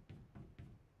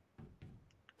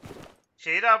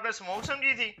शेरा आपने स्मोक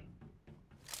समझी थी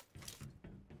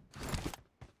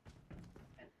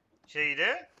शेर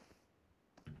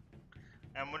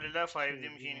एमओ ले ला 5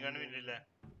 दी मशीन गन भी ले ला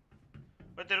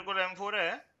पर तेरे को M4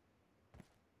 है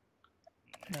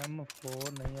M4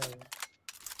 नहीं है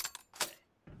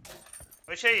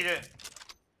ओ शेर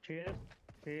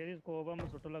शेर स्कोप में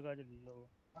सुट लगा के लो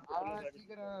की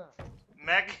करा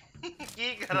मैं की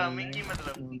करा मैं की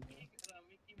मतलब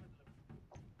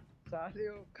साले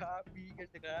ओ खा पी के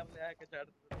शिकार ले आके चढ़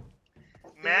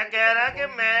मैं कह रहा कि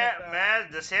मैं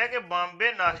दसिया कि बॉम्बे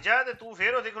नस जा ते तू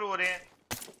फिर ओदे खलो रहे हैं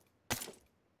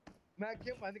मैं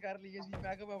क्यों बंद कर ली है जी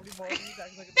मैं कब अपनी मौत नहीं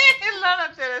देख सकता लाना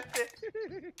तेरे से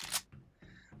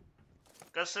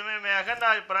कसम है मैं आखा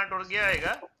नाज परा टुट गया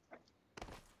होएगा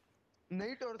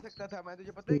नहीं तोड़ सकता था मैं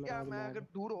तुझे पता है क्या मैं अगर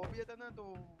दूर हो भी जाता ना तो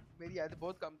मेरी हेल्थ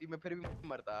बहुत कम थी मैं फिर भी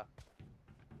मरता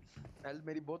हेल्थ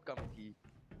मेरी बहुत कम थी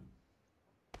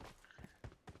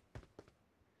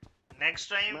नेक्स्ट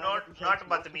टाइम नॉट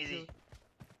बदतमीजी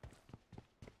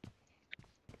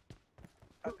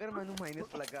अगर मैंने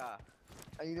माइनस लगा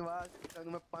अनिवार्य तनु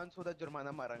मैं 500 ਦਾ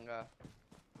जुर्माना मारूंगा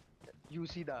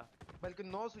यूसी ਦਾ बल्कि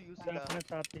 900 यूसी ਦਾ अपने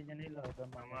साथी ने नहीं लगता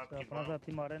मार अपना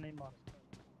साथी मारे नहीं मार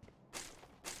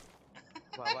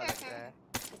बाबा लगता है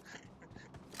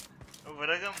वो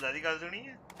बरगम दादी गल सुनी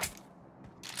है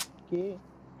के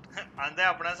आंदा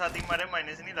अपना साथी मारे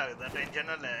माइनस नहीं लगता टेंशन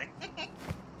ना ले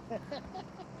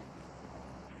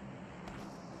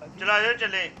चला जाओ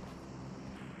चले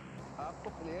आपको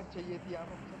प्लेयर चाहिए थी आप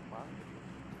हमसे मांग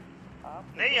आप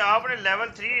नहीं आपने लेवल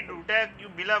 3 ढूंढा क्यों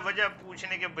बिला वजह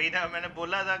पूछने के भैया मैंने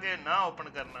बोला था कि ना ओपन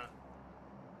करना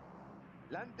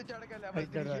लंत चढ़ गया लेवल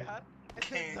 3 यार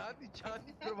साथी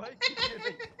चांदी प्रोवाइड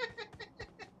कीजिए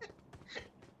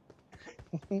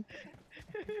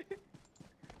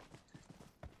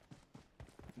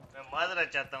मैं माजरा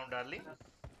चाहता हूँ डार्लिंग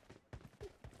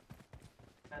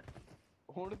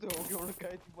होने तो हो गया होने का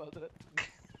इतनी माजरा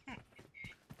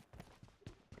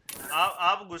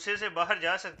आप गुस्से से बाहर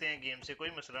जा सकते हैं गेम से कोई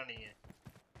मसला नहीं है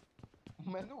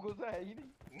मैंने गुस्सा है ही नहीं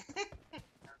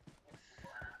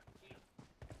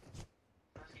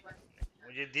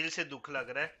मुझे दिल से दुख लग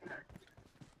रहा है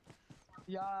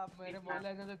यार मेरे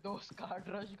मौला ने दोस्त कार्ड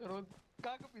रश करो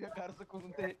काक पिया कर सकूं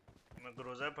ते मैं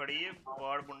ग्रोजा पड़ी है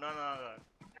बाड़ बुंडा ना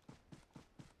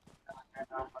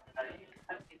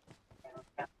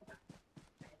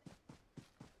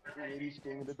मेरी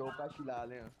स्टिंग दे 2 काशी ला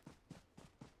ले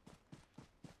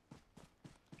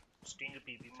स्टिंग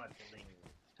पीपी मार के नहीं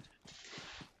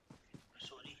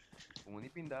सॉरी तू नहीं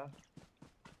पिंदा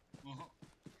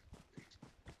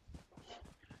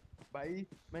भाई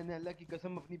मैंने अल्लाह की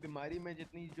कसम अपनी बीमारी में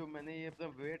जितनी जो मैंने ये अपना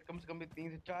वेट कम से कम 3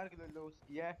 से 4 किलो लॉस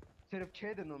किया है सिर्फ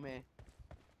 6 दिनों में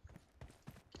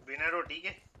बिना रोटी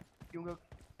के क्योंकि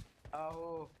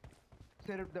आहो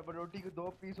सिर्फ डबल रोटी के 2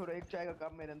 पीस और 1 चाय का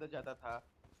कप मेरे अंदर जाता था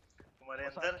तुम्हारे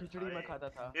अंदर खिचड़ी में खाता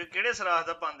था ये केड़े सराह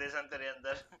दा पांदे सन तेरे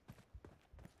अंदर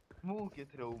मुंह के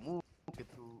थ्रू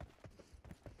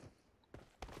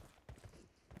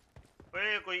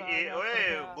ओए कोई ओए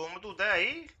गुम तू ता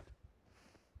आई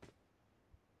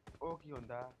ओ की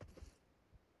होंदा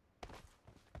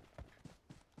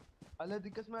अल्लाह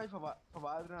दी कसम आज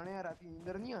फवाद राणे राती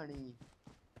नींदर नहीं आनी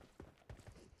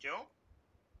क्यों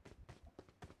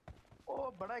ओ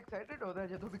बड़ा एक्साइटेड होता है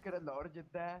जब भी कर लाहौर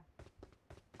जीतता है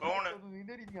कौन तो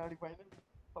नींदर ही नहीं आनी फाइनल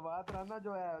फवाद राणा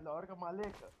जो है लाहौर का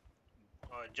मालिक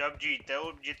जब जीता है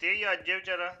वो जीते ही आज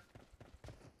बेचारा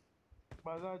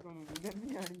बाजार तो नींदर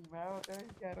नहीं आनी मैं होता है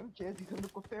कह रहा हूं 6 सीजन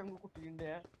में कुत्ते वांगू कुटीन दे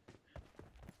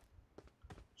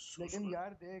लेकिन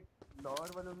यार देख लाहौर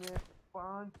वालों ने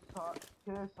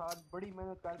 5-6 बड़ी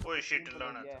मेहनत करके ओए शिट टीम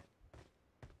लाना बनाई है।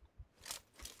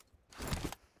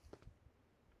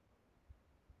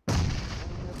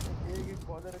 उन्होंने एक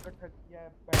बॉलर इकट्ठा किया है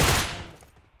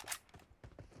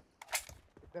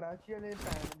कराची वाले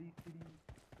भैन दी सीरी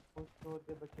खुश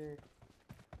दे बच्चे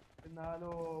ते नाल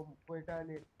ओ कोयटा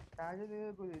वाले आज ने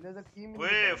कोई इधर तक टीम ही नहीं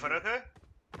ओए बनाई। फर्क है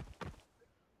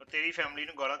और तेरी फैमिली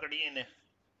ਨੂੰ ਗਾਲਾਂ ਕੱਢੀਆਂ ਨੇ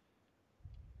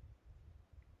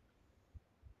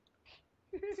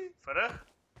फर्क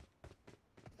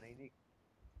नहीं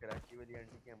कराची वाली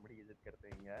आंटी की हम बड़ी इज्जत करते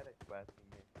हैं यार, ऐसी बात नहीं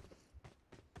है।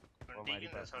 आंटी की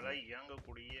ना साला यंग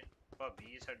कुड़ी है भाभी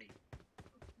है साडी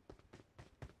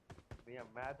भैया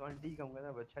मैं तो आंटी कहूंगा ना,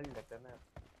 अच्छा नहीं लगता ना,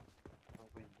 हम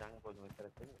कोई जंग को जो इस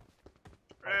तरह से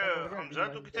ए हमजा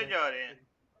तू किथे जा रहे हैं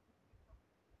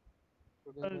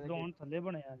जोन थल्ले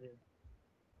बने आ जे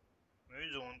मैं भी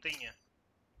जोन ते ही हां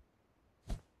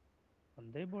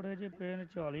बंदे बड़े जे पे ने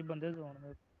 40 बंदे जोन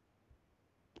में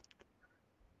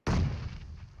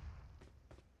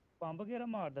पंप केरा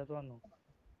मारदा ਤੁਹਾਨੂੰ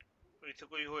ਇੱਥੇ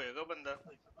ਕੋਈ ਹੋਏਗਾ ਬੰਦਾ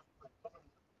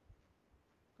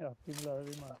ਆਪੀ ਬੁਲਾ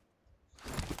ਦੇ ਮਾਰ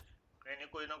नहीं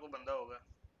कोई ना कोई बंदा होगा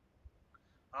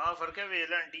हाँ फर्क है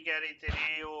वेल आंटी कह रही तेरी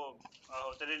वो आहो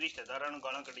तेरे रिश्तेदारां ਨੂੰ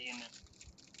ਗਾਲਾਂ ਕੱਢੀਆਂ ਨੇ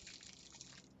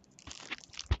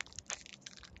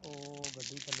ਉਹ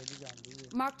ਗੱਡੀ ਥੱਲੇ ਦੀ ਜਾਂਦੀ ਹੈ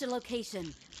Marked a location.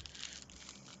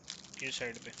 किस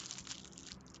साइड पे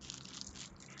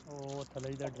ਉਹ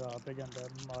ਥੱਲੇ ਦਾ ਡਰਾਪ ਤੇ ਜਾਂਦਾ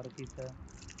ਮਾਰ ਕੀਤਾ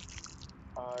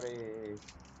अरे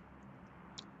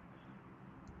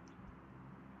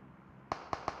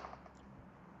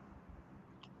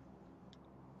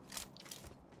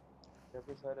जब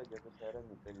सारा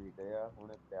निकल ही गया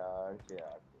हुने प्यार से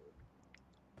आके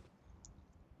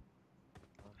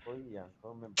कोई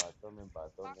आंखों में बातों में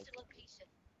Marked a location.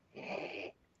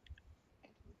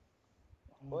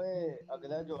 ओए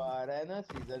अगला जो आ रहा है ना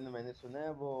सीजन मैंने सुना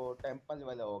है वो टेंपल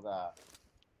वाला होगा,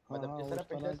 मतलब जिस तरह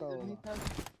पिछला सीजन नहीं था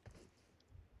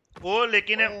वो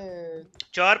लेकिन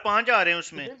 4-5 आ रहे हैं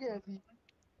उसमें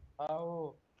आओ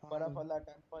बर्फ वाला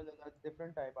टेंपल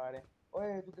डिफरेंट टाइप आ रहे हैं। ओए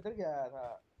तू किधर गया था?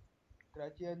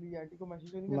 कराची वाली आंटी को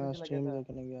मैसेज नहीं करने चला गया था? मैं स्ट्रीम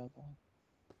देखने गया था।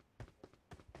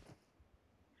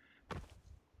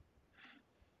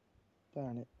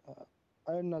 भैने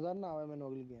अरे नजर ना आवे मैंने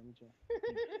अगली गेम च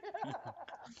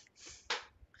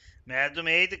मैं तो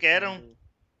मैं ही तो कह रहा हूँ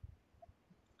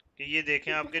कि ये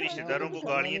देखें आपके रिश्तेदारों को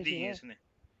गालियां दी हैं इसने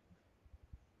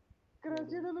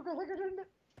कराची वालों का करंट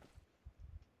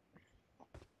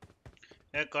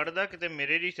ਇਹ ਕੱਢਦਾ ਕਿਤੇ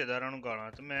ਮੇਰੇ ਰਿਸ਼ਤੇਦਾਰਾਂ ਨੂੰ ਗਾਲਾਂ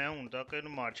ਤੇ ਮੈਂ ਹੁਣ ਤੱਕ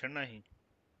ਇਹਨੂੰ ਮਾਰ ਛੱਡਣਾ ਸੀ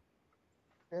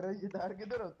तेरे रिश्तेदार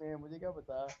किधर होते हैं मुझे क्या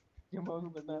पता, कि मैं उनको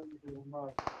पता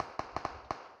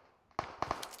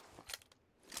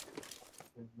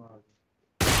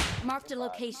Marked a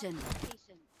location.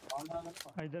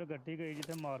 इधर गड्डी गई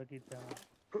जिथे मार कीता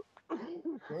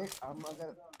देख हम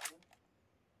अगर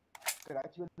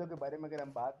कराची वालों के बारे में अगर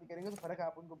हम बात नहीं करेंगे तो फर्क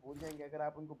आप उनको भूल जाएंगे, अगर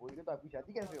आप उनको भूल गए तो आपकी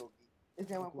शादी कैसे होगी।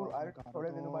 इसलिए हम आपको थोड़े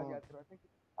दिनों बाद याद करवाते हैं कि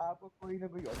आपको कोई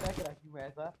ना कोई होता है कराची में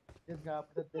ऐसा जिसका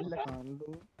आपका दिल लगा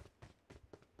लो।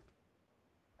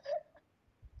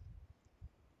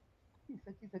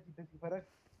 सच्ची सच्ची दसी फर्क,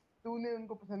 तूने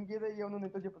उनको पसंद किया था या उन्होंने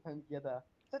तुझे पसंद किया था?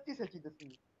 सच्ची सच्ची दसी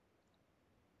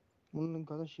उन्होंने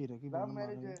कहा शीरा की लव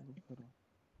मैरिज है,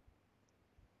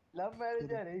 लव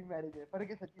मैरिज है अरेंज मैरिज है, फर्क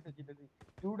है सच्ची सच्ची दसी,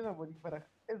 झूठ ना बोली फर्क,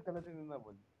 इस गलत से ना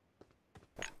बोली।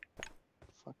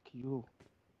 फक यू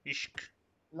इश्क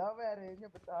लव है अरेंज है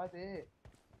बता दे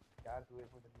यार, तू एक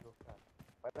मिनट रुक था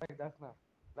फर्क दस ना,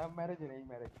 लव मैरिज अरेंज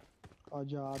मैरिज आ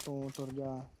जा तो तुर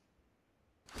जा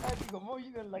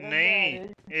नहीं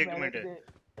एक मिनट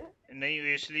नहीं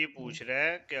वो इसलिए पूछ रहा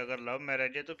है कि अगर लव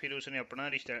मैरिज है तो फिर उसने अपना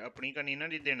रिश्ता अपनी का नहीं ना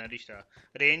देना रिश्ता,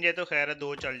 अरेंज है तो खैर है दो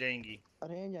चल जाएंगी,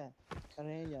 अरेंज है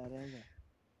अरेंज है अरेंज है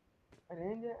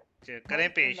अरेंज है करें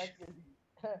पेश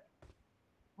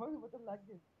मुझे पता लग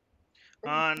गया।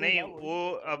 हाँ नहीं वो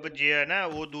अब जो है ना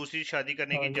वो दूसरी शादी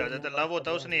करने की इजाजत है, लव होता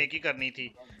उसने एक ही करनी थी,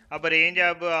 अब अरेंज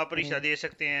अब आप रिश्ता दे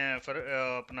सकते हैं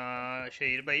अपना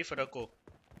शहीर भाई फर्क को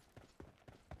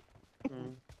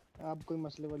अब कोई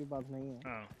मसले वाली बात नहीं है।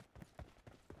 हाँ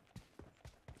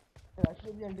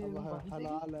कराची की अंडी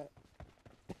हलाल है,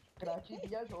 कराची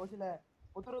दिया सोच ले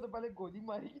उधर तो पहले गोली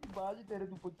मारी की बाद तेरे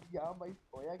तू पूछ हां भाई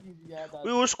होया की याद आ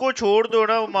उसको छोड़ दो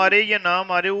ना, मारे या ना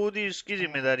मारे वो दी इसकी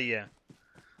जिम्मेदारी है,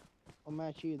 और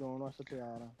मैं शहीद होने वास्ते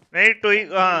तैयार हूं। नहीं तो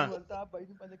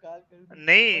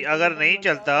नहीं अगर नहीं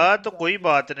चलता तो कोई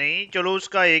बात नहीं, चलो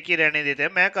उसका एक ही रहने देते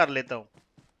हैं, मैं कर लेता हूँ।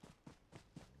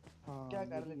 क्या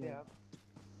कर लेते हैं आप?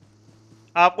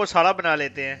 आपको साला बना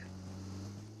लेते हैं।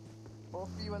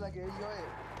 ओपी वाला गई ओए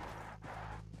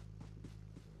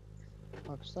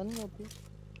पाकिस्तानी ओपी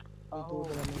तू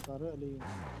ड्राइविंग कर अली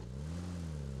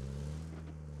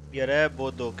यार है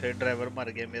बहुत धोखे ड्राइवर मर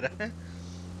गया मेरा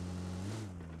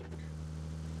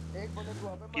एक बंदा तू पे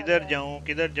मार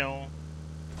किधर जाऊं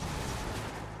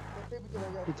कैसे भी चला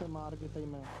जा पीछे मार के तई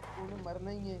मैं तूने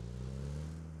मरना ही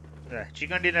है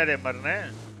चिकन डिनर है मरना है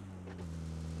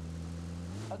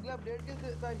अगला अपडेट किस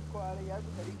तारीख को आ रहा है यार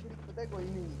तो तारीख शरीफ पता है कोई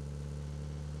नहीं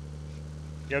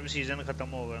जब सीजन खत्म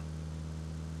होगा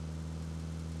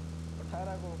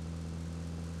 18 को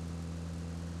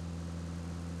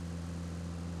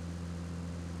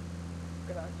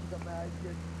कराची का मैच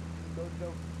है दो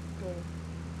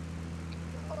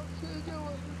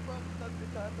पाकिस्तान के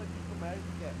साथ जिसको मैच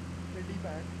है रेडी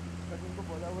बैन पर उनको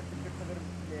बोला वो टिकट अगर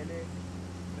ले ले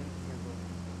तो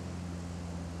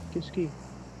किसकी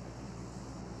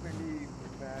पहली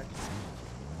मैच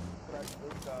कराची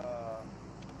का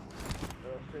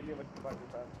ऑस्ट्रेलिया वर्सेस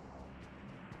पाकिस्तान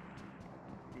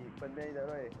ये बंदे इधर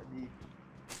है अभी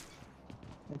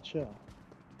अच्छा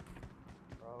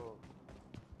आओ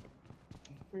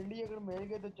पिंडी अगर मिल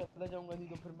गए तो चला जाऊंगा नहीं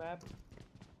तो फिर मैं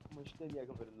मुश्किल ही है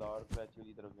कि फिर लॉर्ड कराची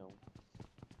की तरफ जाऊं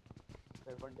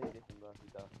फिर वनडे देखूंगा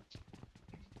सीधा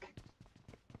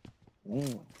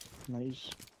नाइस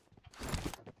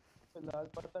फिलहाल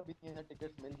पता भी नहीं है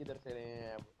टिकट्स मिल किधर से रहे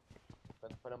हैं अब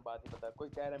कंफर्म बात नहीं पता कोई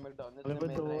कह रहा है मैकडॉनल्ड्स से मिल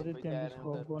रहे हैं कोई कह रहा है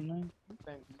उधर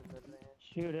बैंक से मिल रहे हैं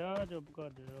छेड़िया जब कर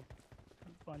दे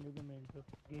 5 मिनट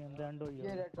गेम द एंड हो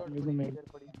ये रेड डॉट गया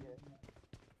पड़ी है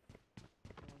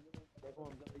देखो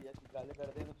हम जब ऐसी गाले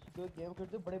करते हैं तो गेम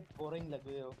खेलते बड़े बोरिंग लग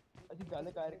रहे हो ਅਸੀਂ ਗੱਲ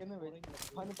ਕਰਕੇ ਨਾ ਵਿੱਚ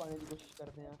ਫਨ ਪਾਣੇ ਦੀ ਕੋਸ਼ਿਸ਼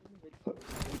ਕਰਦੇ ਆ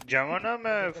ਜਾਵਾਂ ਨਾ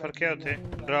ਮੈਂ ਫਰਕਿਆ ਉੱਥੇ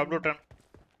ਡਰਾਪ ਲੁੱਟਣ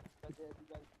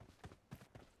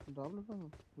ਡਰਾਪ ਲੁੱਟਣ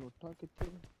ਲੋਟਾ ਕਿੱਥੇ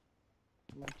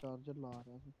ਮੈਂ ਚਾਰਜਰ ਲਾ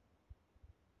ਰਿਹਾ ਸੀ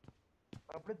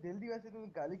ਆਪਣੇ ਦਿਲ ਦੀ ਵੈਸੇ ਤੂੰ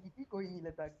ਗੱਲ ਕੀਤੀ ਕੋਈ ਨਹੀਂ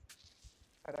ਲੈ ਤੱਕ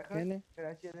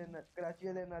कराची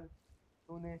वाले नाल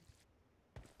तूने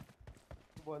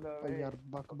बोला यार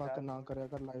बक ना करया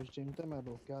कर लाइव स्ट्रीम ते मैं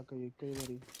रोकया कई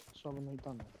बारी सब नहीं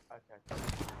ताने अच्छा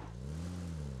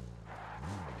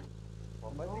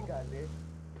मोहम्मद की गाल है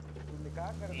तू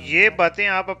निकाह कर ये बातें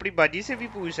आप अपनी बाजी से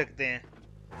भी पूछ सकते हैं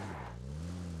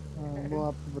वो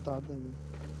आप बता देंगे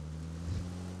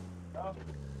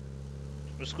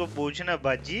उसको पूछना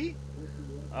बाजी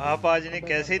आप आज ने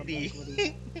कैसे दी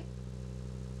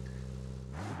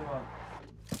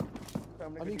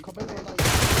अभी खबर वाला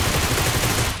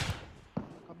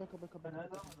खबर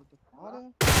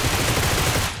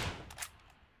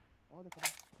और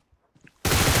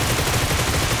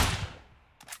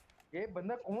ये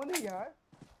बंदा कौन है यार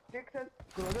 6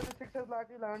 ग्रोजर से 6 लाख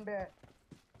की लैंड है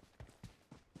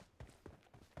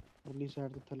अगली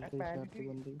साइड से थल्ले साइड से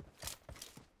बंदी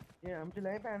ये हम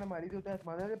चलाए पैन हमारी तो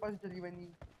आसमान के पास चली बनी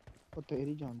वो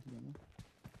तेरी जानती है ना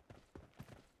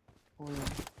ओ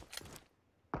यार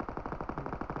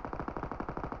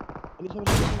अली सब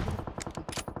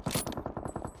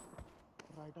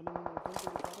राइट वाले में मोटर को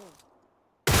दिखा रहे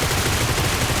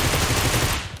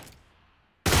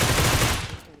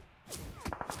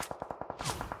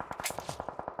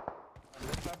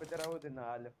अल्लाह बेचारा वो दे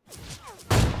नाल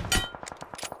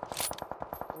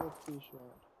ओके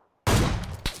शॉट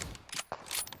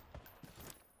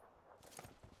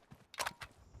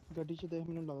ਗੱਡੀ 'ਚ ਦੇਖ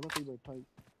ਮੈਨੂੰ ਲੱਗਦਾ ਕੋਈ ਬੈਠਾ ਹੀ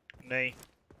नहीं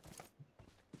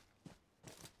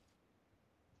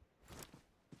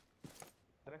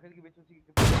रखल की बेचो सी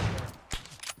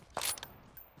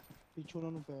ਪਿੱਛੋਂ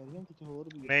ਉਹਨਾਂ ਨੂੰ ਪੈ ਰਹੀਆਂ ਕਿਤੇ ਹੋਰ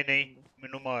ਵੀ नहीं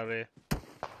मैनू मार रहे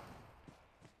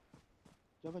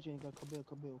ਜਗ੍ਹਾ ਚੇਂਜ ਕਰ ਖੱਬੇ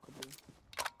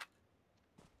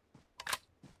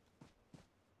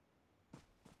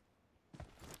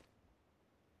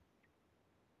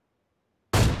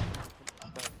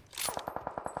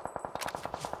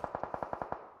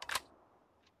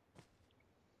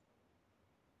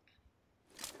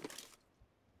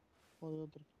और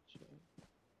उधर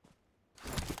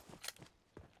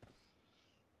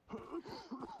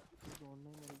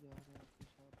दौड़ने मेरे जा रहे हैं आपके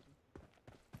साथ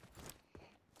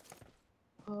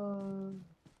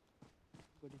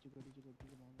गड्डी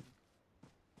चलाएंगे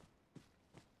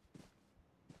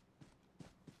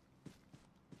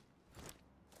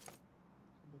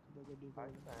गड्डी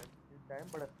टाइम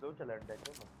बड़ा स्लो चला रहा है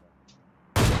क्या मसला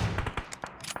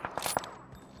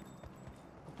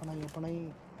अपना ही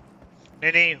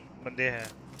नहीं बंदे हैं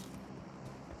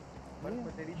बस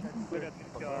तेरी शादी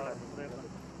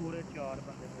पूरे 4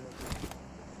 बंदे मेरे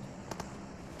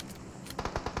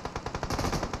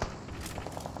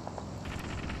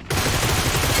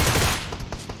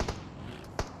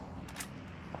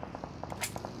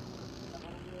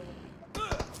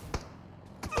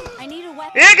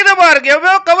एक तो मार गया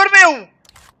मैं कवर में हूँ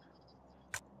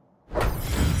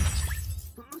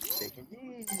देखिए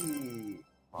जी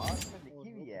हाथ में लिखी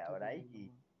हुई है और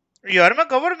यार मैं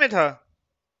कवर में था।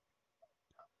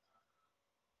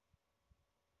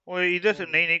 ओए इधर से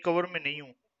नहीं नहीं कवर में नहीं हूँ।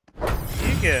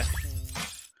 ये क्या है?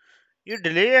 ये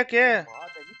डिले है क्या है?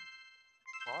 बहुत है जी,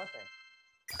 बहुत है।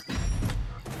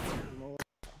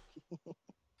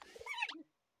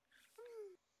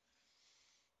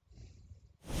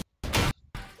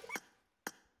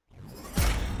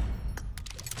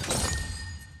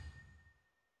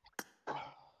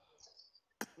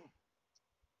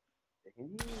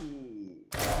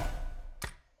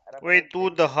 ओए तू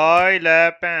दहाई लै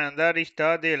भैन दा रिश्ता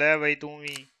दे लै बई तू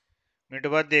भी मिंट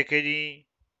बाद देखे जी।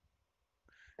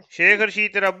 शेख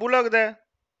रशीद तेरा अब्बू लगदा है?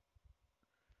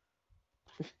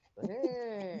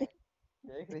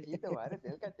 शेख रशीद हमारे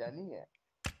दिल का जानी है।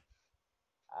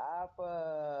 आप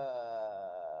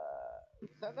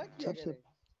सदा किया सबसे करें।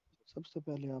 सबसे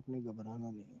पहले आपने घबराना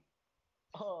नहीं।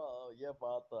 हाँ ये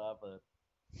बात तो आप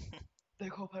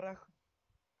देखो फरक,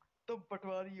 तुम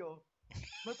पटवारी हो,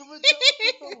 मैं तुम्हें दावत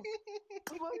देता हूँ,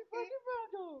 हमारी पार्टी में आ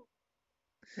जाओ।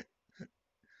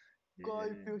 कोई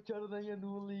फ्यूचर नहीं है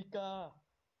नून लीग का,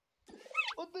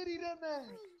 उधर ही रहना है,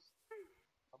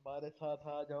 हमारे साथ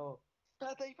आ जाओ,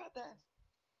 फायदा ही फायदा है।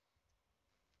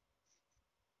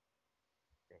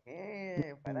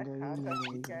 फरक खान साहब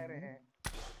ठीक कह रहे हैं,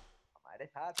 हमारे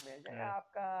साथ मिल जाए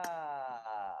आपका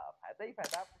फायदा ही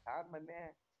फायदा, आप किसान बनने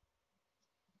हैं।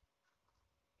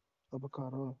 अब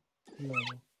करो लो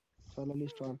चलो ली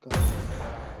स्टार्ट कर।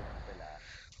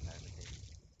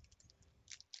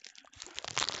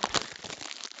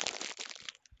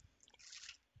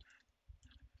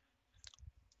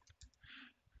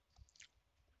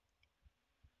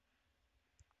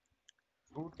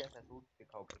 सूट कैसा सूट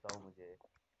दिखाओ बताओ मुझे।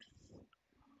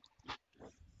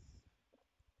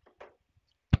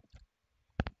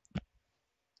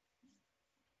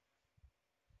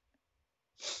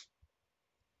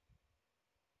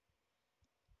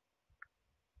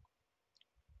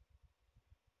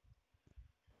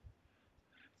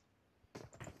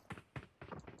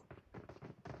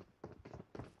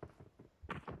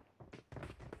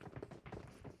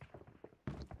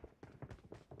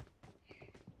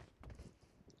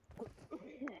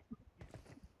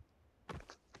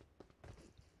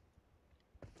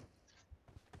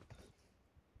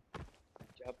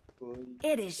 जब कोई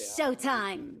It is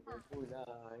showtime.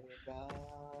 बुलाएगा,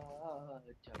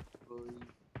 जब कोई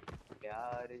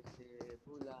प्यार से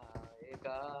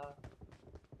बुलाएगा,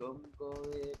 तुमको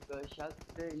एक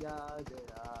शख्स याद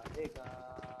आएगा,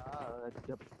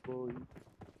 जब कोई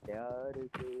प्यार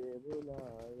से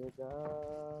बुलाएगा,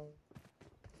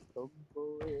 तुमको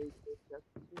एक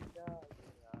शख्स याद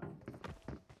आएगा,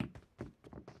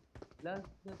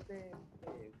 लज़्ज़ते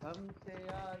गम से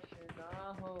आशना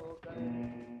हो गए,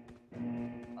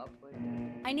 अपने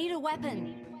I need a weapon.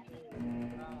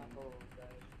 हो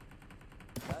गए,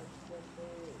 लज़्ज़ते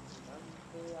गम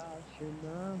से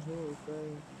आशना हो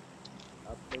गए,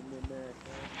 अपने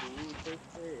महबूब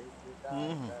से जुदा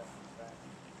कर गए,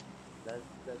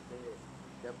 लज़्ज़ते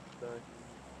जब कहीं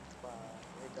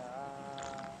पाएगा,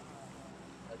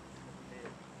 लज़्ज़ते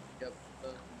जब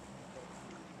कहीं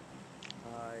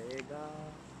आएगा,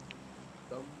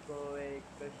 तुमको एक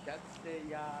शख्स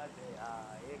याद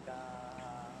आएगा।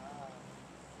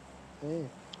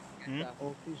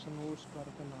 ऑफिस नोट्स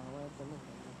करके ना आवा तने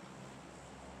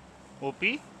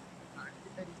ओपी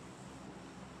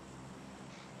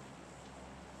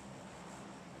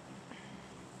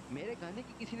मेरे गाने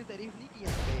की किसी ने तारीफ नहीं की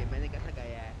यहाँ पे, मैंने कैसा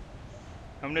गाया है?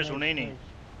 हमने सुना ही नहीं।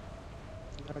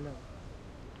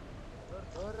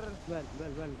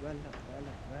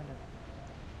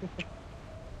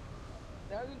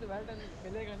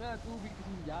 मिलेगा ना, तू भी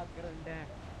किसी याद करंट है,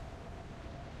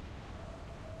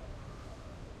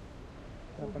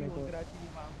 अपने को कराची में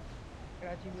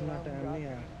इतना वहाँ टाइम नहीं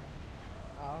है।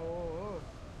 आओ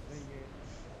नहीं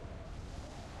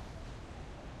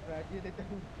कराची दे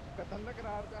तू कतल न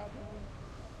करार पे आते हूँ।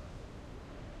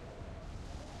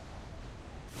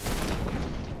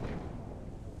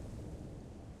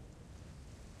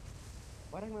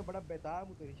 फरक मैं बड़ा बेताब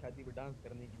हूँ तेरी शादी में डांस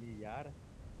करने के लिए यार।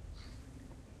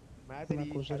 मैं तेरी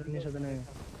शादी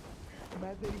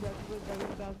पे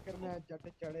डांस करना जट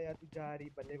चढ़े या तू जा रही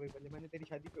बल्ले भाई बल्ले, मैंने तेरी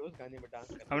शादी पे उस गाने में डांस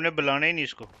करना। हमने बुलाना ही नहीं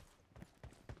इसको।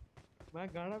 मैं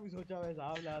गाना भी सोचा हुआ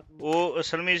हिसाब ला तू। वो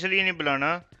असल में इसलिए नहीं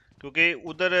बुलाना क्योंकि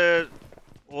उधर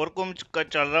और कुछ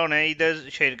चल रहा होना है, इधर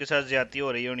शेर के साथ ज्यादती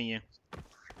हो रही होनी है,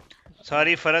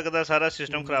 सारी फर्क का सारा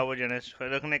सिस्टम खराब हो जाना है।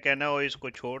 फर्क ने कहना हो इसको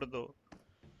छोड़ दो।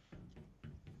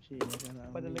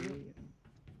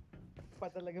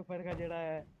 पता लगे फर्क जड़ा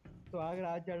है तो आग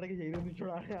रात चढ़ के शेरों ਨੂੰ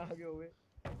छुड़ाने आ गए होवे।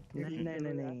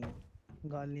 नहीं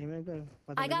गाली में कर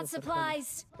पता I नहीं got supplies.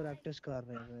 प्रैक्टिस कर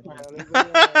रहे हैं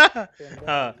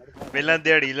हाँ पहला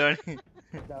दिहाड़ी लानी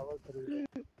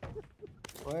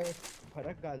ओए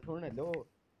फर्क गल सुन लो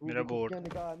तू मेरा बोट खुशियां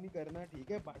निकाह नहीं करना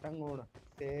ठीक है बाटंग होण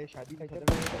ते शादी का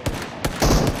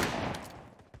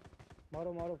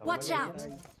मारो मारो Watch out.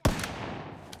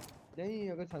 नहीं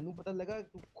अगर सानू पता लगा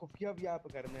तू खुफिया भी आप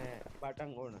करना है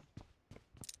बाटंग होण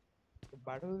तो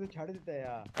बाटंग तो छाड़ देता है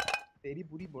यार तेरी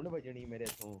पूरी बुंड बजनी मेरे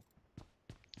तो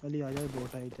अली आ जाए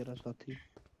बोट आई तेरा साथी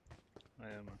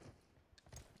आया मैं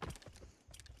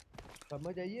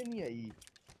समझ आई है नहीं आई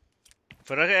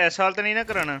फर्क ऐसा हाल तो नहीं ना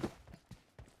कराना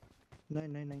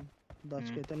नहीं 10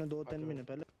 के तेने 2-3 महीने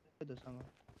पहले दसांगा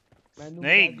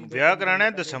नहीं ब्याह कराना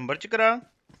है दिसंबर च करा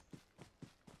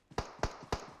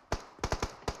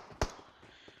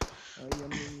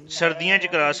सर्दियां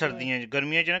च करा सर्दियां च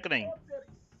गर्मियां च ना कराई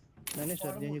नहीं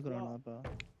सर्दियां च कराना पा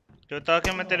तो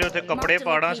ताकि मैं तेरे उते कपड़े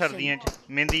पाड़ा सर्दियां च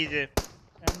मेहंदी दे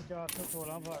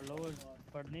M416 फाड़ लो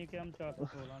पढ़नी के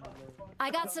M416 ले लो I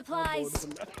got supplies.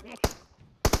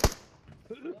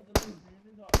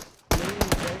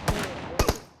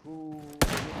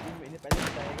 महीने पहले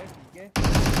बताएगा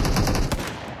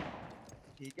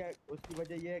ठीक है उसकी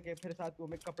वजह ये है कि फिर साथ वो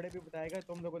हमें कपड़े भी बताएगा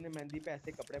तुम लोगों ने मेहंदी पे ऐसे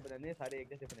कपड़े बनाने सारे एक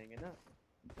जैसे बनेंगे ना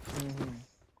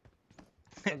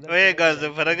ओए गल से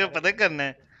फर्क पता करना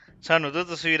है सानू तो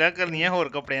तस्वीरां करनियां होर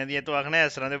कपड़ियां दी तू आखना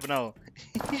इस तरह दे बनाओ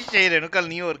शेरे नु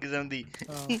करनी होर किस्म दी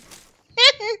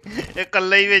ये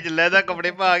कल्ला ही विच लैदा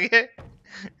कपड़े पा के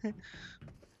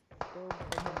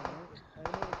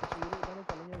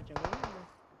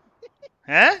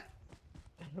हैं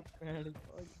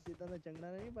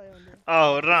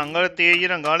आहो रंग तेज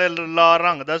रंग वाले लाल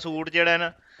रंग दा सूट जेड़ा है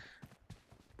ना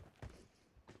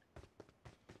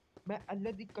मैं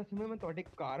अल्लाह दी कसम मैं ਤੁਹਾਡੇ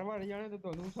ਘਰ ਵੜ ਜਾਣਾ ਤੇ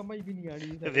ਤੁਹਾਨੂੰ ਸਮਝ ਵੀ ਨਹੀਂ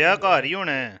ਆਣੀ ਵਿਆਹ ਘਰ ਹੀ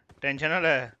ਹੋਣਾ ਹੈ ਟੈਨਸ਼ਨ ਨਾ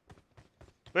ਲੈ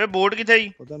ਓਏ ਬੋਟ ਕਿੱਥੇ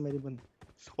ਹੀ ਉਹਦਾ ਮੇਰੀ ਬੰਦ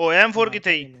ਓ M4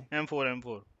 ਕਿੱਥੇ ਹੀ M4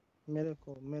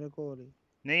 ਮੇਰੇ ਕੋਲ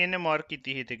ਨਹੀਂ ਇਹਨੇ ਮਾਰਕ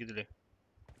ਕੀਤੀ ਸੀ ਤੇ ਕਿਧਰੇ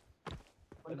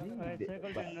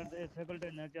ਇੱਥੇ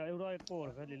ਕੰਟੇਨਰ ਚ ਆਇਆ ਉਹਦਾ ਇੱਕ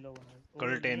ਹੋਰ ਫਿਰ ਲੈ ਲਓ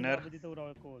ਕੰਟੇਨਰ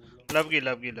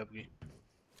ਲੱਭ ਗਈ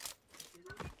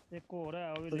ਇੱਕ ਹੋਰ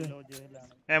ਹੈ ਉਹ ਵੀ ਲੈ ਲਓ ਜੇ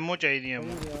ਲੈਣਾ ਐਮਓ ਚਾਹੀਦੀ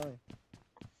ਐਮਓ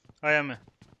ਆਇਆ ਮੈਂ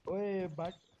ਓਏ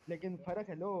ਬਟ लेकिन फर्क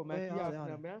है लो मैं क्या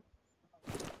आखना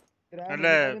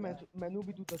मैं मैनू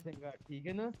भी तू दसेगा ठीक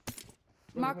है ना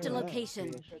Mark the location.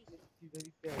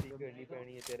 तैयारी करनी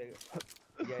पैनी है तेरे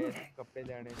या कपड़े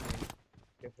लेने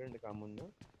डिफरेंट काम होना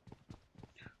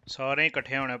सारे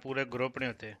इकट्ठे होना पूरे ग्रुप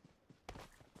ने होते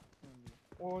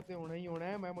ਉਹ ਤੇ ਹੋਣਾ ਹੀ ਹੋਣਾ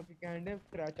ਹੈ ਮੈਂ ਮੁੱਕ ਕਹਿਣ ਦੇ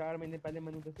 3-4 ਮਹੀਨੇ ਪਹਿਲੇ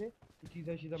ਮੈਨੂੰ ਦੱਸੇ ਕਿ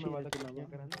ਚੀਜ਼ਾਂ ਮੈਂ ਵਾਦਾ ਕਰਾਂਗਾ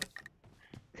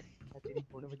ਤੇਰੀ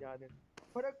ਫੋਨ ਵਜਾ ਦੇ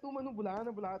ਫਰਕ ਤੂੰ ਮੈਨੂੰ ਬੁਲਾ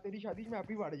ਨਾ ਬੁਲਾ ਤੇਰੀ ਸ਼ਾਦੀ 'ਚ ਮੈਂ ਆਪ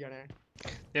ਹੀ ਵੜ ਜਾਣਾ ਹੈ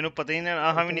ਤੈਨੂੰ ਪਤਾ ਹੀ ਨਾ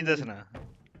ਆਹ ਵੀ ਨਹੀਂ ਦੱਸਣਾ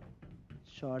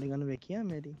ਸ਼ਾਟਗਨ ਵੇਖਿਆ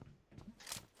ਮੇਰੀ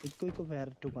ਇੱਕੋ ਫਾਇਰ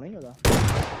ਟੁਕਣਾ ਹੀ ਉਹਦਾ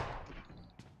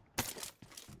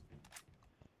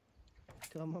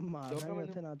ਕੰਮ ਮਾਰਨਾ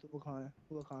ਵੈਸੇ ਨਾ ਤੂੰ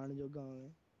ਵਿਖਾਣ ਜੋਗਾ ਹੋਵੇ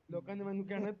ਲੋਕਾਂ ਨੇ ਮੈਨੂੰ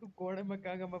ਕਹਿਣਾ ਤੂੰ ਕੌਣ ਹੈ ਮੈਂ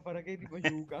ਕਹਾਂਗਾ ਮੈਂ ਫਰਕ ਹੀ ਦੀ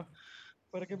ਮਸ਼ੂਕ ਆ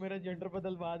फर्क मेरा जेंडर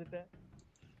बदलवा देता है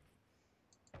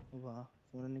वाह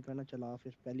उन्होंने कहना चला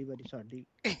फिर पहली बारी साडी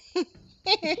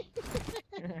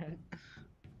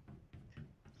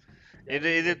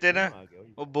ਇਹਦੇ ਤੇ ਨਾ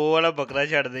ਉਹ ਬੋ ਵਾਲਾ ਬੱਕਰਾ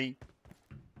ਛੱਡ ਦੇਈ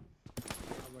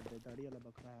ਵੱਡੇ ਦਾੜੀ ਵਾਲਾ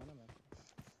ਬੱਕਰਾ ਹੈ ਨਾ ਮੈਂ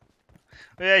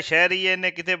ਓਏ ਸ਼ਹਿਰੀ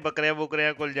ਇਹਨੇ ਕਿਤੇ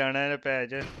ਬੱਕਰਿਆਂ ਕੋਲ ਜਾਣਾ ਹੈ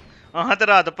ਪੈਜ ਆਹ ਤੇ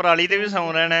ਰਾਤ ਪਰਾਲੀ ਤੇ ਵੀ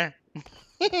ਸੌਂ ਰਹਿਣਾ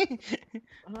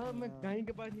हाँ मैं गाय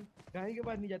के पास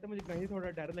नहीं जाता मुझे गाय से थोड़ा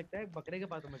डर लगता है बकरे के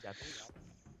पास मैं जाता हूँ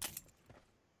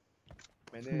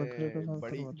मैंने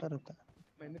बड़ी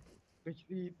मैंने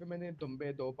पिछली ईद पे मैंने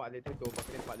दुम्बे 2 पाले थे 2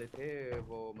 बकरे पाले थे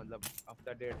वो मतलब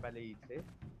हफ्ता 1.5 पहले ईद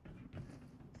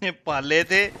से पाले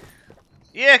थे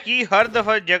ये की हर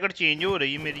दफा जैकेट चेंज हो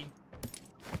रही मेरी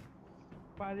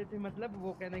पाले थे मतलब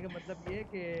वो कहने का मतलब ये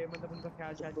कि मतलब उनका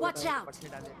ख्याल शायद पट्टे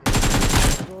डाले थे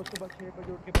रोज सुबह 6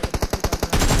 बजे उठ के पहले पट्टे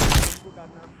डालना उनको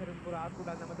डालना फिर उनको रात को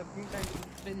डालना मतलब 3 टाइम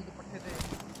ट्रेनिंग के पट्टे थे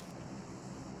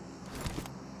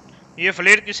ये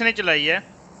फ्लेयर किसने चलाई है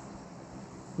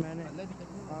मैंने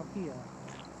आप ही यार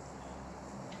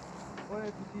ओए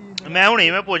किसी मैं हुणे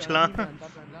मैं पूछ ला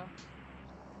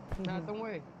मैं तो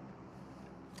ओए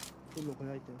तू लोग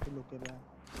जाते तू लोग के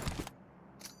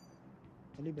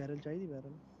अली बैरल चाहिए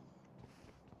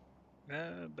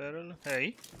बैरल है ही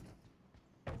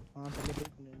हां पहले पे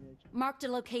Mark the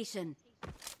location.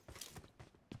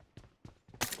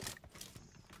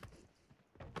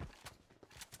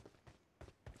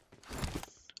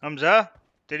 हमजा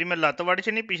तेरी मैं लत वड़ छ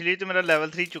नहीं पिछली तो मेरा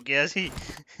लेवल 3 चुकिया सी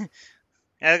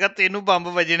ऐसा तेनू बंब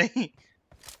वजने ही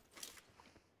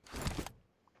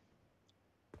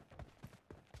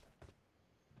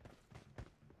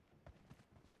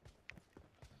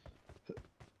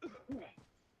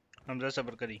हमजा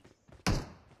सब्र करी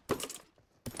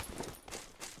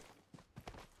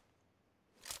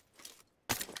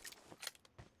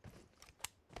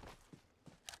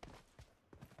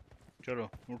चलो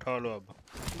उठा लो अब।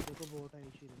 देखो बोट है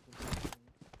इसी देखो। चलो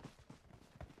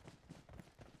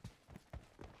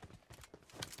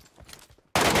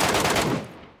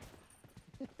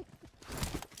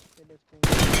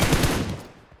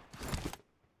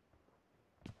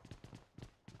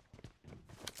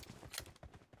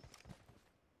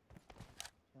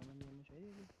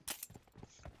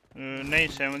नहीं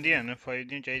 7 दी है ना 5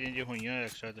 दी चाहिए जे होइयां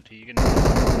एक्स्ट्रा तो ठीक है नहीं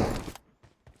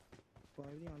 5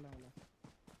 दी आला आला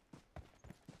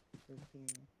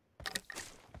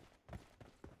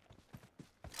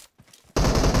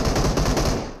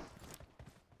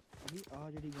ये आ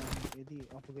जड़ी गन एदी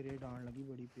अपग्रेड आन लगी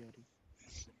बड़ी प्यारी।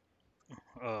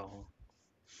 आहो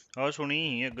आ सुनी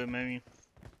ही अगे मैं भी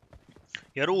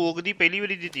यार ओक दी पहली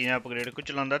वारी दी ना अपग्रेड को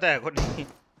चलांदा तो है को नहीं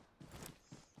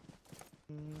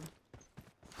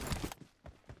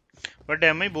पर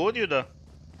डैमेज बहुत ही उदा।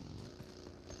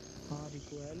 हां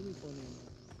रिकॉइल भी कोनी।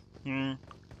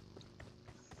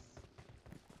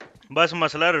 बस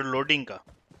मसला रिलोडिंग का।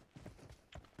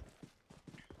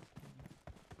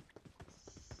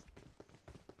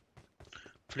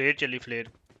 फ्लेयर चली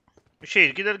फ्लेयर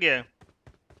शेर किधर गया है?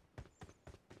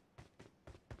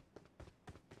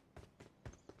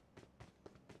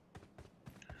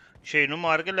 शेर नु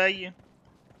मार के लाई है।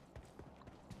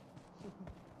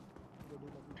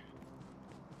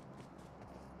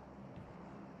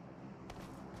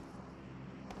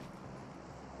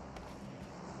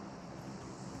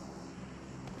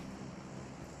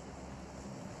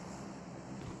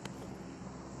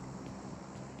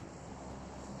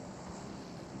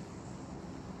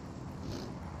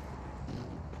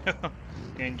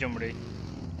 तीन चमड़े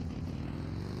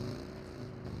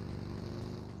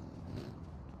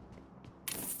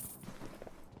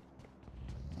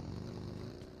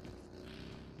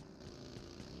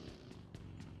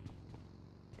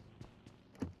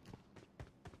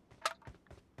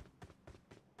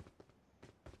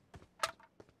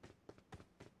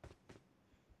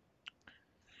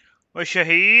ओ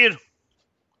शहीर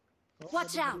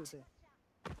Watch out!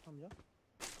 समझा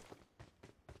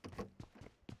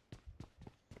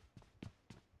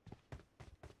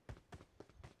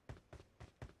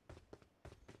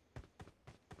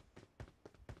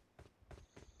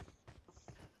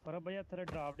पर भैया तेरे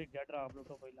ड्राफ्ट ही गया ड्राफ्ट लो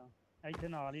तो पहला ਇੱਥੇ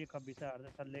ਨਾਲ ਹੀ ਖੱਬੀ ਸਾਈਡ ਦੇ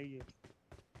ਥੱਲੇ ਹੀ ਹੈ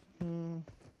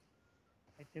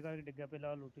ਇੱਥੇ ਕਰਕੇ ਡਿੱਗਿਆ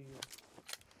ਪਹਿਲਾਂ ਲੁੱਟੀ ਹੈ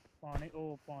ਪਾਣੀ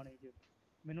ਉਹ ਪਾਣੀ ਚ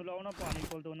ਮੈਨੂੰ ਲਾਓ ਨਾ ਪਾਣੀ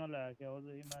ਕੋਲ ਤੋਂ ਨਾ ਲੈ ਕੇ ਆਓ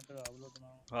ਤੁਸੀਂ ਮੈਂ ਡਰਾਵ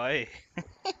ਲੁੱਟਣਾ ਹਾਏ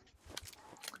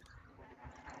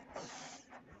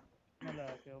ਨਾ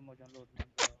ਲੈ ਕੇ ਆਓ ਮਜਾ ਲੁੱਟਣਾ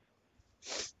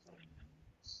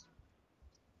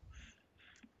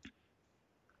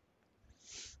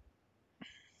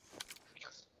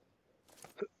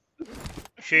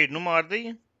ਸ਼ੇਰ ਨੂੰ ਮਾਰਦੇ ਹੀ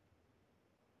ਆ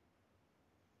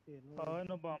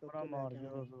ਇਹਨੂੰ ਬੰਬਰਾ ਮਾਰ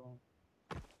ਗਿਆ ਉਸ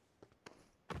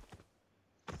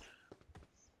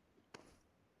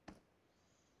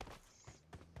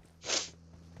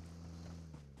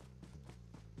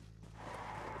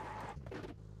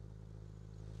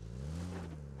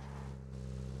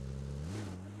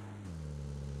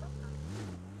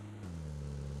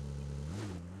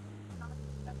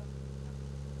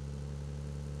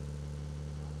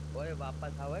ओए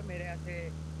वापस आओ मेरे यहाँ से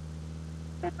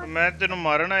मैं तेन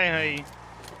मारन आया है ही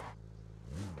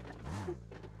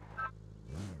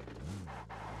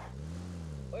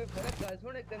ओए फरक गल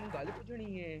सुन एक तेन गल पूछनी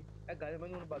है ए गल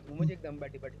मैनू हुन बाथरूम च एकदम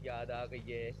बैठी बैठी याद आ गई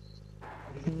है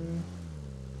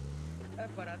ए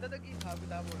बरात दा की हिसाब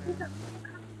किताब होना है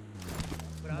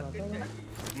बरात के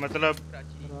मतलब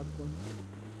बरात कौन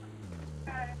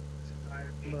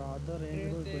बरात दा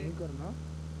रेंज कोई नहीं करना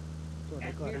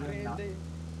ਤੁਹਾਡੇ ਘਰ ਹੀ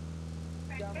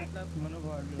क्या मतलब मनु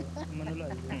फाड़ लो मनु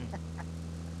लाई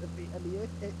अलिए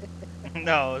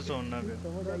ना वो सुनना फिर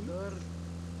समझ आई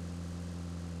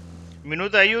ਮੈਨੂੰ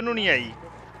ਤਾਂ ਆਈ ਉਹਨੂੰ ਨਹੀਂ ਆਈ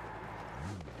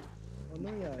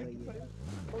ਉਹਨੂੰ ਹੀ ਆ ਰਹੀ ਹੈ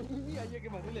ਉਹਨੂੰ भी आई है कि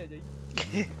मनु ले जाई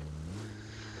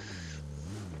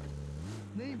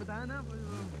नहीं बताया ना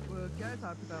क्या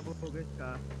हिसाब किताब होगा इसका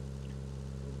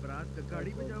बारात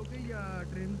गाड़ी पे जाओगे या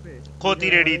ट्रेन पे खोती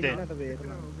रेडी थे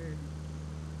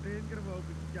ट्रेन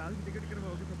करवाओगे चाल की टिकट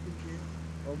करवाओगे सब कुछ के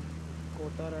और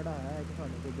कोटा रेड़ा है कि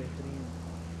साडे कोई बेहतरीन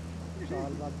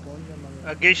साल बाद पहुंच जाना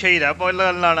ਅੱਗੇ ਸ਼ਹੀਰਾ ਪੁੱਲ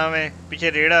ਲਾਣਾ ਵੇ ਪਿੱਛੇ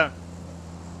ਰੇੜਾ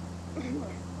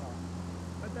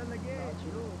पता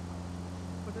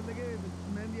लगे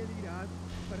मेहंदी वाली रात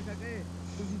फरका गए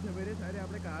तुसी सवेरे सारे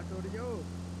अपने कार तोड़ जाओ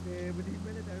ते वदीप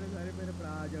में सारे मेरे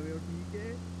भरा आ जाओ ठीक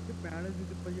है ते पैदल से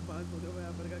ऊपर ये पास हो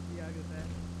गया फरका किया करता है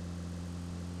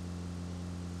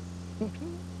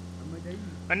समझ आई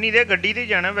ਅੰਨੀ ਦੇ ਗੱਡੀ ਤੇ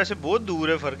ਜਾਣਾ ਵੈਸੇ ਬਹੁਤ ਦੂਰ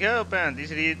ਹੈ ਫਰਕ ਹੈ ਭੈਣ ਦੀ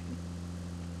ਸਰੀਰ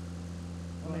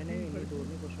नहीं दूर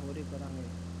नहीं कुछ और ही करांगे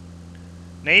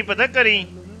नहीं पता करी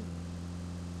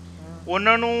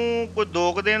ਉਹਨਾਂ ਨੂੰ ਕੋਈ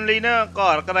 2 ਦਿਨ ਲਈ ਨਾ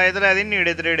ਘਰ ਕਿਰਾਏ ਤੇ ਲੈ ਦੇ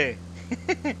ਨੇੜੇ ਤੇੜੇ।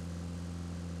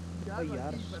 ਓ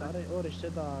यार सारे ਉਹ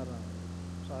ਰਿਸ਼ਤੇਦਾਰ ਆ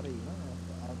ਸਾਰੇ ਹੀ ਨਾ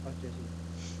ਆਪਸ ਚ ਸੀ।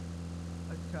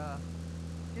 अच्छा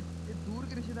ये दूर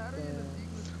के रिश्तेदार हो या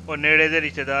नजदीक ਉਹ ਨੇੜੇ ਦੇ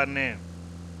ਰਿਸ਼ਤੇਦਾਰ ਨੇ,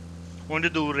 ਉਂਝ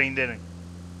ਦੂਰ ਰਹਿੰਦੇ ਨੇ।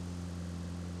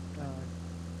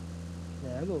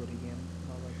 ਲੈਗ ਹੋ ਰਹੀ ਹੈ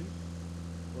बाबा जी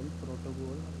फुल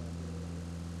प्रोटोकॉल में लैग हो रही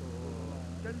है।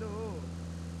 चलो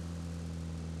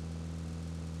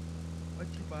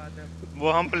अच्छी बात है। वो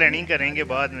हम प्लानिंग करेंगे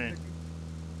बाद में।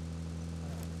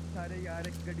 सारे यार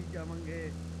एक गड्डी जावांगे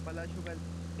भला शुगर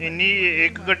ਇੰਨੀ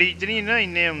ਇੱਕ ਗੱਡੀ ਚ ਨਹੀਂ ਨਾ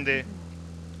ਇੰਨੇ ਆਉਂਦੇ।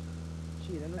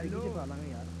 ਸ਼ੀਰੇ ਨੂੰ ਡਿੱਗੀ ਚ ਪਾ ਲਾਂਗੇ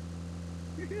ਯਾਰ।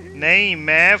 ਨਹੀਂ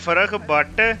ਮੈਂ ਫਰਕ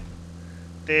ਬੱਟ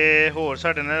ਤੇ ਹੋਰ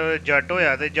ਸਾਡੇ ਨਾਲ ਜੱਟ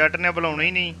ਹੋਇਆ ਤੇ ਜੱਟ ਨੇ ਬੁਲਾਉਣਾ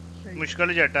ਹੀ ਨਹੀਂ,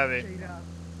 ਮੁਸ਼ਕਲ ਜੱਟ ਆਵੇ।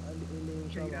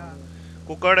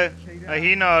 ਕੁੱਕੜ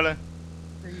ਅਹੀ ਨਾਲ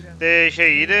ਤੇ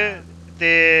ਸ਼ਹੀਦ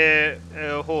ਤੇ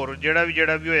ਹੋਰ ਜਿਹੜਾ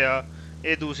ਵੀ ਹੋਇਆ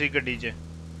ਇਹ ਦੂਸਰੀ ਗੱਡੀ 'ਚ।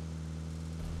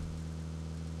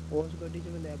 ਉਸ ਗੱਡੀ 'ਚ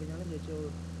ਵੀ ਲੈ ਕੇ ਜਾਣਾ ਜਿੱਚ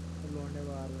ਲੋਂਡੇ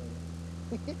ਵਾਰ ਹੋਏ।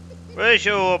 ਓਏ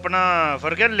ਸ਼ੋ ਆਪਣਾ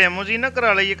ਫਰਕ ਹੈ ਲੈਮੋਜ਼ੀਨ ਨਾ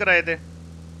ਕਰਾ ਲਈਏ ਕਿਰਾਏ ਤੇ।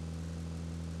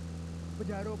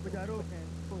 ਪਜਾਰੋ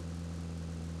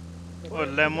ਉਹ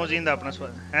ਲੈਮੋਜ਼ੀਨ ਦਾ ਆਪਣਾ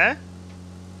ਹੈ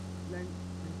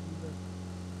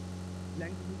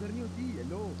लैंग क्रूजर नहीं होती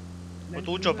हेलो ਉਹ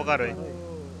ਤੂੰ ਚੁੱਪ ਕਰ ਓਏ।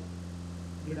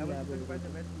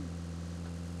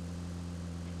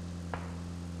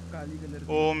 काली कलर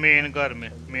ਉਹ ਮੇਨ ਘਰ में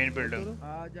मेन बिल्डिंग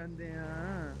आ जाते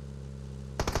हैं।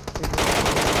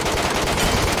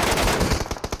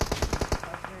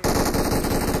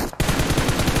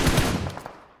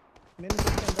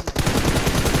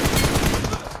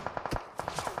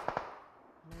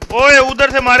 ओए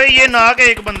उधर से मारे ये नाक है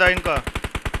एक बंदा इनका।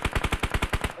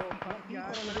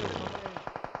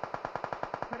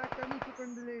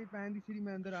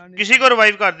 किसी को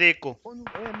रिवाइव कर दे एक को।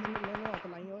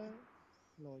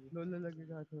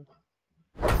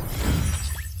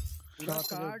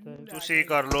 ਤੁਸੀਂ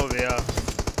ਕਰ ਲੋ ਵਿਆਹ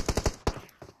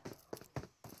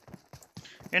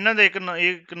ਇਹਨਾਂ ਦੇ ਇੱਕ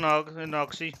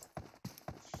ਨਾਕ ਸੀ।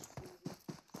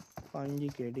 ਪੰਜ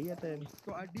ਕਿਹੜੀ ਆ ਤੇ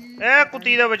ਇਹ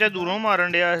ਕੁੱਤੀ ਦਾ ਬੱਚਾ ਦੂਰੋਂ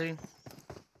ਮਾਰਨ ਡਿਆ ਸੀ।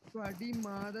 ਤੁਹਾਡੀ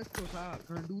ਮਾਂ ਦਾ ਚੋਥਾ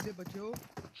ਗੰਡੂ ਦੇ ਬੱਚਿਓ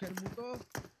ਸ਼ਰਮੂਟੋ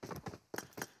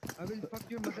I will fuck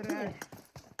your mother ass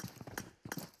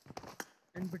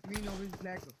in between of his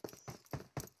black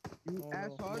you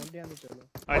asshole।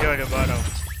 आजा बाहर आओ।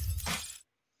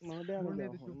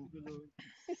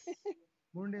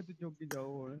 मुंडे तो चुप के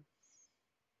जाओ हुण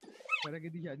पर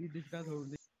किदी शादी डिस्कस हो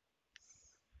रही।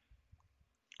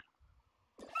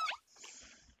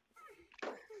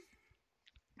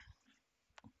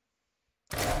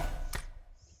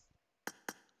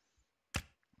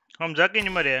 हमजा किंज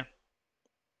मरिया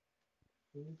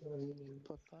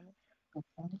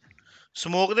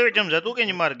ਸਮੋਕ ਦੇ ਵਿੱਚ ਹਮਜ਼ਾ ਤੂੰ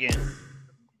ਕਿੰਜ ਮਰ ਗਿਆ?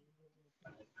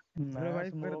 ਮੈਂ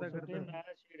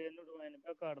ਸ਼ੀਰੇ ਨੂੰ ਡਿਵਾਈਨ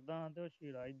ਪਿਆ ਕਰਦਾ ਤੇ ਉਹ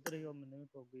ਸ਼ੀਰਾ ਇੱਧਰ ਹੀ ਉਹ ਮੈਨੂੰ ਵੀ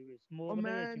ਠੋਕ ਗਈ ਸਮੋਕ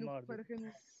ਦੇ ਵਿੱਚ ਮਾਰ ਦਿੱਤੀ।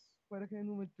 ਪਰਖੇ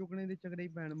ਨੂੰ ਚੁਕਣੇ ਦੇ ਚੱਕਰੇ ਹੀ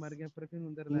ਪੈਣ ਮਰ ਗਿਆ। ਪਰਖੇ ਨੂੰ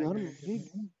ਅੰਦਰ ਲੈ ਗਿਆ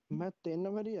ਮੈਂ 3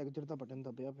 ਵਾਰੀ ਐਗਜ਼ਿਟ ਦਾ ਬਟਨ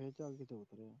ਦਬਿਆ ਫੇਰ ਚੱਲ ਕੇ ਤੇ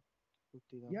ਉਤਰਿਆ।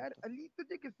 यार अली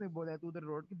तुझे किसने बोला तू उधर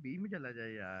रोड के बीच में चला जाए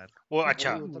यार। वो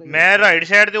अच्छा मैं राइट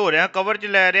साइड ते हो रहा कवर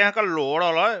च ले रहा का लोड़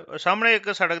वाला सामने एक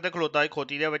सड़क ते खलोता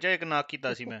खोती दे बच्चा एक नाक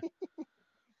कीता सी मैं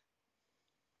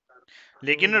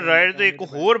लेकिन राइट तो एक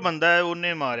होर बंदा है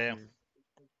उन्हें मारिया।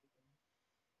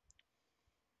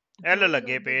 एल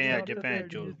लगे पे अज भैन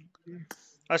चो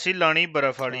असी लानी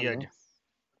बर्फ वाली अज।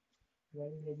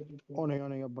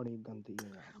 बड़ी गंदी है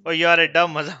ओ यार एडा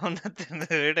मजा आंदा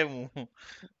तेरे मुंह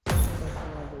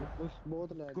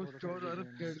बहुत लैग कुछ चोर और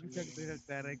स्केट की सकते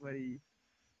रखता है एक बारी।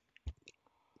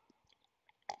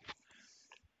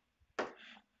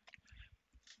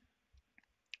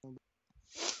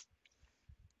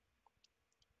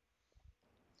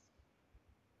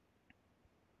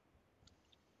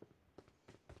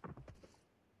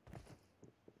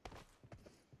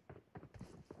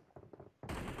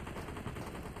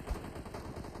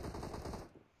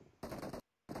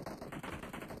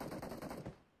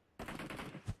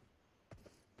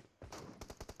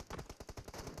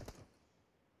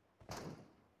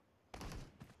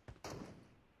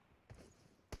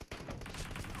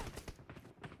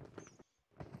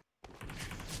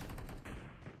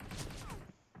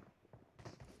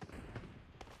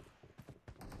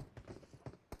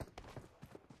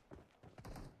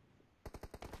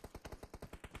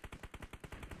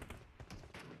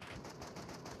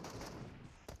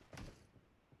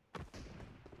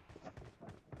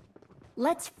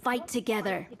 Let's fight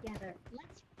together.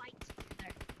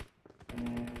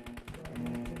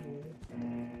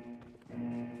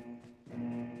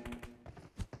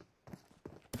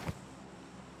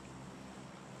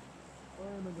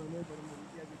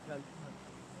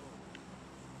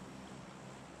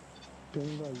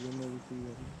 तुम भाई ये मेरी की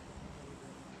यार।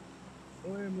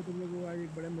 ओए मैं तुम लोगों को आज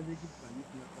एक बड़े मजे की कहानी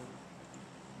सुनाता हूँ।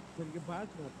 चल के बात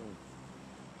सुनाता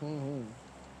हूँ।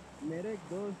 मेरे एक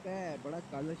दोस्त है, बड़ा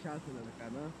काला शाह से लड़का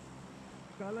ना।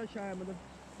 काला शाह है, मतलब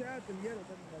शाह क्लियर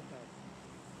होता है मेरे साथ।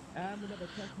 मतलब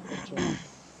अच्छा खासा अच्छा।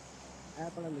 पढ़ा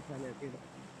पढ़ा लिखा है लेकिन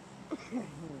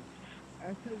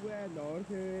ऐसा हुआ है लाहौर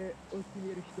से उसके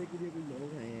लिए रिश्ते के लिए कोई लोग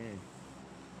आए हैं।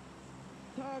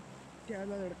 था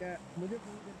कैसा लड़का है, मुझे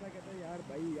फोन करता है, कहता है यार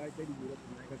भाई आज तेरी जरूरत है।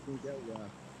 मैं कहा क्यों, क्या हुआ?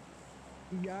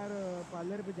 कि यार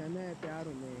पार्लर पे जाना है तैयार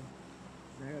होने।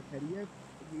 मैं कहा खैरियत?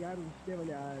 यार रिश्ते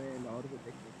वाले आ रहे हैं लाहौर से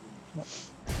देखने के लिए।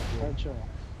 अच्छा।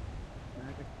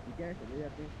 मैं कहा ठीक है चले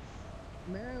जाते हैं।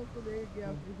 मैं उसको ले गया,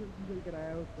 फेशियल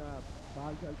कराया उसका,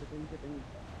 बाल शाल कटिंग कटिंग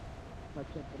सब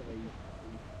सब करवाई।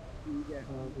 ठीक है।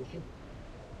 हाँ ठीक है।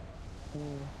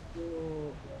 तो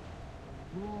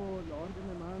वो लाहौर के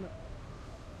मेहमान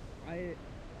आए,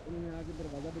 उन्होंने आके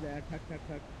दरवाजा बजाया, ठक ठक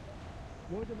ठक।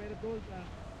 वो जो मेरा दोस्त था,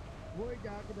 वो ही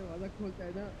जाके दरवाजा खोलता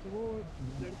है ना, तो वो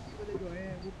लड़की वाले जो आए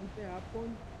हैं वो पूछते हैं आप कौन?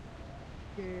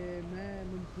 के मैं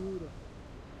मंसूर।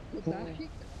 खुदा की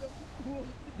कसम वो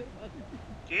उसके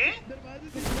के दरवाजे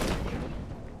से ही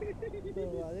मुड़ के चले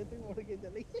दरवाजे तक मुड़ के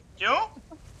चली। क्यों?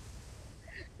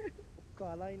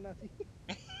 काला इन्ना सी।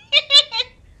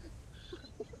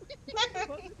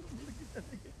 दरवाजे से मुड़ के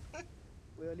चले गए।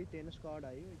 वो वाली 3 स्क्वाड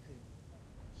आई हुई थी।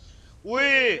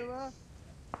 ओए जमा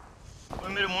ओए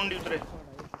मेरे मुंह नहीं उतरे। स्क्वाड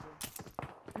आई थी।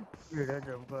 कीड़ा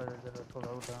चमका दे जरा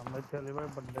थोड़ा उठा मैं चले भाई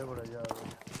बंदे बड़े जा रहे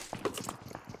हैं।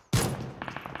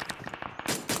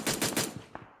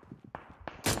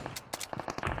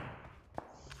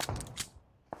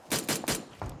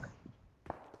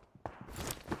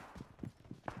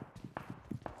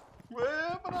 ओए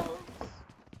बनाओ।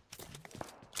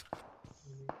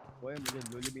 ओए मुझे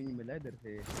लोली भी नहीं मिला इधर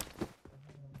से।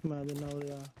 मैं देना हो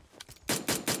गया।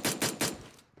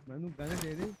 मैंने गाने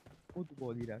दे दे, वो तू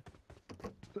बोल ही रहा।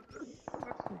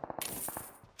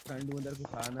 गांडू अंदर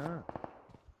घुसा ना।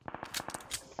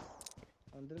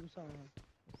 अंदर घुसाना।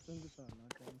 तुम घुसाना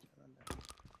टेंशन ना ले।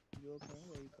 जो कहें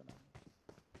वही कराना।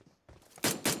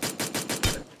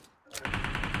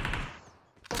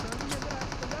 ओ गांडू में अंदर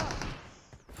आके बजा।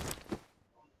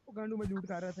 ओ गांडू में लूट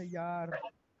कर रहा था यार।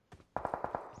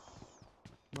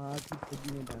 माँ की खुदी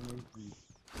ने डैमेज की।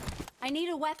 I need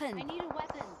a weapon. I need a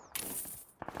weapon.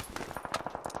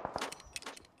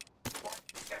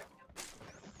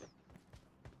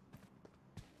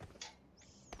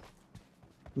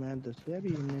 मैं दसिया भी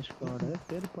इन्ने स्क्वाड है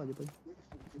फिर भज भज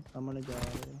सामने जा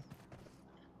रहे हैं।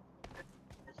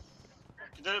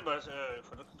 किधर है बस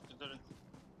फर्क किधर है?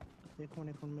 एक हुन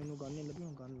मैनू गन नहीं लभी,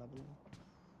 गन लभ लूं।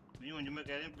 नहीं मुझे मैं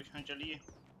कह रहा हूं पिछले चलिए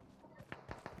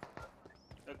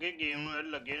अगे गेम ਨੂੰ ਐ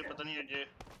ਲੱਗੇ ਨੇ ਪਤਾ ਨਹੀਂ ਅੱਜ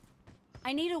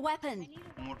I need a weapon.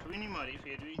 ਮੁੱਠ ਵੀ ਨਹੀਂ ਮਾਰੀ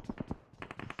ਫੇਰ ਵੀ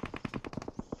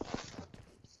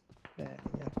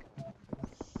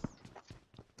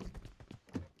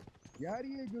यार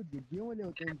ये जो झुग्गियों वाले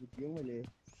होते हैं, झुग्गियों वाले,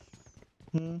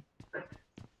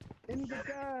 इनका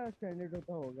क्या स्टैंडर्ड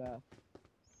होता होगा?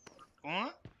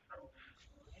 कौन?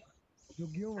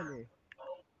 झुग्गियों वाले।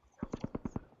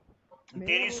 मेरा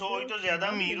तेरी वो सोच तो दोस्त ज्यादा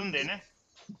वहाँ भी अमीर होंगे ने।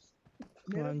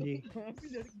 मेरा हाँ जी। दोस्त वहाँ भी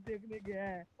लड़की देखने गया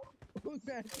है, उस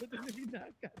बैच को ने भी ना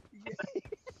कर दी है।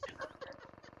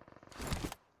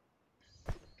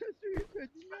 तस्वीर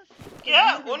भेजूंगा, क्या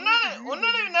तस्वीर भेजूंगा,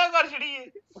 उन्होंने भी ना कर छड़ी है।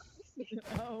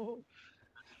 आओ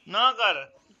ना कर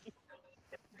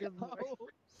आओ।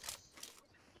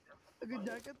 अगर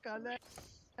जैकेट काला है,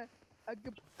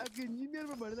 अगर अगर इंजीनियर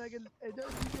में बढ़ना है कि एजा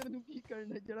इंजीनियर ਨੂੰ ਕੀ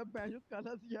ਕਰਨਾ ਜਿਹੜਾ ਪੈਸ਼ੋ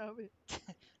ਕਾਲਾ ਸੀ ਆਵੇ।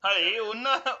 ਹਲੇ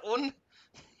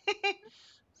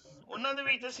ਉਹਨਾਂ ਦੇ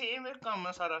ਵਿੱਚ ਤਾਂ ਸੇਮ ਹੈ ਕੰਮ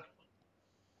ਆ ਸਾਰਾ।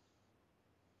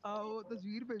 आओ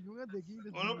तस्वीर भेजूंगा, देखी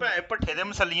ਉਹਨੂੰ तस्वीर। ਭੈ ਪੱਠੇ ਦੇ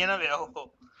ਮਸੱਲੀਆਂ ਨਾਲ ਵਿਆਹ ਹੋ।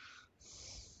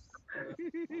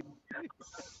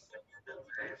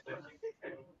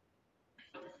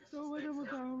 तो बड़ा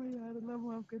मकाम है यार, अल्लाह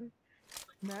माफ करे।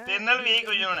 मैं ਤੇਰੇ ਨਾਲ ਵੀ ਇਹੀ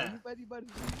ਕੁਝ जब ਹੋਣਾ। पहली पहली बार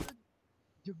सुनी ना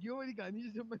झुग्गियों वाली कहानी,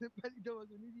 जब मैंने पहली दफा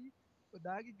सुनी थी,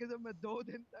 खुदा की कसम मैं 2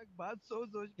 दिन तक बात सोच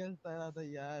सोच के हंसता रहा था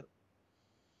यार।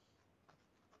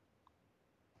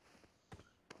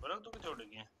 बरक तू कितने उड़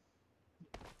गया?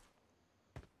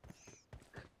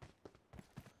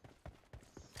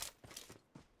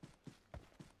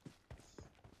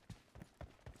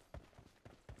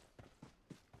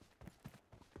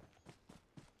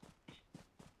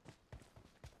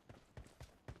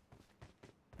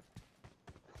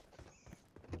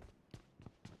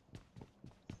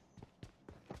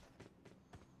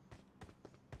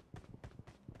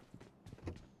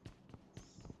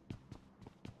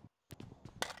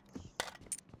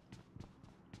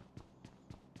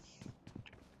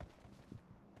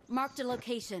 Marked a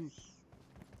location.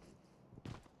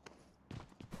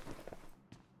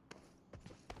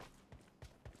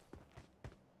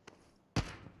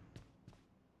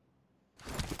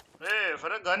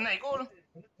 फर्क गन है कोल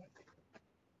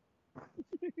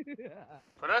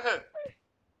फर्क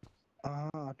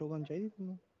हां ऑटो गन चाहिए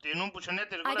तुमने तेनू पूछने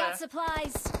तेरे I को got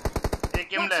supplies. एक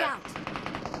किम Watch ले out.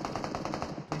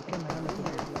 इसके मैं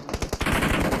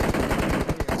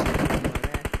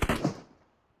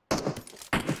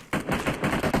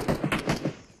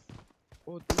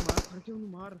ओ तू मार खर्चे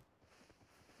उन्हें मार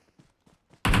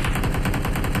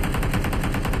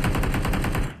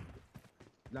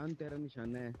लान तेरा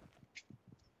निशाना है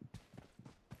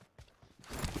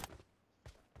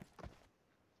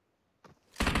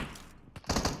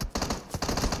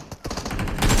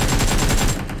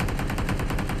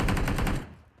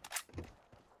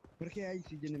पर क्या आई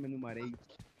सीजन ने मैंने मारे ही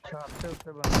छाप से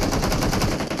उससे बंद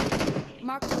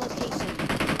Mark the location.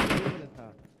 ये था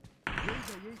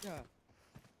यही था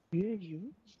ये क्यों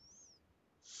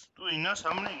तू इना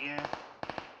सामने गया है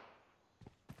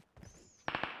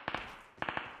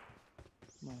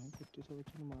मैं कुत्ते से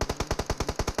बच्चे मार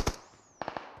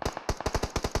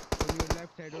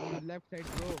on your left side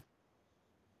bro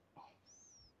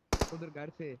उधर घर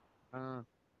से हाँ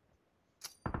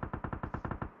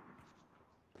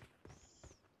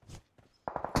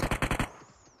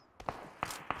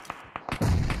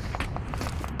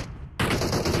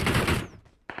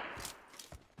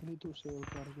नहीं तू सेव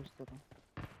कर किस तरह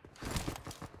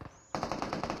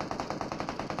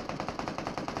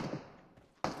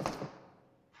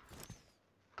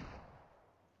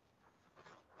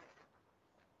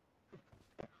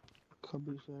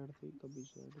कभी साइड पे कभी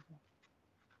साइड पे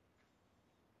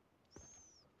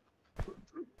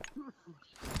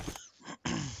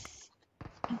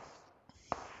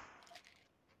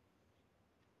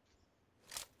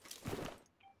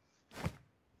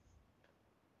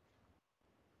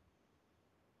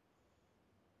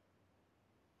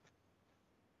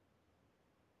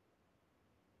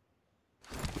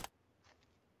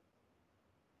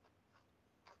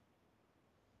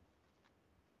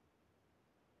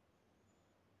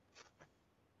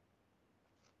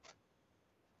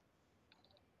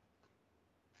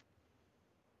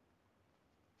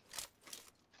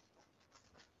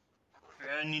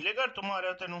नीले घर तुम आ रहे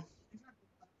हो तेनू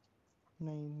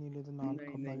नहीं नीले तो नाल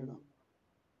खब्बा जड़ा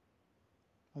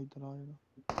इधर आ जड़ा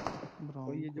ब्राउन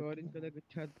और ये जो ऑरेंज कलर का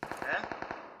छत है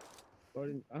और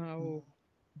हाँ वो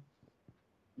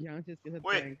यहाँ से इसके साथ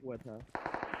प्रैंक हुआ था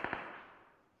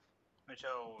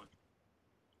अच्छा वो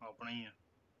अपना ही है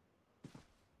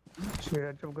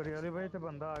शेर चुप कर यार भाई ते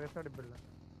बंदा आ गया साडे बिल्ला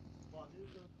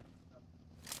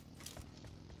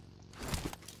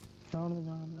जान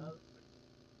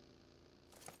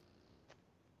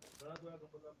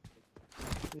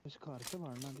इस घर से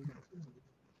मारना दी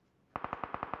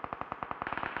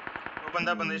वो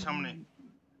बंदे सामने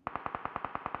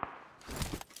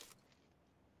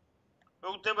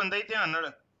वो उत्ते बंदा ही ध्यान नाल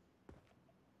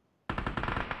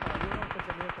आयो तो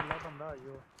चलिए कल्ला बंदा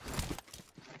आयो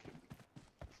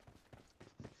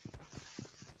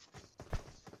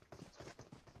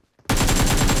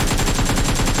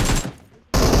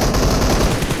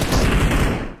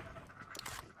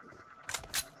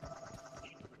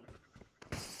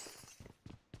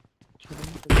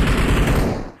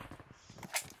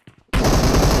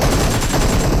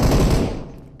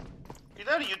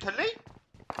किधर यू थल्ले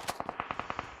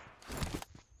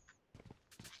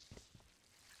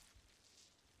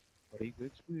बड़ी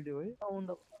गुड स्पीड है भाई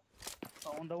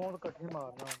आउंदा वो कट्ठे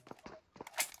मारना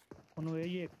ਉਹਨੂੰ ਇਹ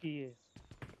ਹੀ ਇੱਕ ਹੀ ਹੈ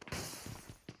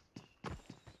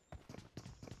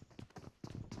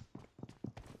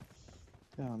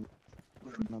ध्यान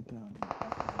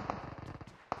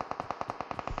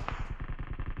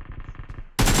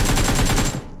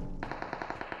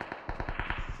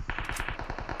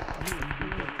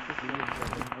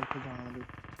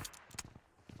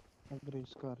अगर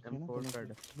इस कार के ना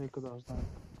ट्रिक दसदा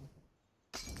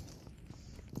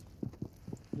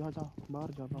जा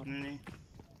बाहर जा बाहर नहीं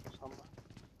सामने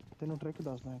तेनू ट्रिक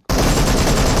दसदा एक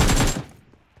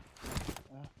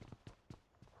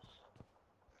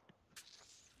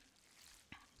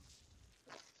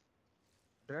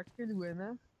ट्रैक के लिए ना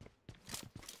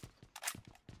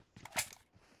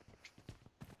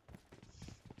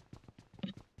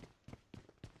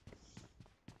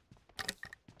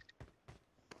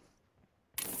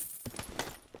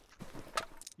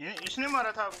ये इसने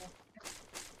मारा था आपको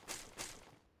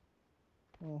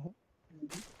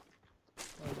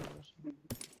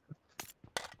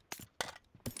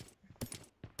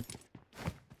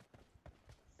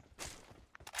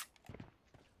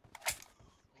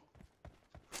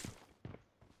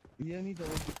ये नहीं तो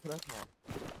वो दूसरा था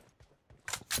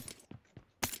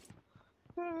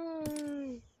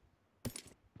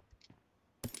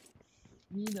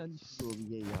नींद आनी शुरू हो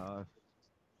गई है यार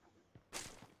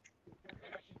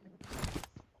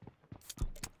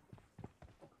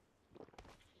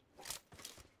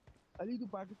अली तू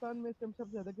पाकिस्तान में इस टाइम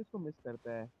सबसे ज्यादा किसको मिस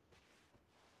करता है?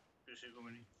 किसी को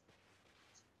भी नहीं।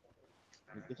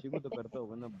 किसी को तो करता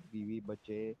होगा ना, बीवी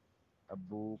बच्चे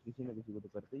अब्बू, किसी ना किसी को तो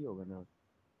करता ही होगा ना।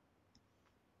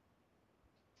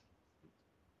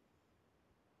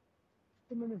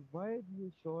 तो मैंने वाहिद ये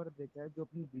शौहर देखा है जो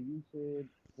अपनी बीवी से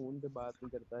फोन पे बात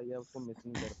नहीं करता या उसको मिस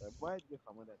नहीं करता, वाहिद ये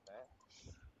खामद रहता है।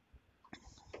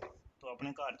 तो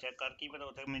अपने घर चेक कर की पता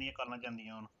होता है मेरी करना चाहती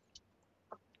है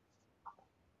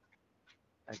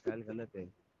गल गलत है।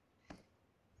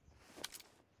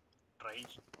 ट्राई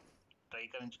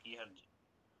करने च की हर्ज।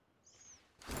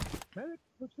 मैं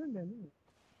कुछ नहीं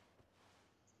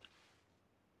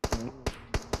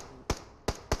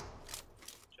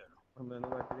मैंने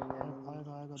बात रही है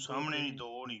आएगा सामने नहीं दो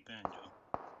नहीं भैन जो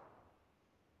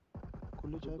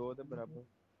खुले चाय दो दे बराबर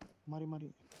मारी मारी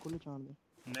खुले चांद दे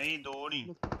नहीं दो नहीं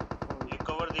ये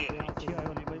कवर दे रहे पीछे आयो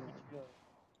अली भाई, पीछे आयो,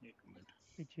 एक मिनट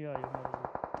पीछे आयो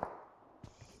मारो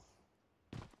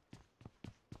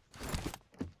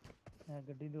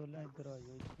गड्डी दो ला इधर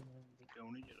आयो क्यों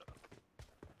नहीं चला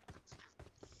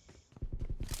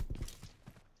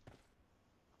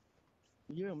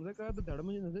ये हमने कहा तो धड़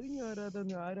मुझे नजर ही नहीं आ रहा था,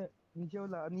 नहीं आ रहा नीचे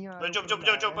वाला नहीं आ रहा। चुप चुप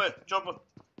चुप चुप चुप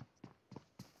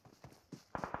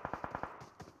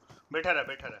बैठा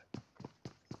रहा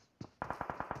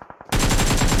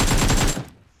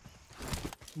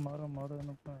मारो मारो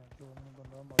इन्हें तो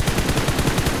बंदा मारो।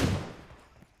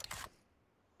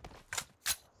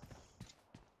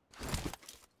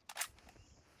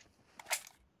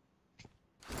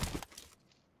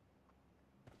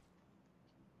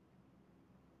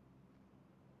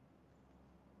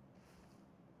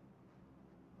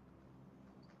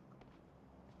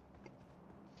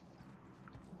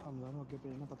 हमला में आगे पे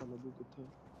ना पता लगू किथे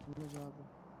मैं जाके।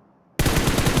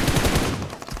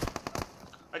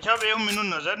 अच्छा वे मैनू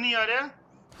नजर नहीं आ रहा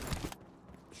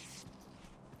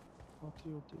होती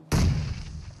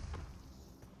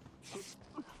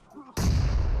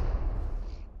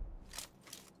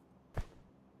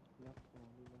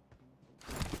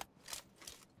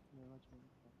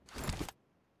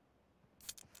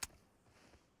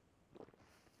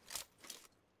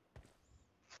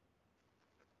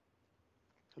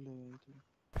चले गए थे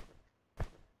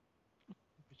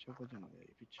पीछे को जाना है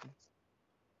पीछे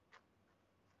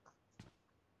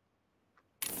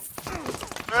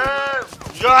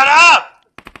यारा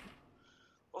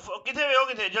किथे वे हो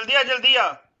किथे जल्दी आ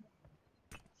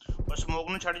और स्मोक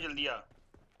नु छड़ जल्दी आ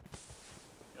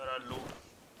यार लूट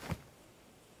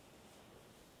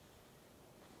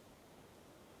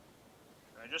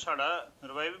जो साडा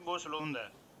रिवाइव भी बहुत स्लो हुंदा है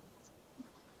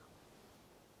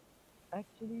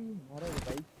एक्चुअली हमारा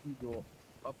रिवाइव की जो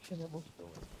ऑप्शन है वो स्लो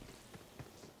है।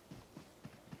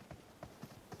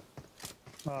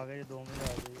 आ गए 2 मिनट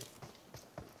आ गए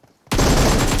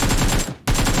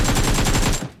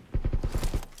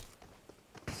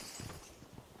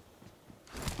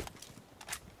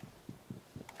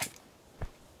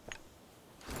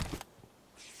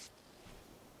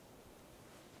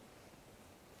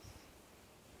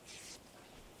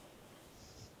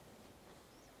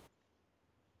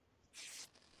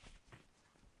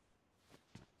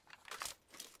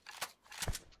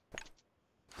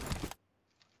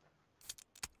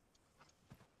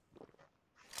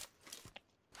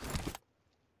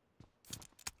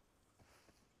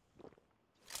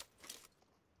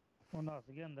नस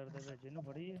गया अंदर दे विच इनु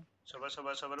फड़ी है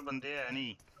सबर बंदे है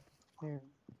नहीं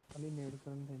अली नेड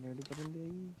करन दे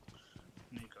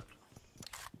नहीं कर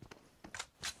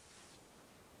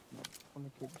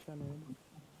उन्हें कितना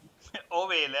नहीं ओ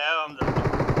वे ले हम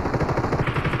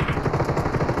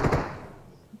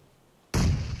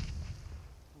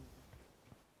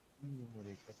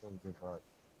मेरे कसम के बाद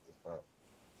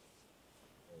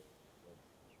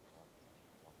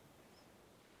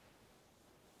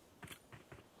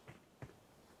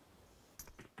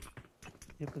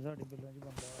एक साड़ी बिल्ला च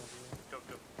बंदा आ गया चुप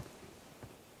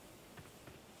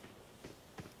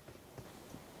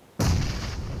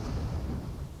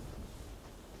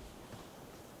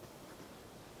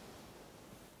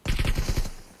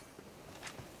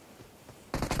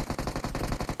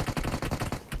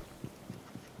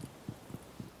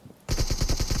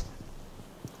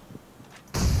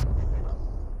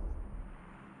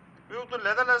वे तो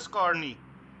लेदरलेस कार्ड नहीं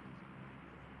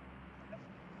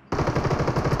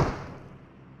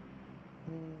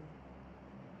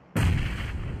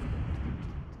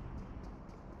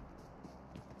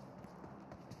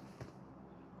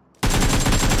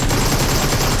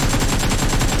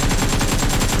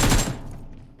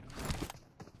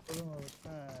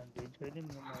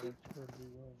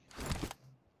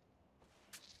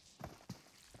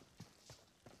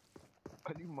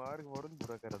अली मार फौरन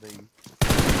पूरा कर दे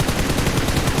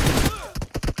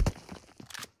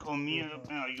कौमी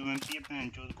यूएमपी भैन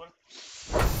चोद को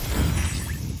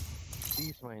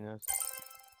 30 माइनस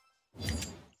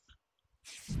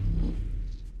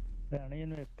ਭੈਣ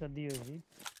ਇਹਨੂੰ ਇੱਕ ਅੱਧੀ ਹੋਈ ਸੀ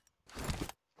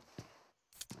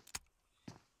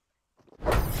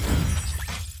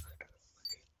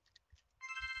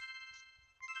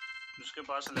उसके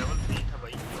पास लेवल 3 था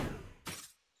भाई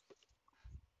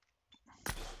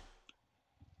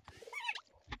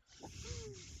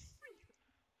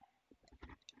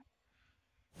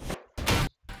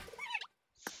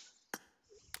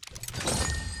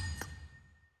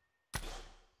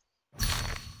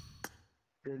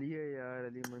चलिए यार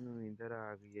अली मनु इधर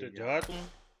आ गई है तो जा यार तू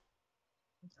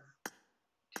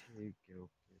ठीक है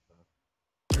ओके बाय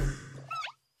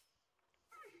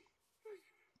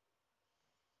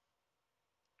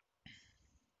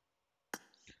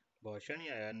बादशाह नहीं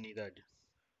आया नींद आज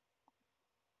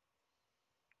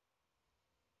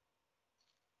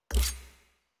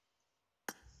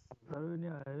अभी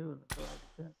नहीं आया भी तो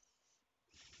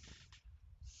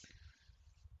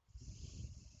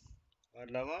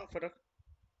आज लावा फर्क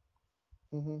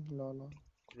ला ला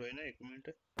कोई ना 1 मिनट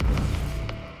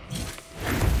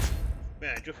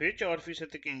मैं जो फिर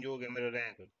 4% तक इंज हो गया मेरा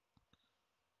रैंक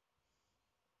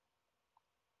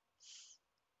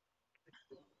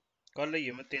कल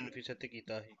ही मैं 3% तक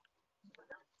कीता ही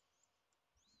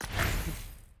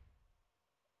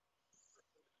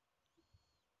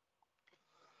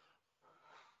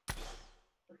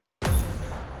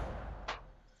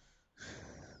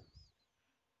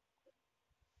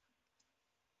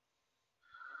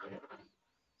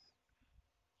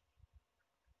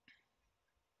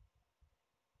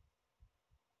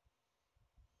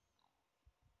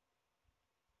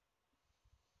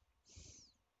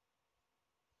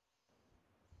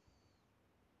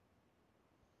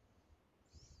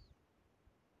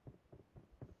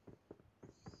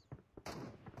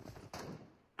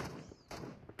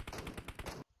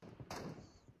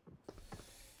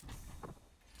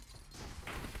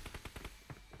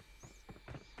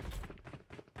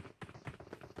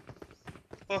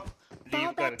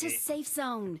Fall back to safe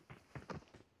zone.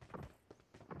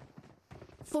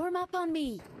 Form up on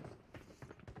me.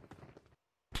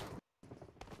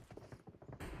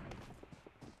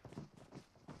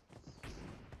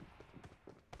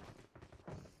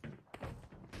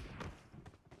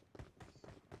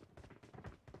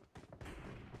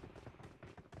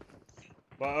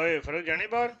 ओए फर्क जाने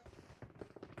बाहर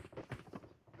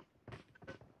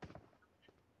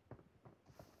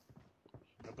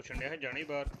मैं पूछने है जाने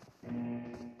बाहर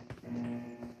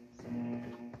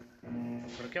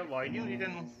फर्क क्या आवाज नहीं होगी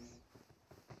तेनू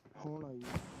ਹੁਣ ਆਈ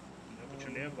मैं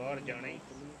पूछने बाहर जाना ही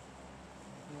नहीं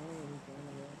यही कहने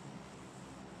लगा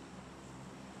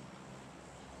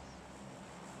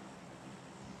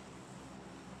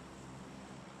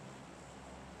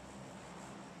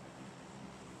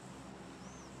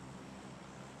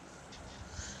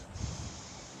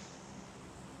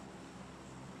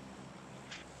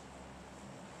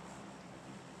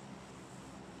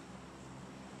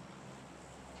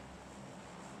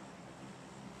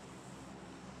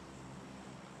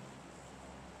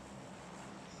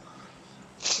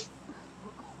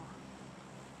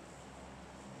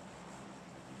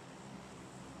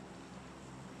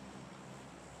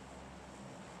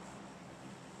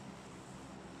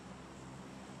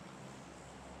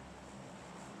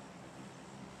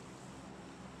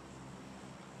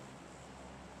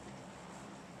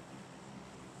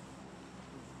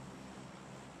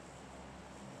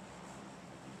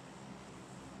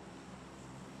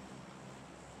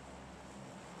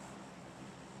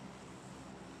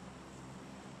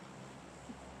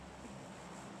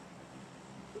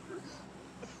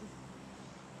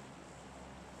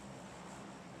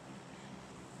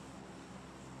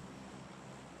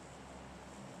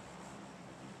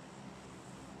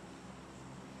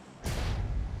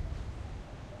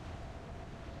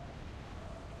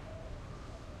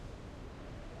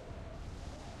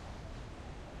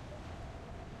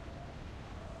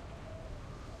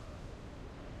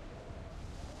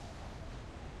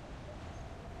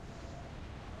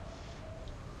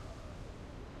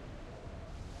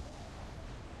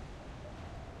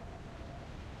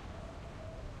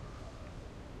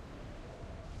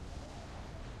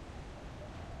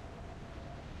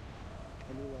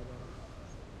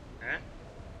हैं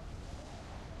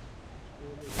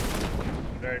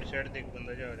राइट साइड देख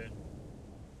बंदा जा रहा है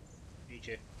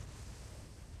पीछे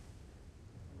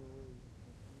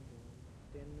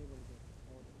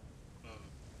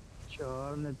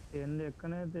ਚਾਰ ਨੇ ਤਿੰਨ ਇੱਕ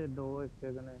ਨੇ ਤੇ ਦੋ ਇੱਕ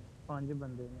ਇੱਕ ਨੇ 5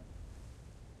 ਬੰਦੇ ਨੇ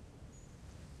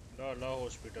ला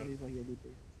हॉस्पिटल अली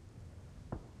भाई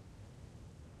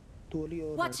तोली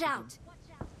और Watch out!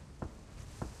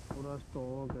 पूरा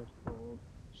स्टॉक है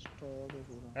स्टॉक है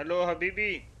पूरा। हेलो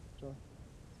हबीबी चल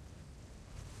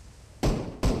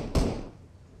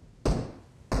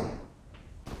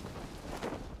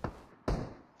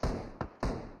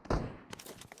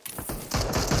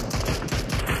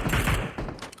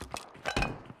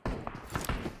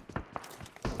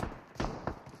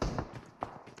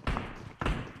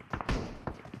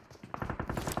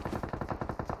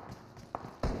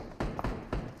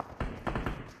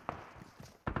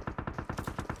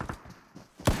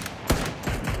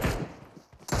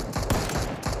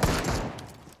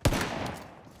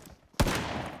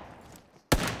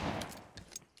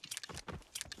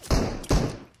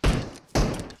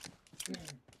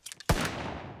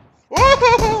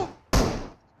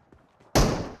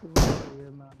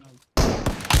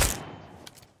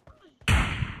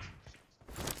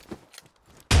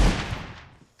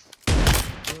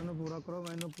ये मैं पूरा करो,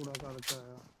 मैंने पूरा करके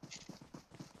आया।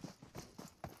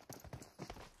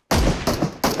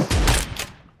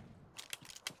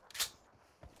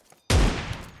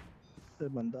 ते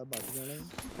बंदा बच जाना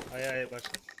आया है बस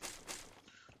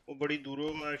वो बड़ी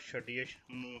दूरों में छड़िए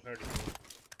हेड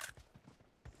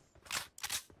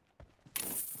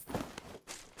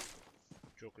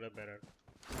चोकला बैरल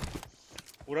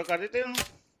पूरा कर देते हैं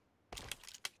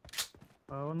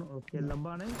ओके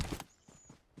लंबा नहीं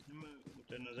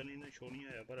मुझे नजर नहीं ना शो नहीं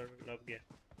आया पर लग गया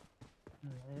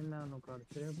नहीं मैं उन्हें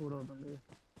करते हैं पूरा दूंगे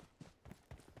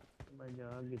भाई जा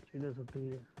गिच्छी दे सुट्टी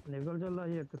निकल चला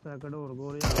ही 1 सेकंड और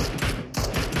गोल यार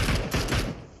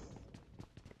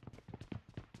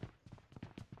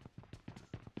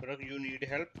But you need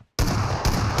help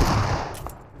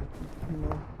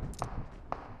no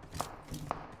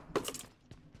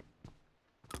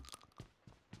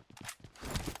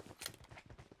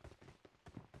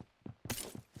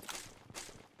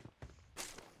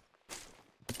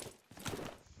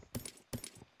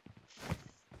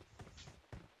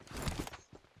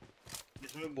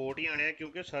इसमें बोट ही आने हैं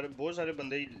क्योंकि सारे बहुत सारे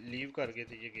बंदे लीव कर गए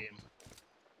थे ये गेम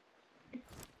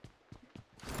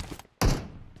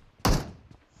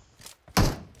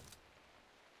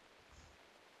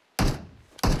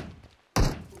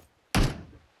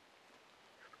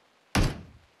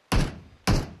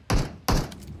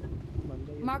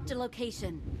Marked a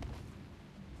location.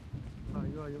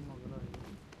 आयो मगर आयो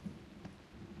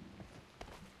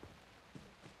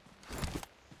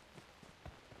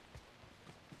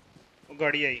वो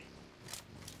गाड़ी आई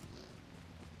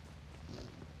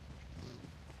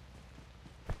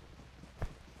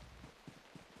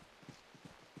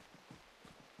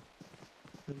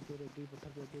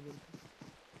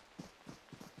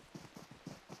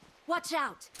Watch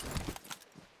out!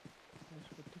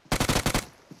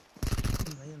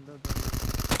 नहीं अंदर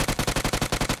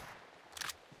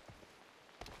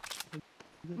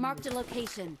Marked a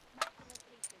location.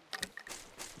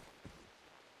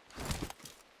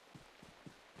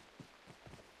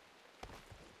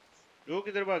 वो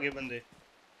किधर भागे बंदे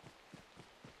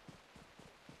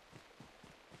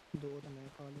दो तो मैं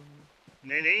खा लूंगा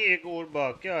नहीं नहीं एक और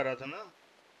भाग के आ रहा था ना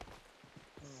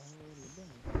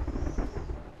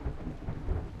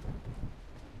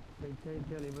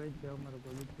चली भाई क्या मेरे को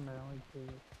भी नया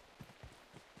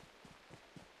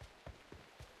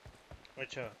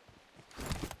अच्छा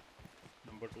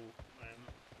नंबर 2 आया ना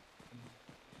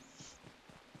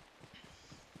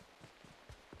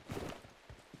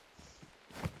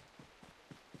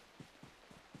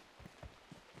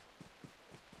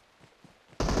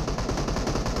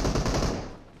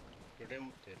बड़े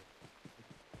मुझे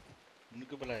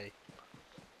उनके बुलाए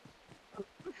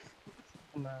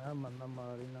मैं बंदा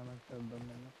मार ही ना मैं कर दूं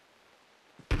मैंने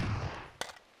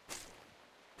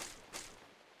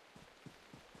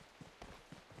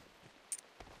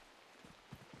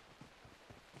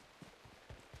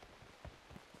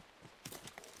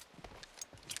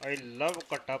I love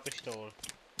कट्टा पिस्तौल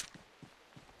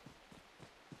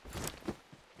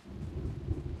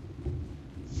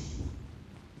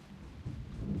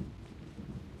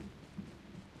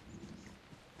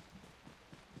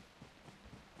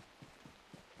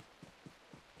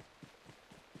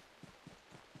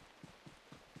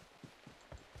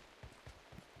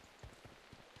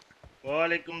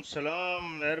वालेकुम सलाम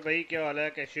मेहर भाई क्या हाल है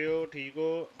कैसे हो ठीक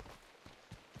हो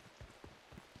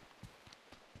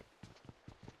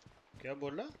क्या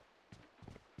बोला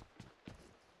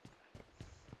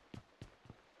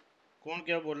कौन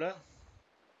क्या बोला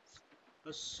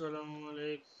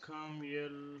अस्सलामुअलैकुम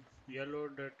येलो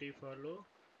डर्टी फॉलो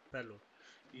पहलो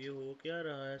ये हो क्या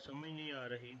रहा है समझ नहीं आ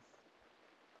रही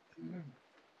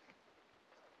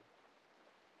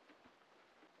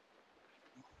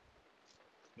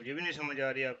मुझे भी नहीं समझ आ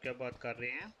रही आप क्या बात कर रहे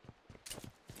हैं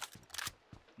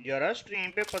यार।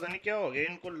 स्ट्रीम पे पता नहीं क्या हो गया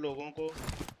इनको लोगों को,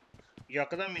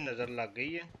 यकदम ही नजर लग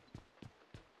गई है।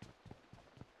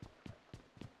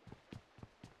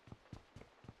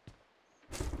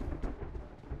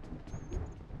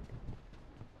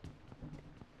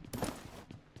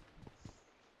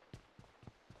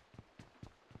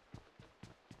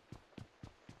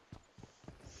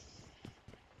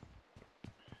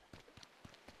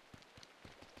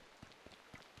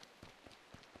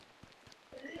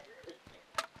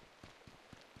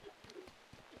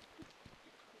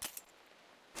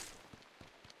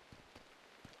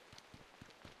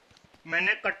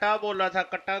 मैंने कट्टा बोला था,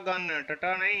 कट्टा गन,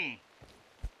 टटा नहीं,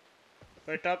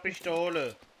 कट्टा पिस्टोल।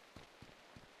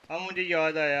 अब मुझे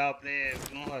याद आया, आपने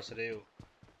क्यों हंस रहे हो।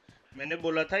 मैंने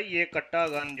बोला था ये कट्टा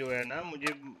गन जो है ना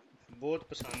मुझे बहुत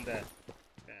पसंद है।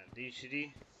 तीसरी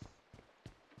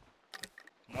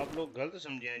आप लोग गलत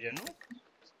समझे हैं जानू।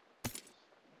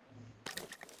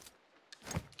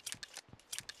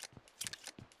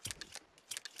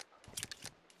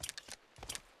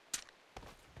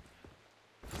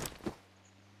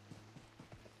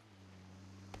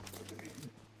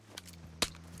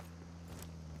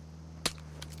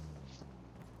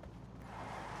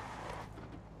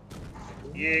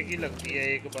 ये एक ही लगती है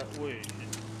एक बार वो।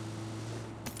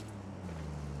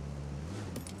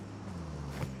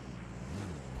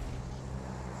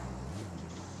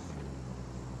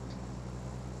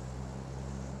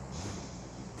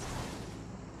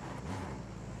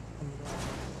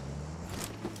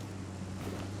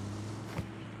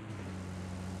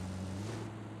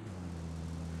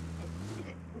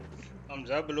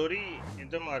 हमजा बलोरी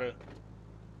इधर मार।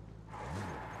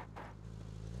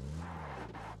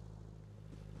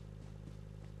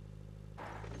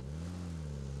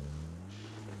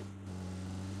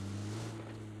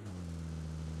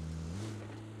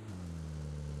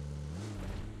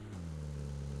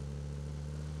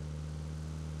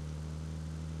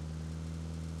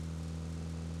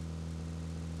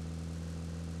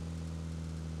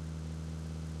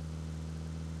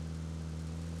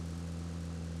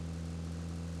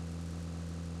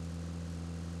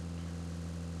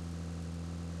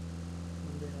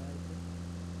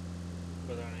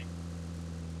 पता नहीं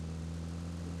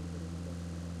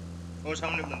और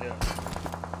सामने बंदे आ।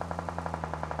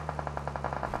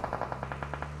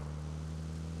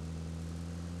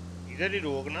 इधर ही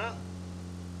रोक ना,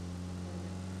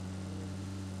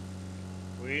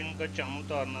 कोई इनका चम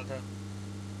उतारना था।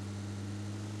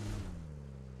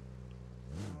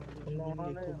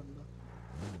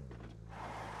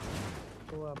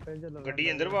 गड्डी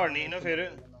अंदर वाड़नी ना फिर,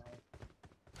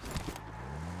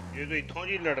 ये तो इत्थों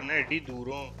जी लड़ना एडी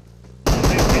दूरों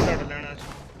लड़ लेना।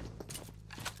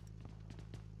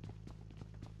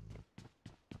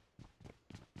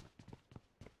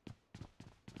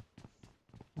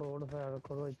 रोड फायर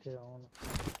करो इतने आओ ना।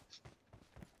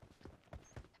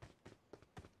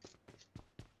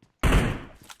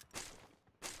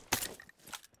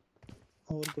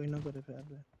 और कोई ना करे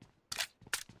फायर।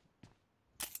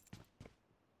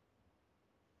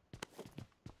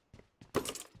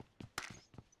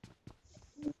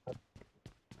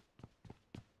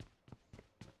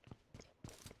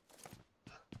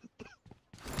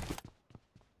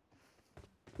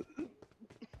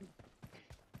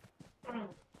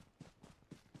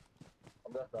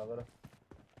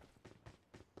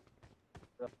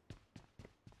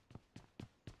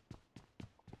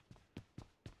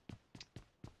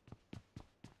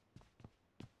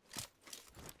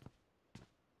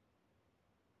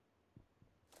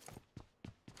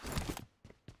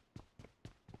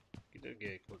 किधर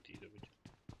गया एक होती है कुछ।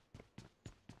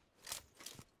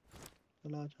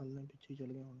 चला चलने पीछे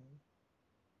चल गया होने।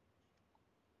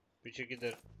 पीछे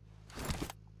किधर?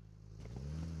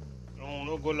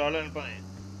 वो गोला लेन पाए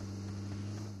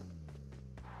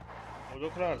वो तो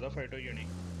खरार दा फाइट हो जानी।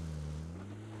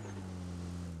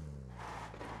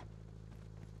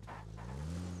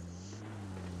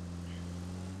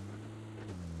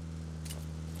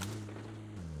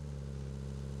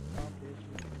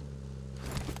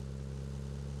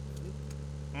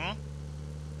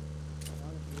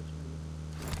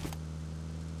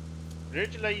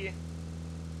 रेड चलाइए।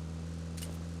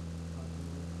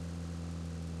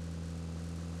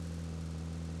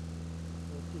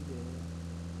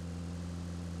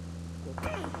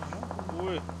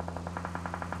 ओए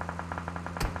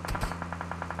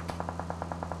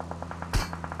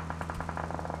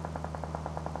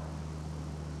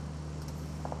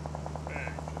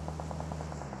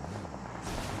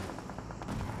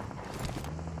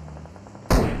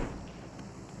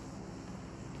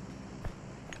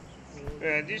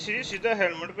जी सीधा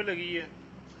हेलमेट पे लगी है,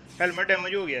 हेलमेट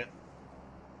डैमेज हो गया।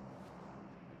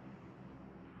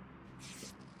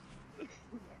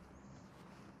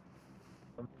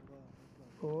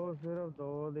 वो सिर्फ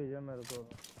 2 दीजिए मेरे को,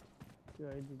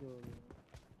 क्या ही जो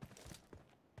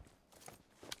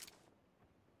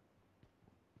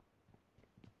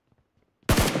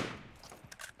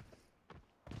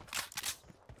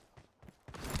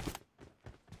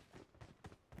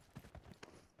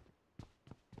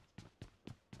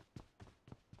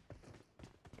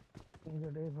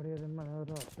ਜਿਹੜੇ ਫੜੇ ਤੇ ਮੈਂ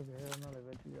ਰਾਤ ਗਏ ਉਹਨਾਂ ਦੇ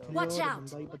ਵਿੱਚ ਜਾ Watch out!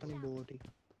 ਬੰਦਾ ਹੀ ਪਤਾ ਨਹੀਂ ਬੋਟ ਹੀ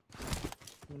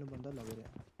ਮੈਨੂੰ ਬੰਦਾ ਲੱਗ ਰਿਹਾ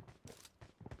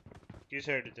ਕਿਸ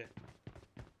ਸਾਈਡ ਤੇ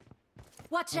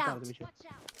Watch ਘਰ out! ਦੇ ਵਿੱਚ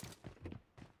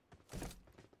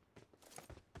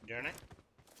ਜਾਣੇ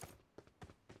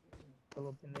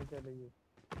ਚਲੋ ਕਿੰਨੇ ਚਲੇ ਗਏ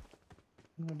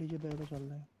ਗੱਡੀ 'ਚ ਬੈਠ ਕੇ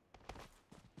ਚੱਲਦੇ ਹਾਂ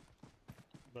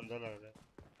ਬੰਦਾ ਲੱਗਦਾ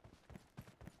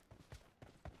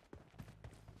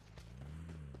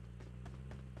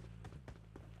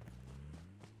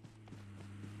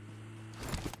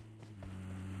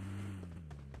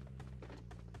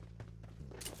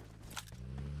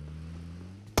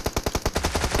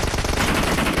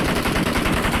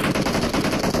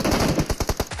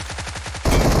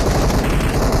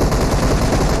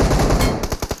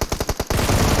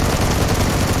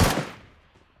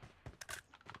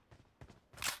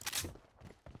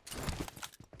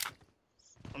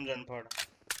हमजन फाड़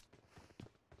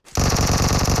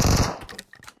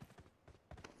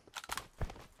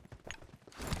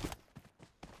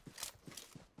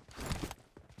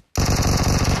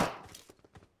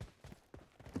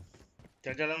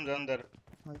चल चल हमजन अंदर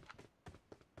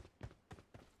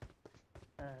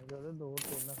ਜਦੋਂ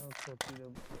 2-3 ਸੋਚੀ ਦੇ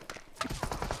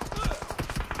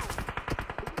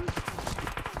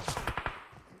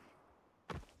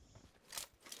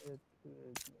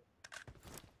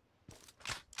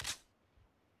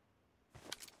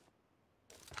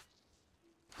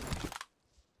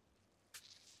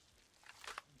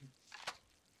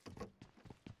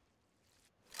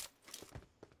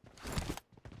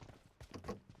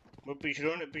वो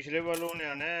पिछले वालों ने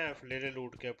आना है फ्लेरे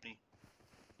लूट के अपनी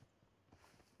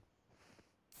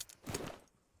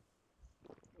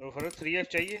और फर्क 3x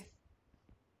चाहिए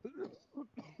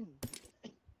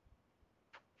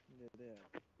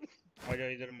आजा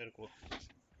इधर मेरे को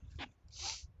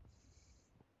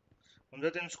हमजा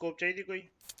तेन स्कोप चाहिए थी कोई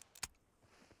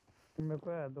मेरे को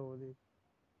है 2 दी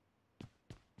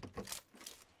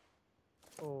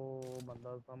ओ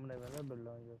बंदा सामने वाला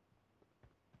बिल्डिंग है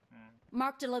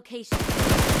Marked a location.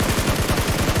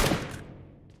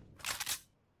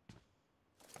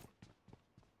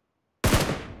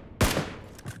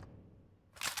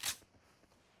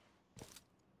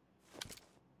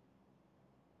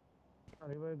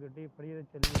 अरे भाई गड्डी फड़ी है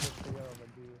चली जाती है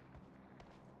बजी है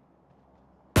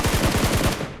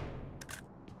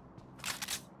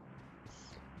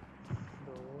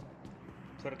दो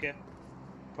फिर क्या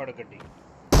फड़ गड्डी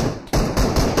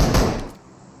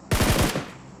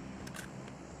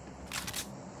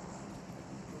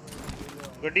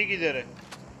गड्डी किधर है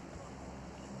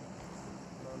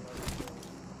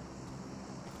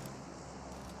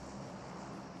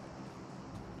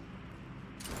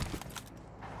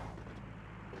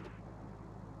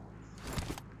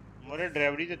मोरे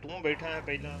ड्राइवरी ते तू बैठा है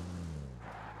पहला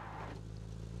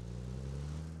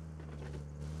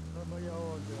भाई आओ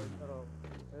इधर आओ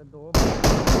ये 2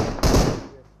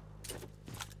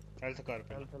 हेल्थ कर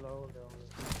पे चलाओ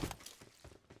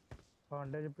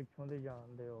फांडे च पिछों दी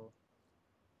जान दे ओ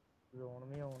जोन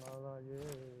भी आना दा जे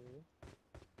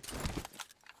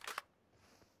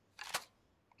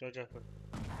चल चल फिर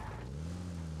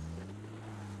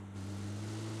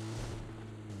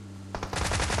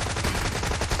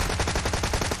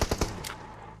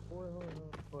ओए होए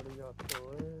बड़ी जात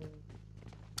ओए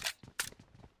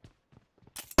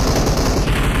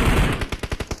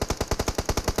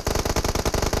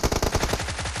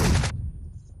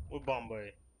वो बम है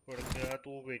पड़ गया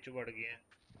तू विच वड़ गया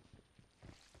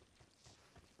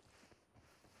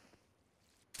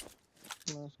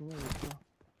मैं सुन रहा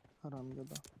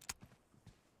हरामजादा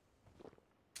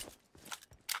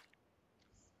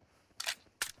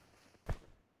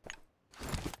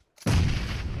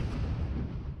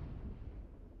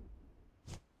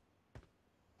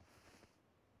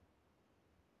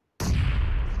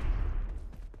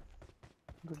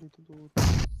गड्डी तो दूर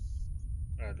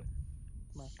आ लो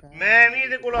मैं भी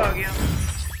इधर कोल आ गया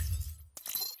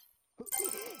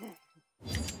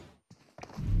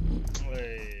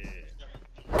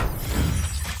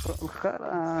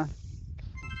الخرا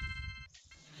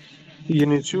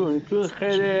ينسون كل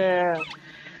خير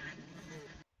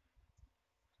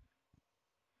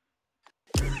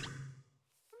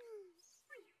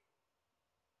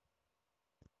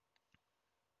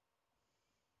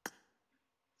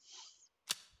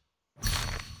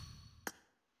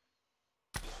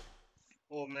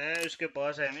मैं इसके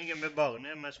पास है नहीं कि मैं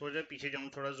भागने, मैं सोचा पीछे जाऊं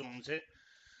थोड़ा जोन से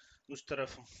उस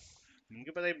तरफ।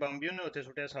 मुझे पता ही बम्बियों ने होते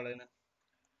छुटे साले ने।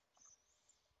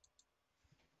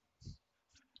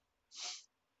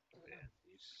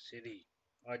 सीधी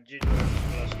आज जो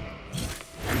क्लास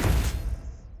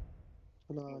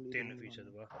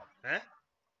 3% है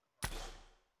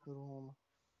रूम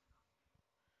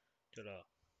चला।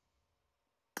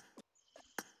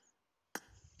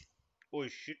 ओह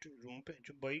शिट, रूम पे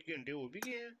जो 22 घंटे वो भी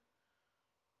गए हैं।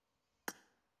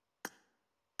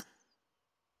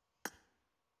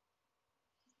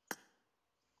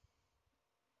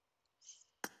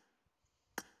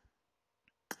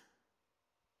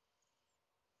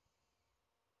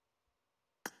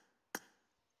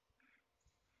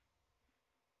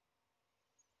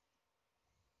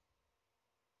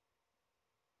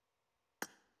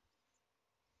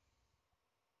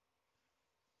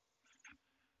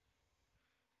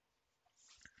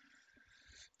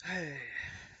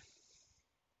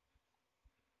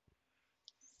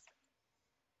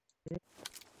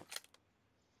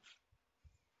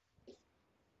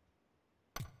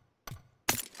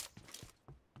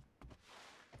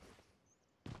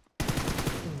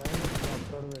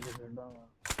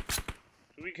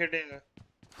 तू भी खेलेगा?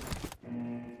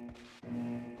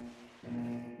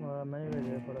 मैं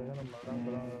भी पड़ेगा ना मारा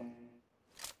करूंगा।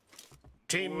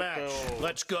 Team match,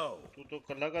 let's go. तू तो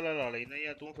कल्ला कल्ला ला लेना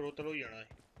या तू फिर उतलो जाना है।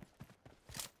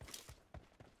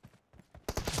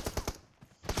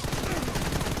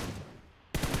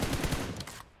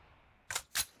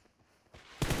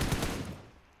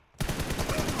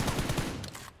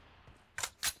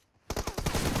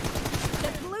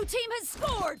 The blue team has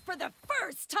scored for the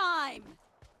first time.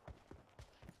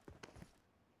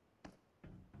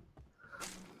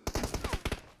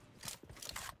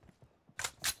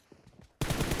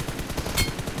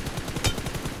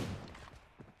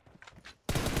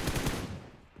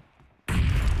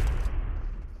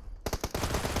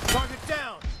 Target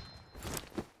down.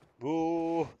 वो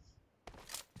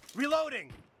Reloading.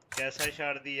 कैसा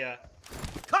शॉट दिया?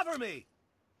 Cover me.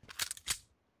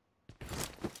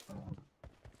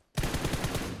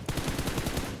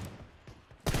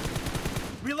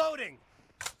 Reloading.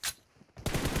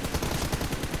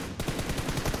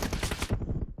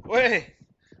 ओए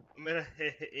मेरा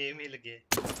एम ही लगे।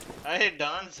 अरे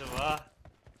डांस वाह।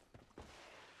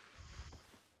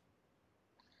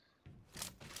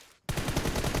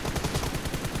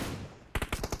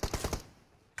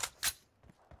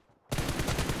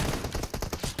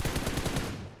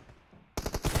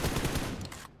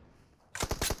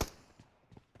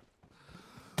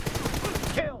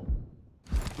 Kill.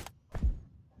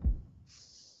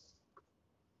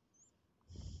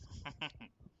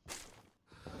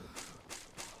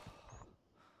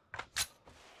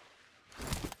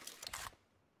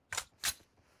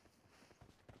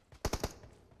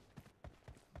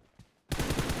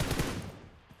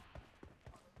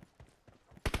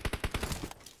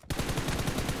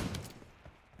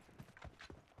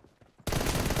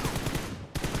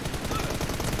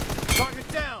 Target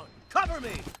down. Cover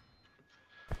me.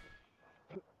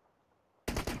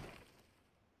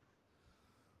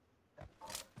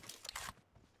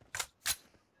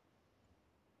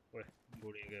 ओए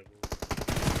गोली गए वो।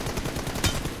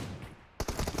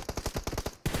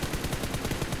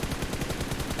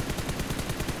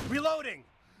 Reloading.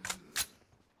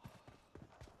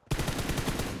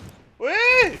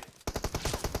 ओए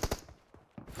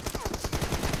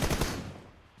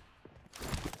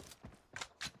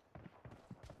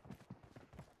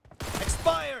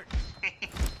Expired.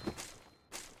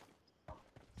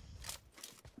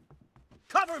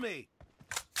 Cover me.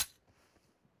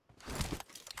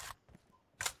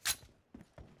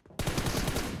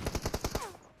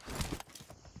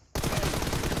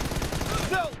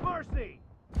 No mercy.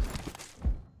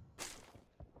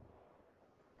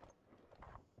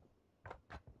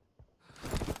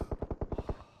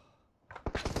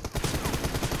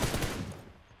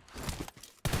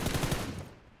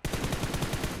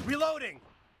 Reloading.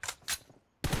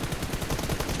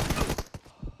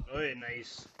 ओए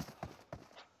नाइस।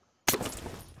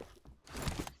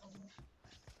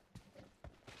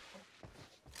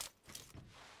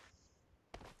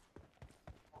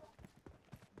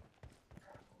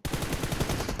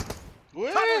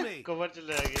 Cover me. कवर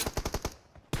चला गया।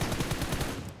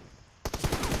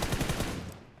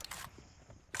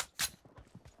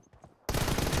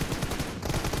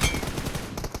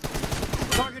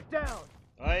 Target down.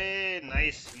 आए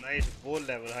नाइस नाइस, वो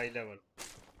level high level.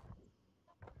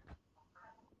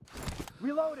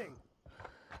 Reloading.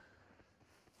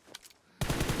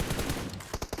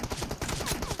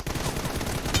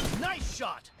 Nice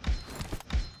shot.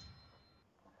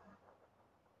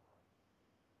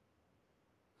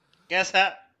 कैसा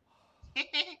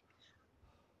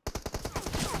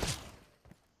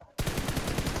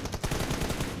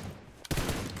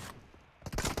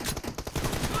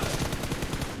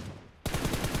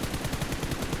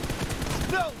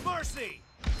No mercy!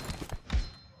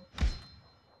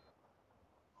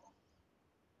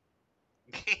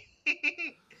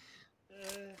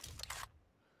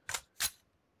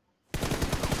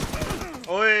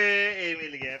 ओए ए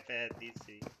मिल गया 35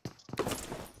 से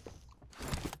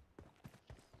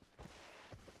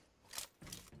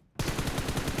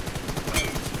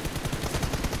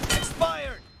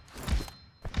Expired!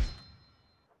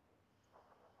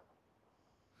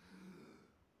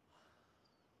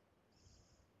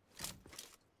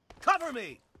 Cover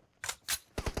me!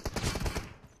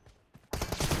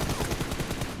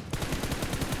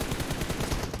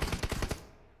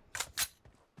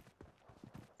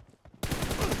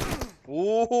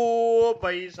 ओहो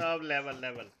भाई साहब level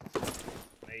level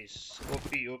nice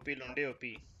OP OP लुंडे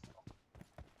OP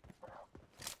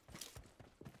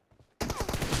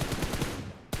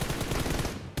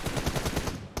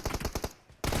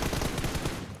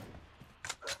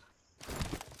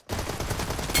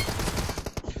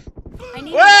I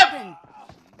need a weapon.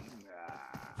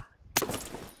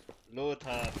 लो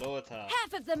था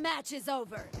Half of the match is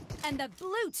over, and the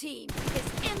blue team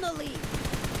is in the lead.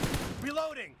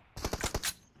 Reloading!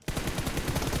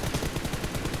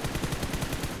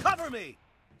 Cover me!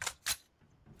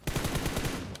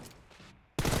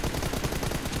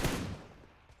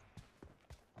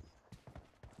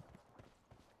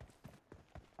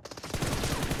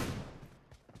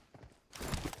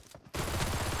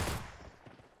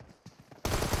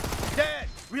 Dead!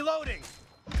 Reloading!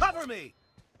 Cover me!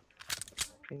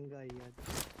 Pinga yaar.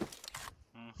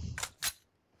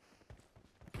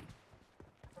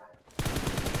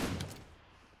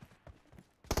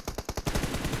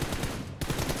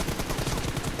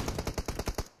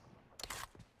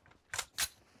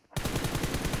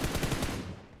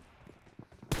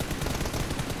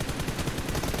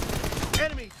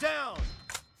 Enemy down!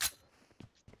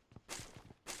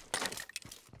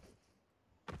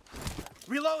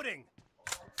 Reloading!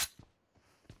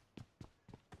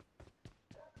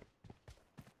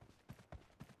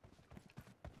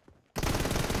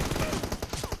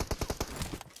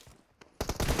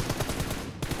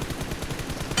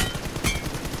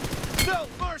 No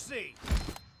mercy!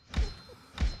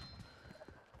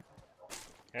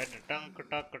 Head टंक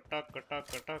टक टक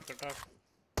टक टक टक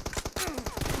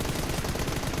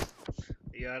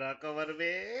यारा cover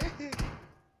में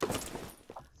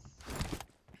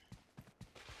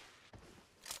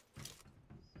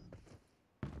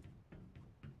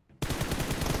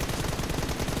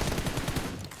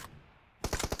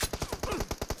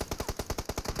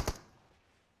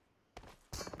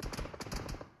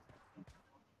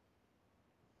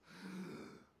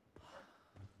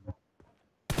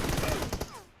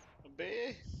अबे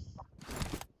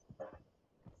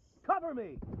Cover me!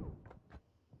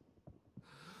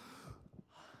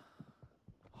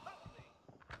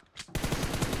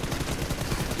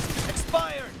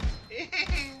 Expired!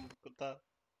 कुत्ता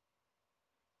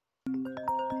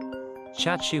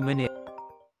Chachu Mini.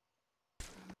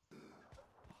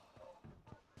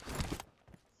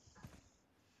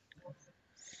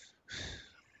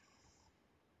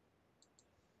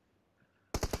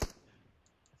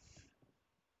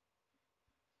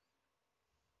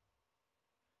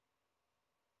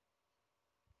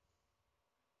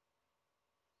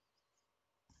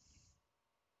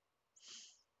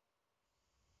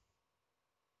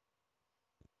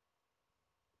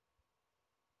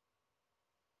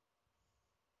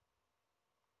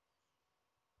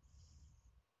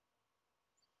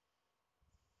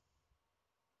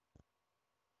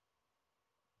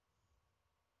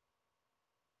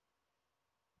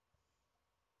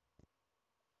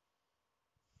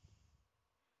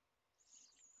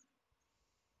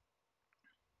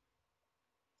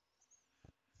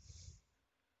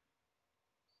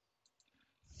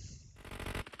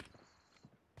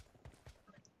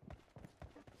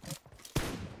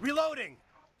 Reloading!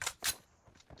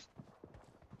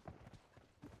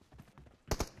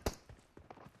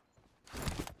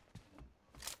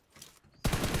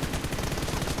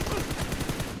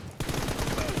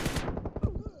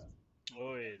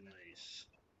 ओए नाइस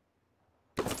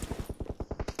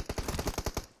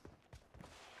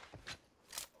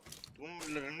तुम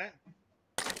लड़ना है?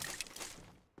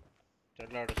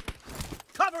 चल लड़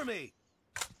Cover me!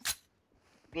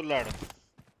 तू लड़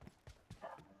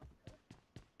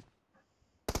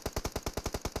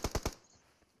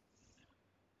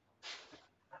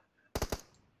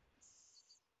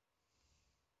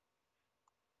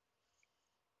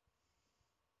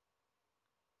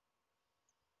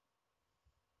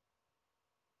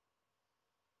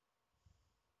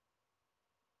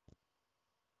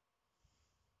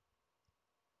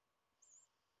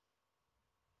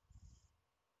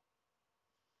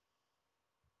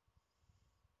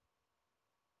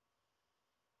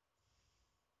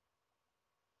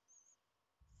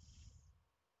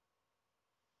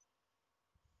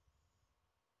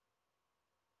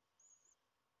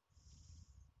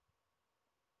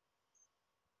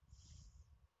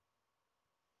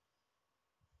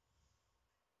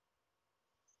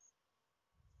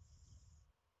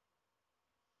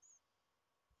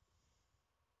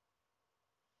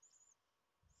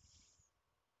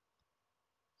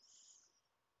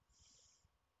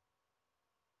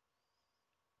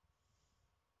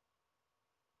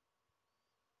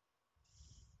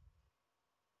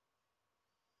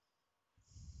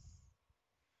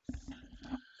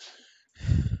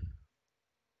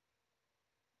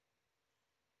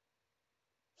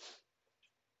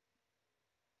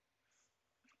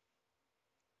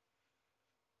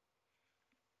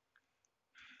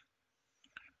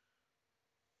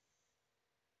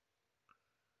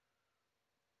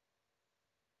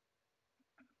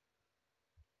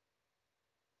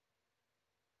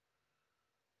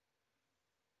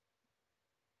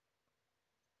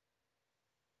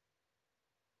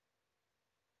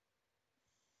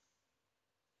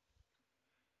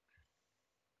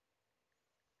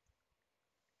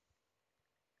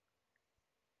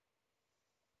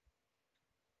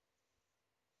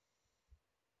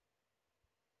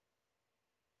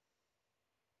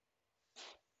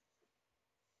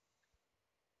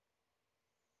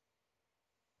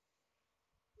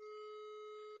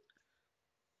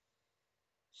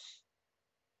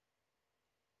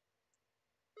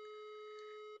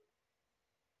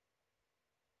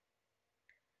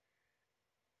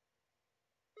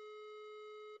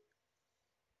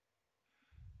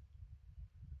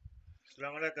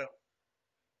अस्सलाम वालेकुम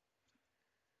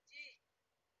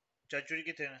चाचू जी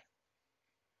कितने हैं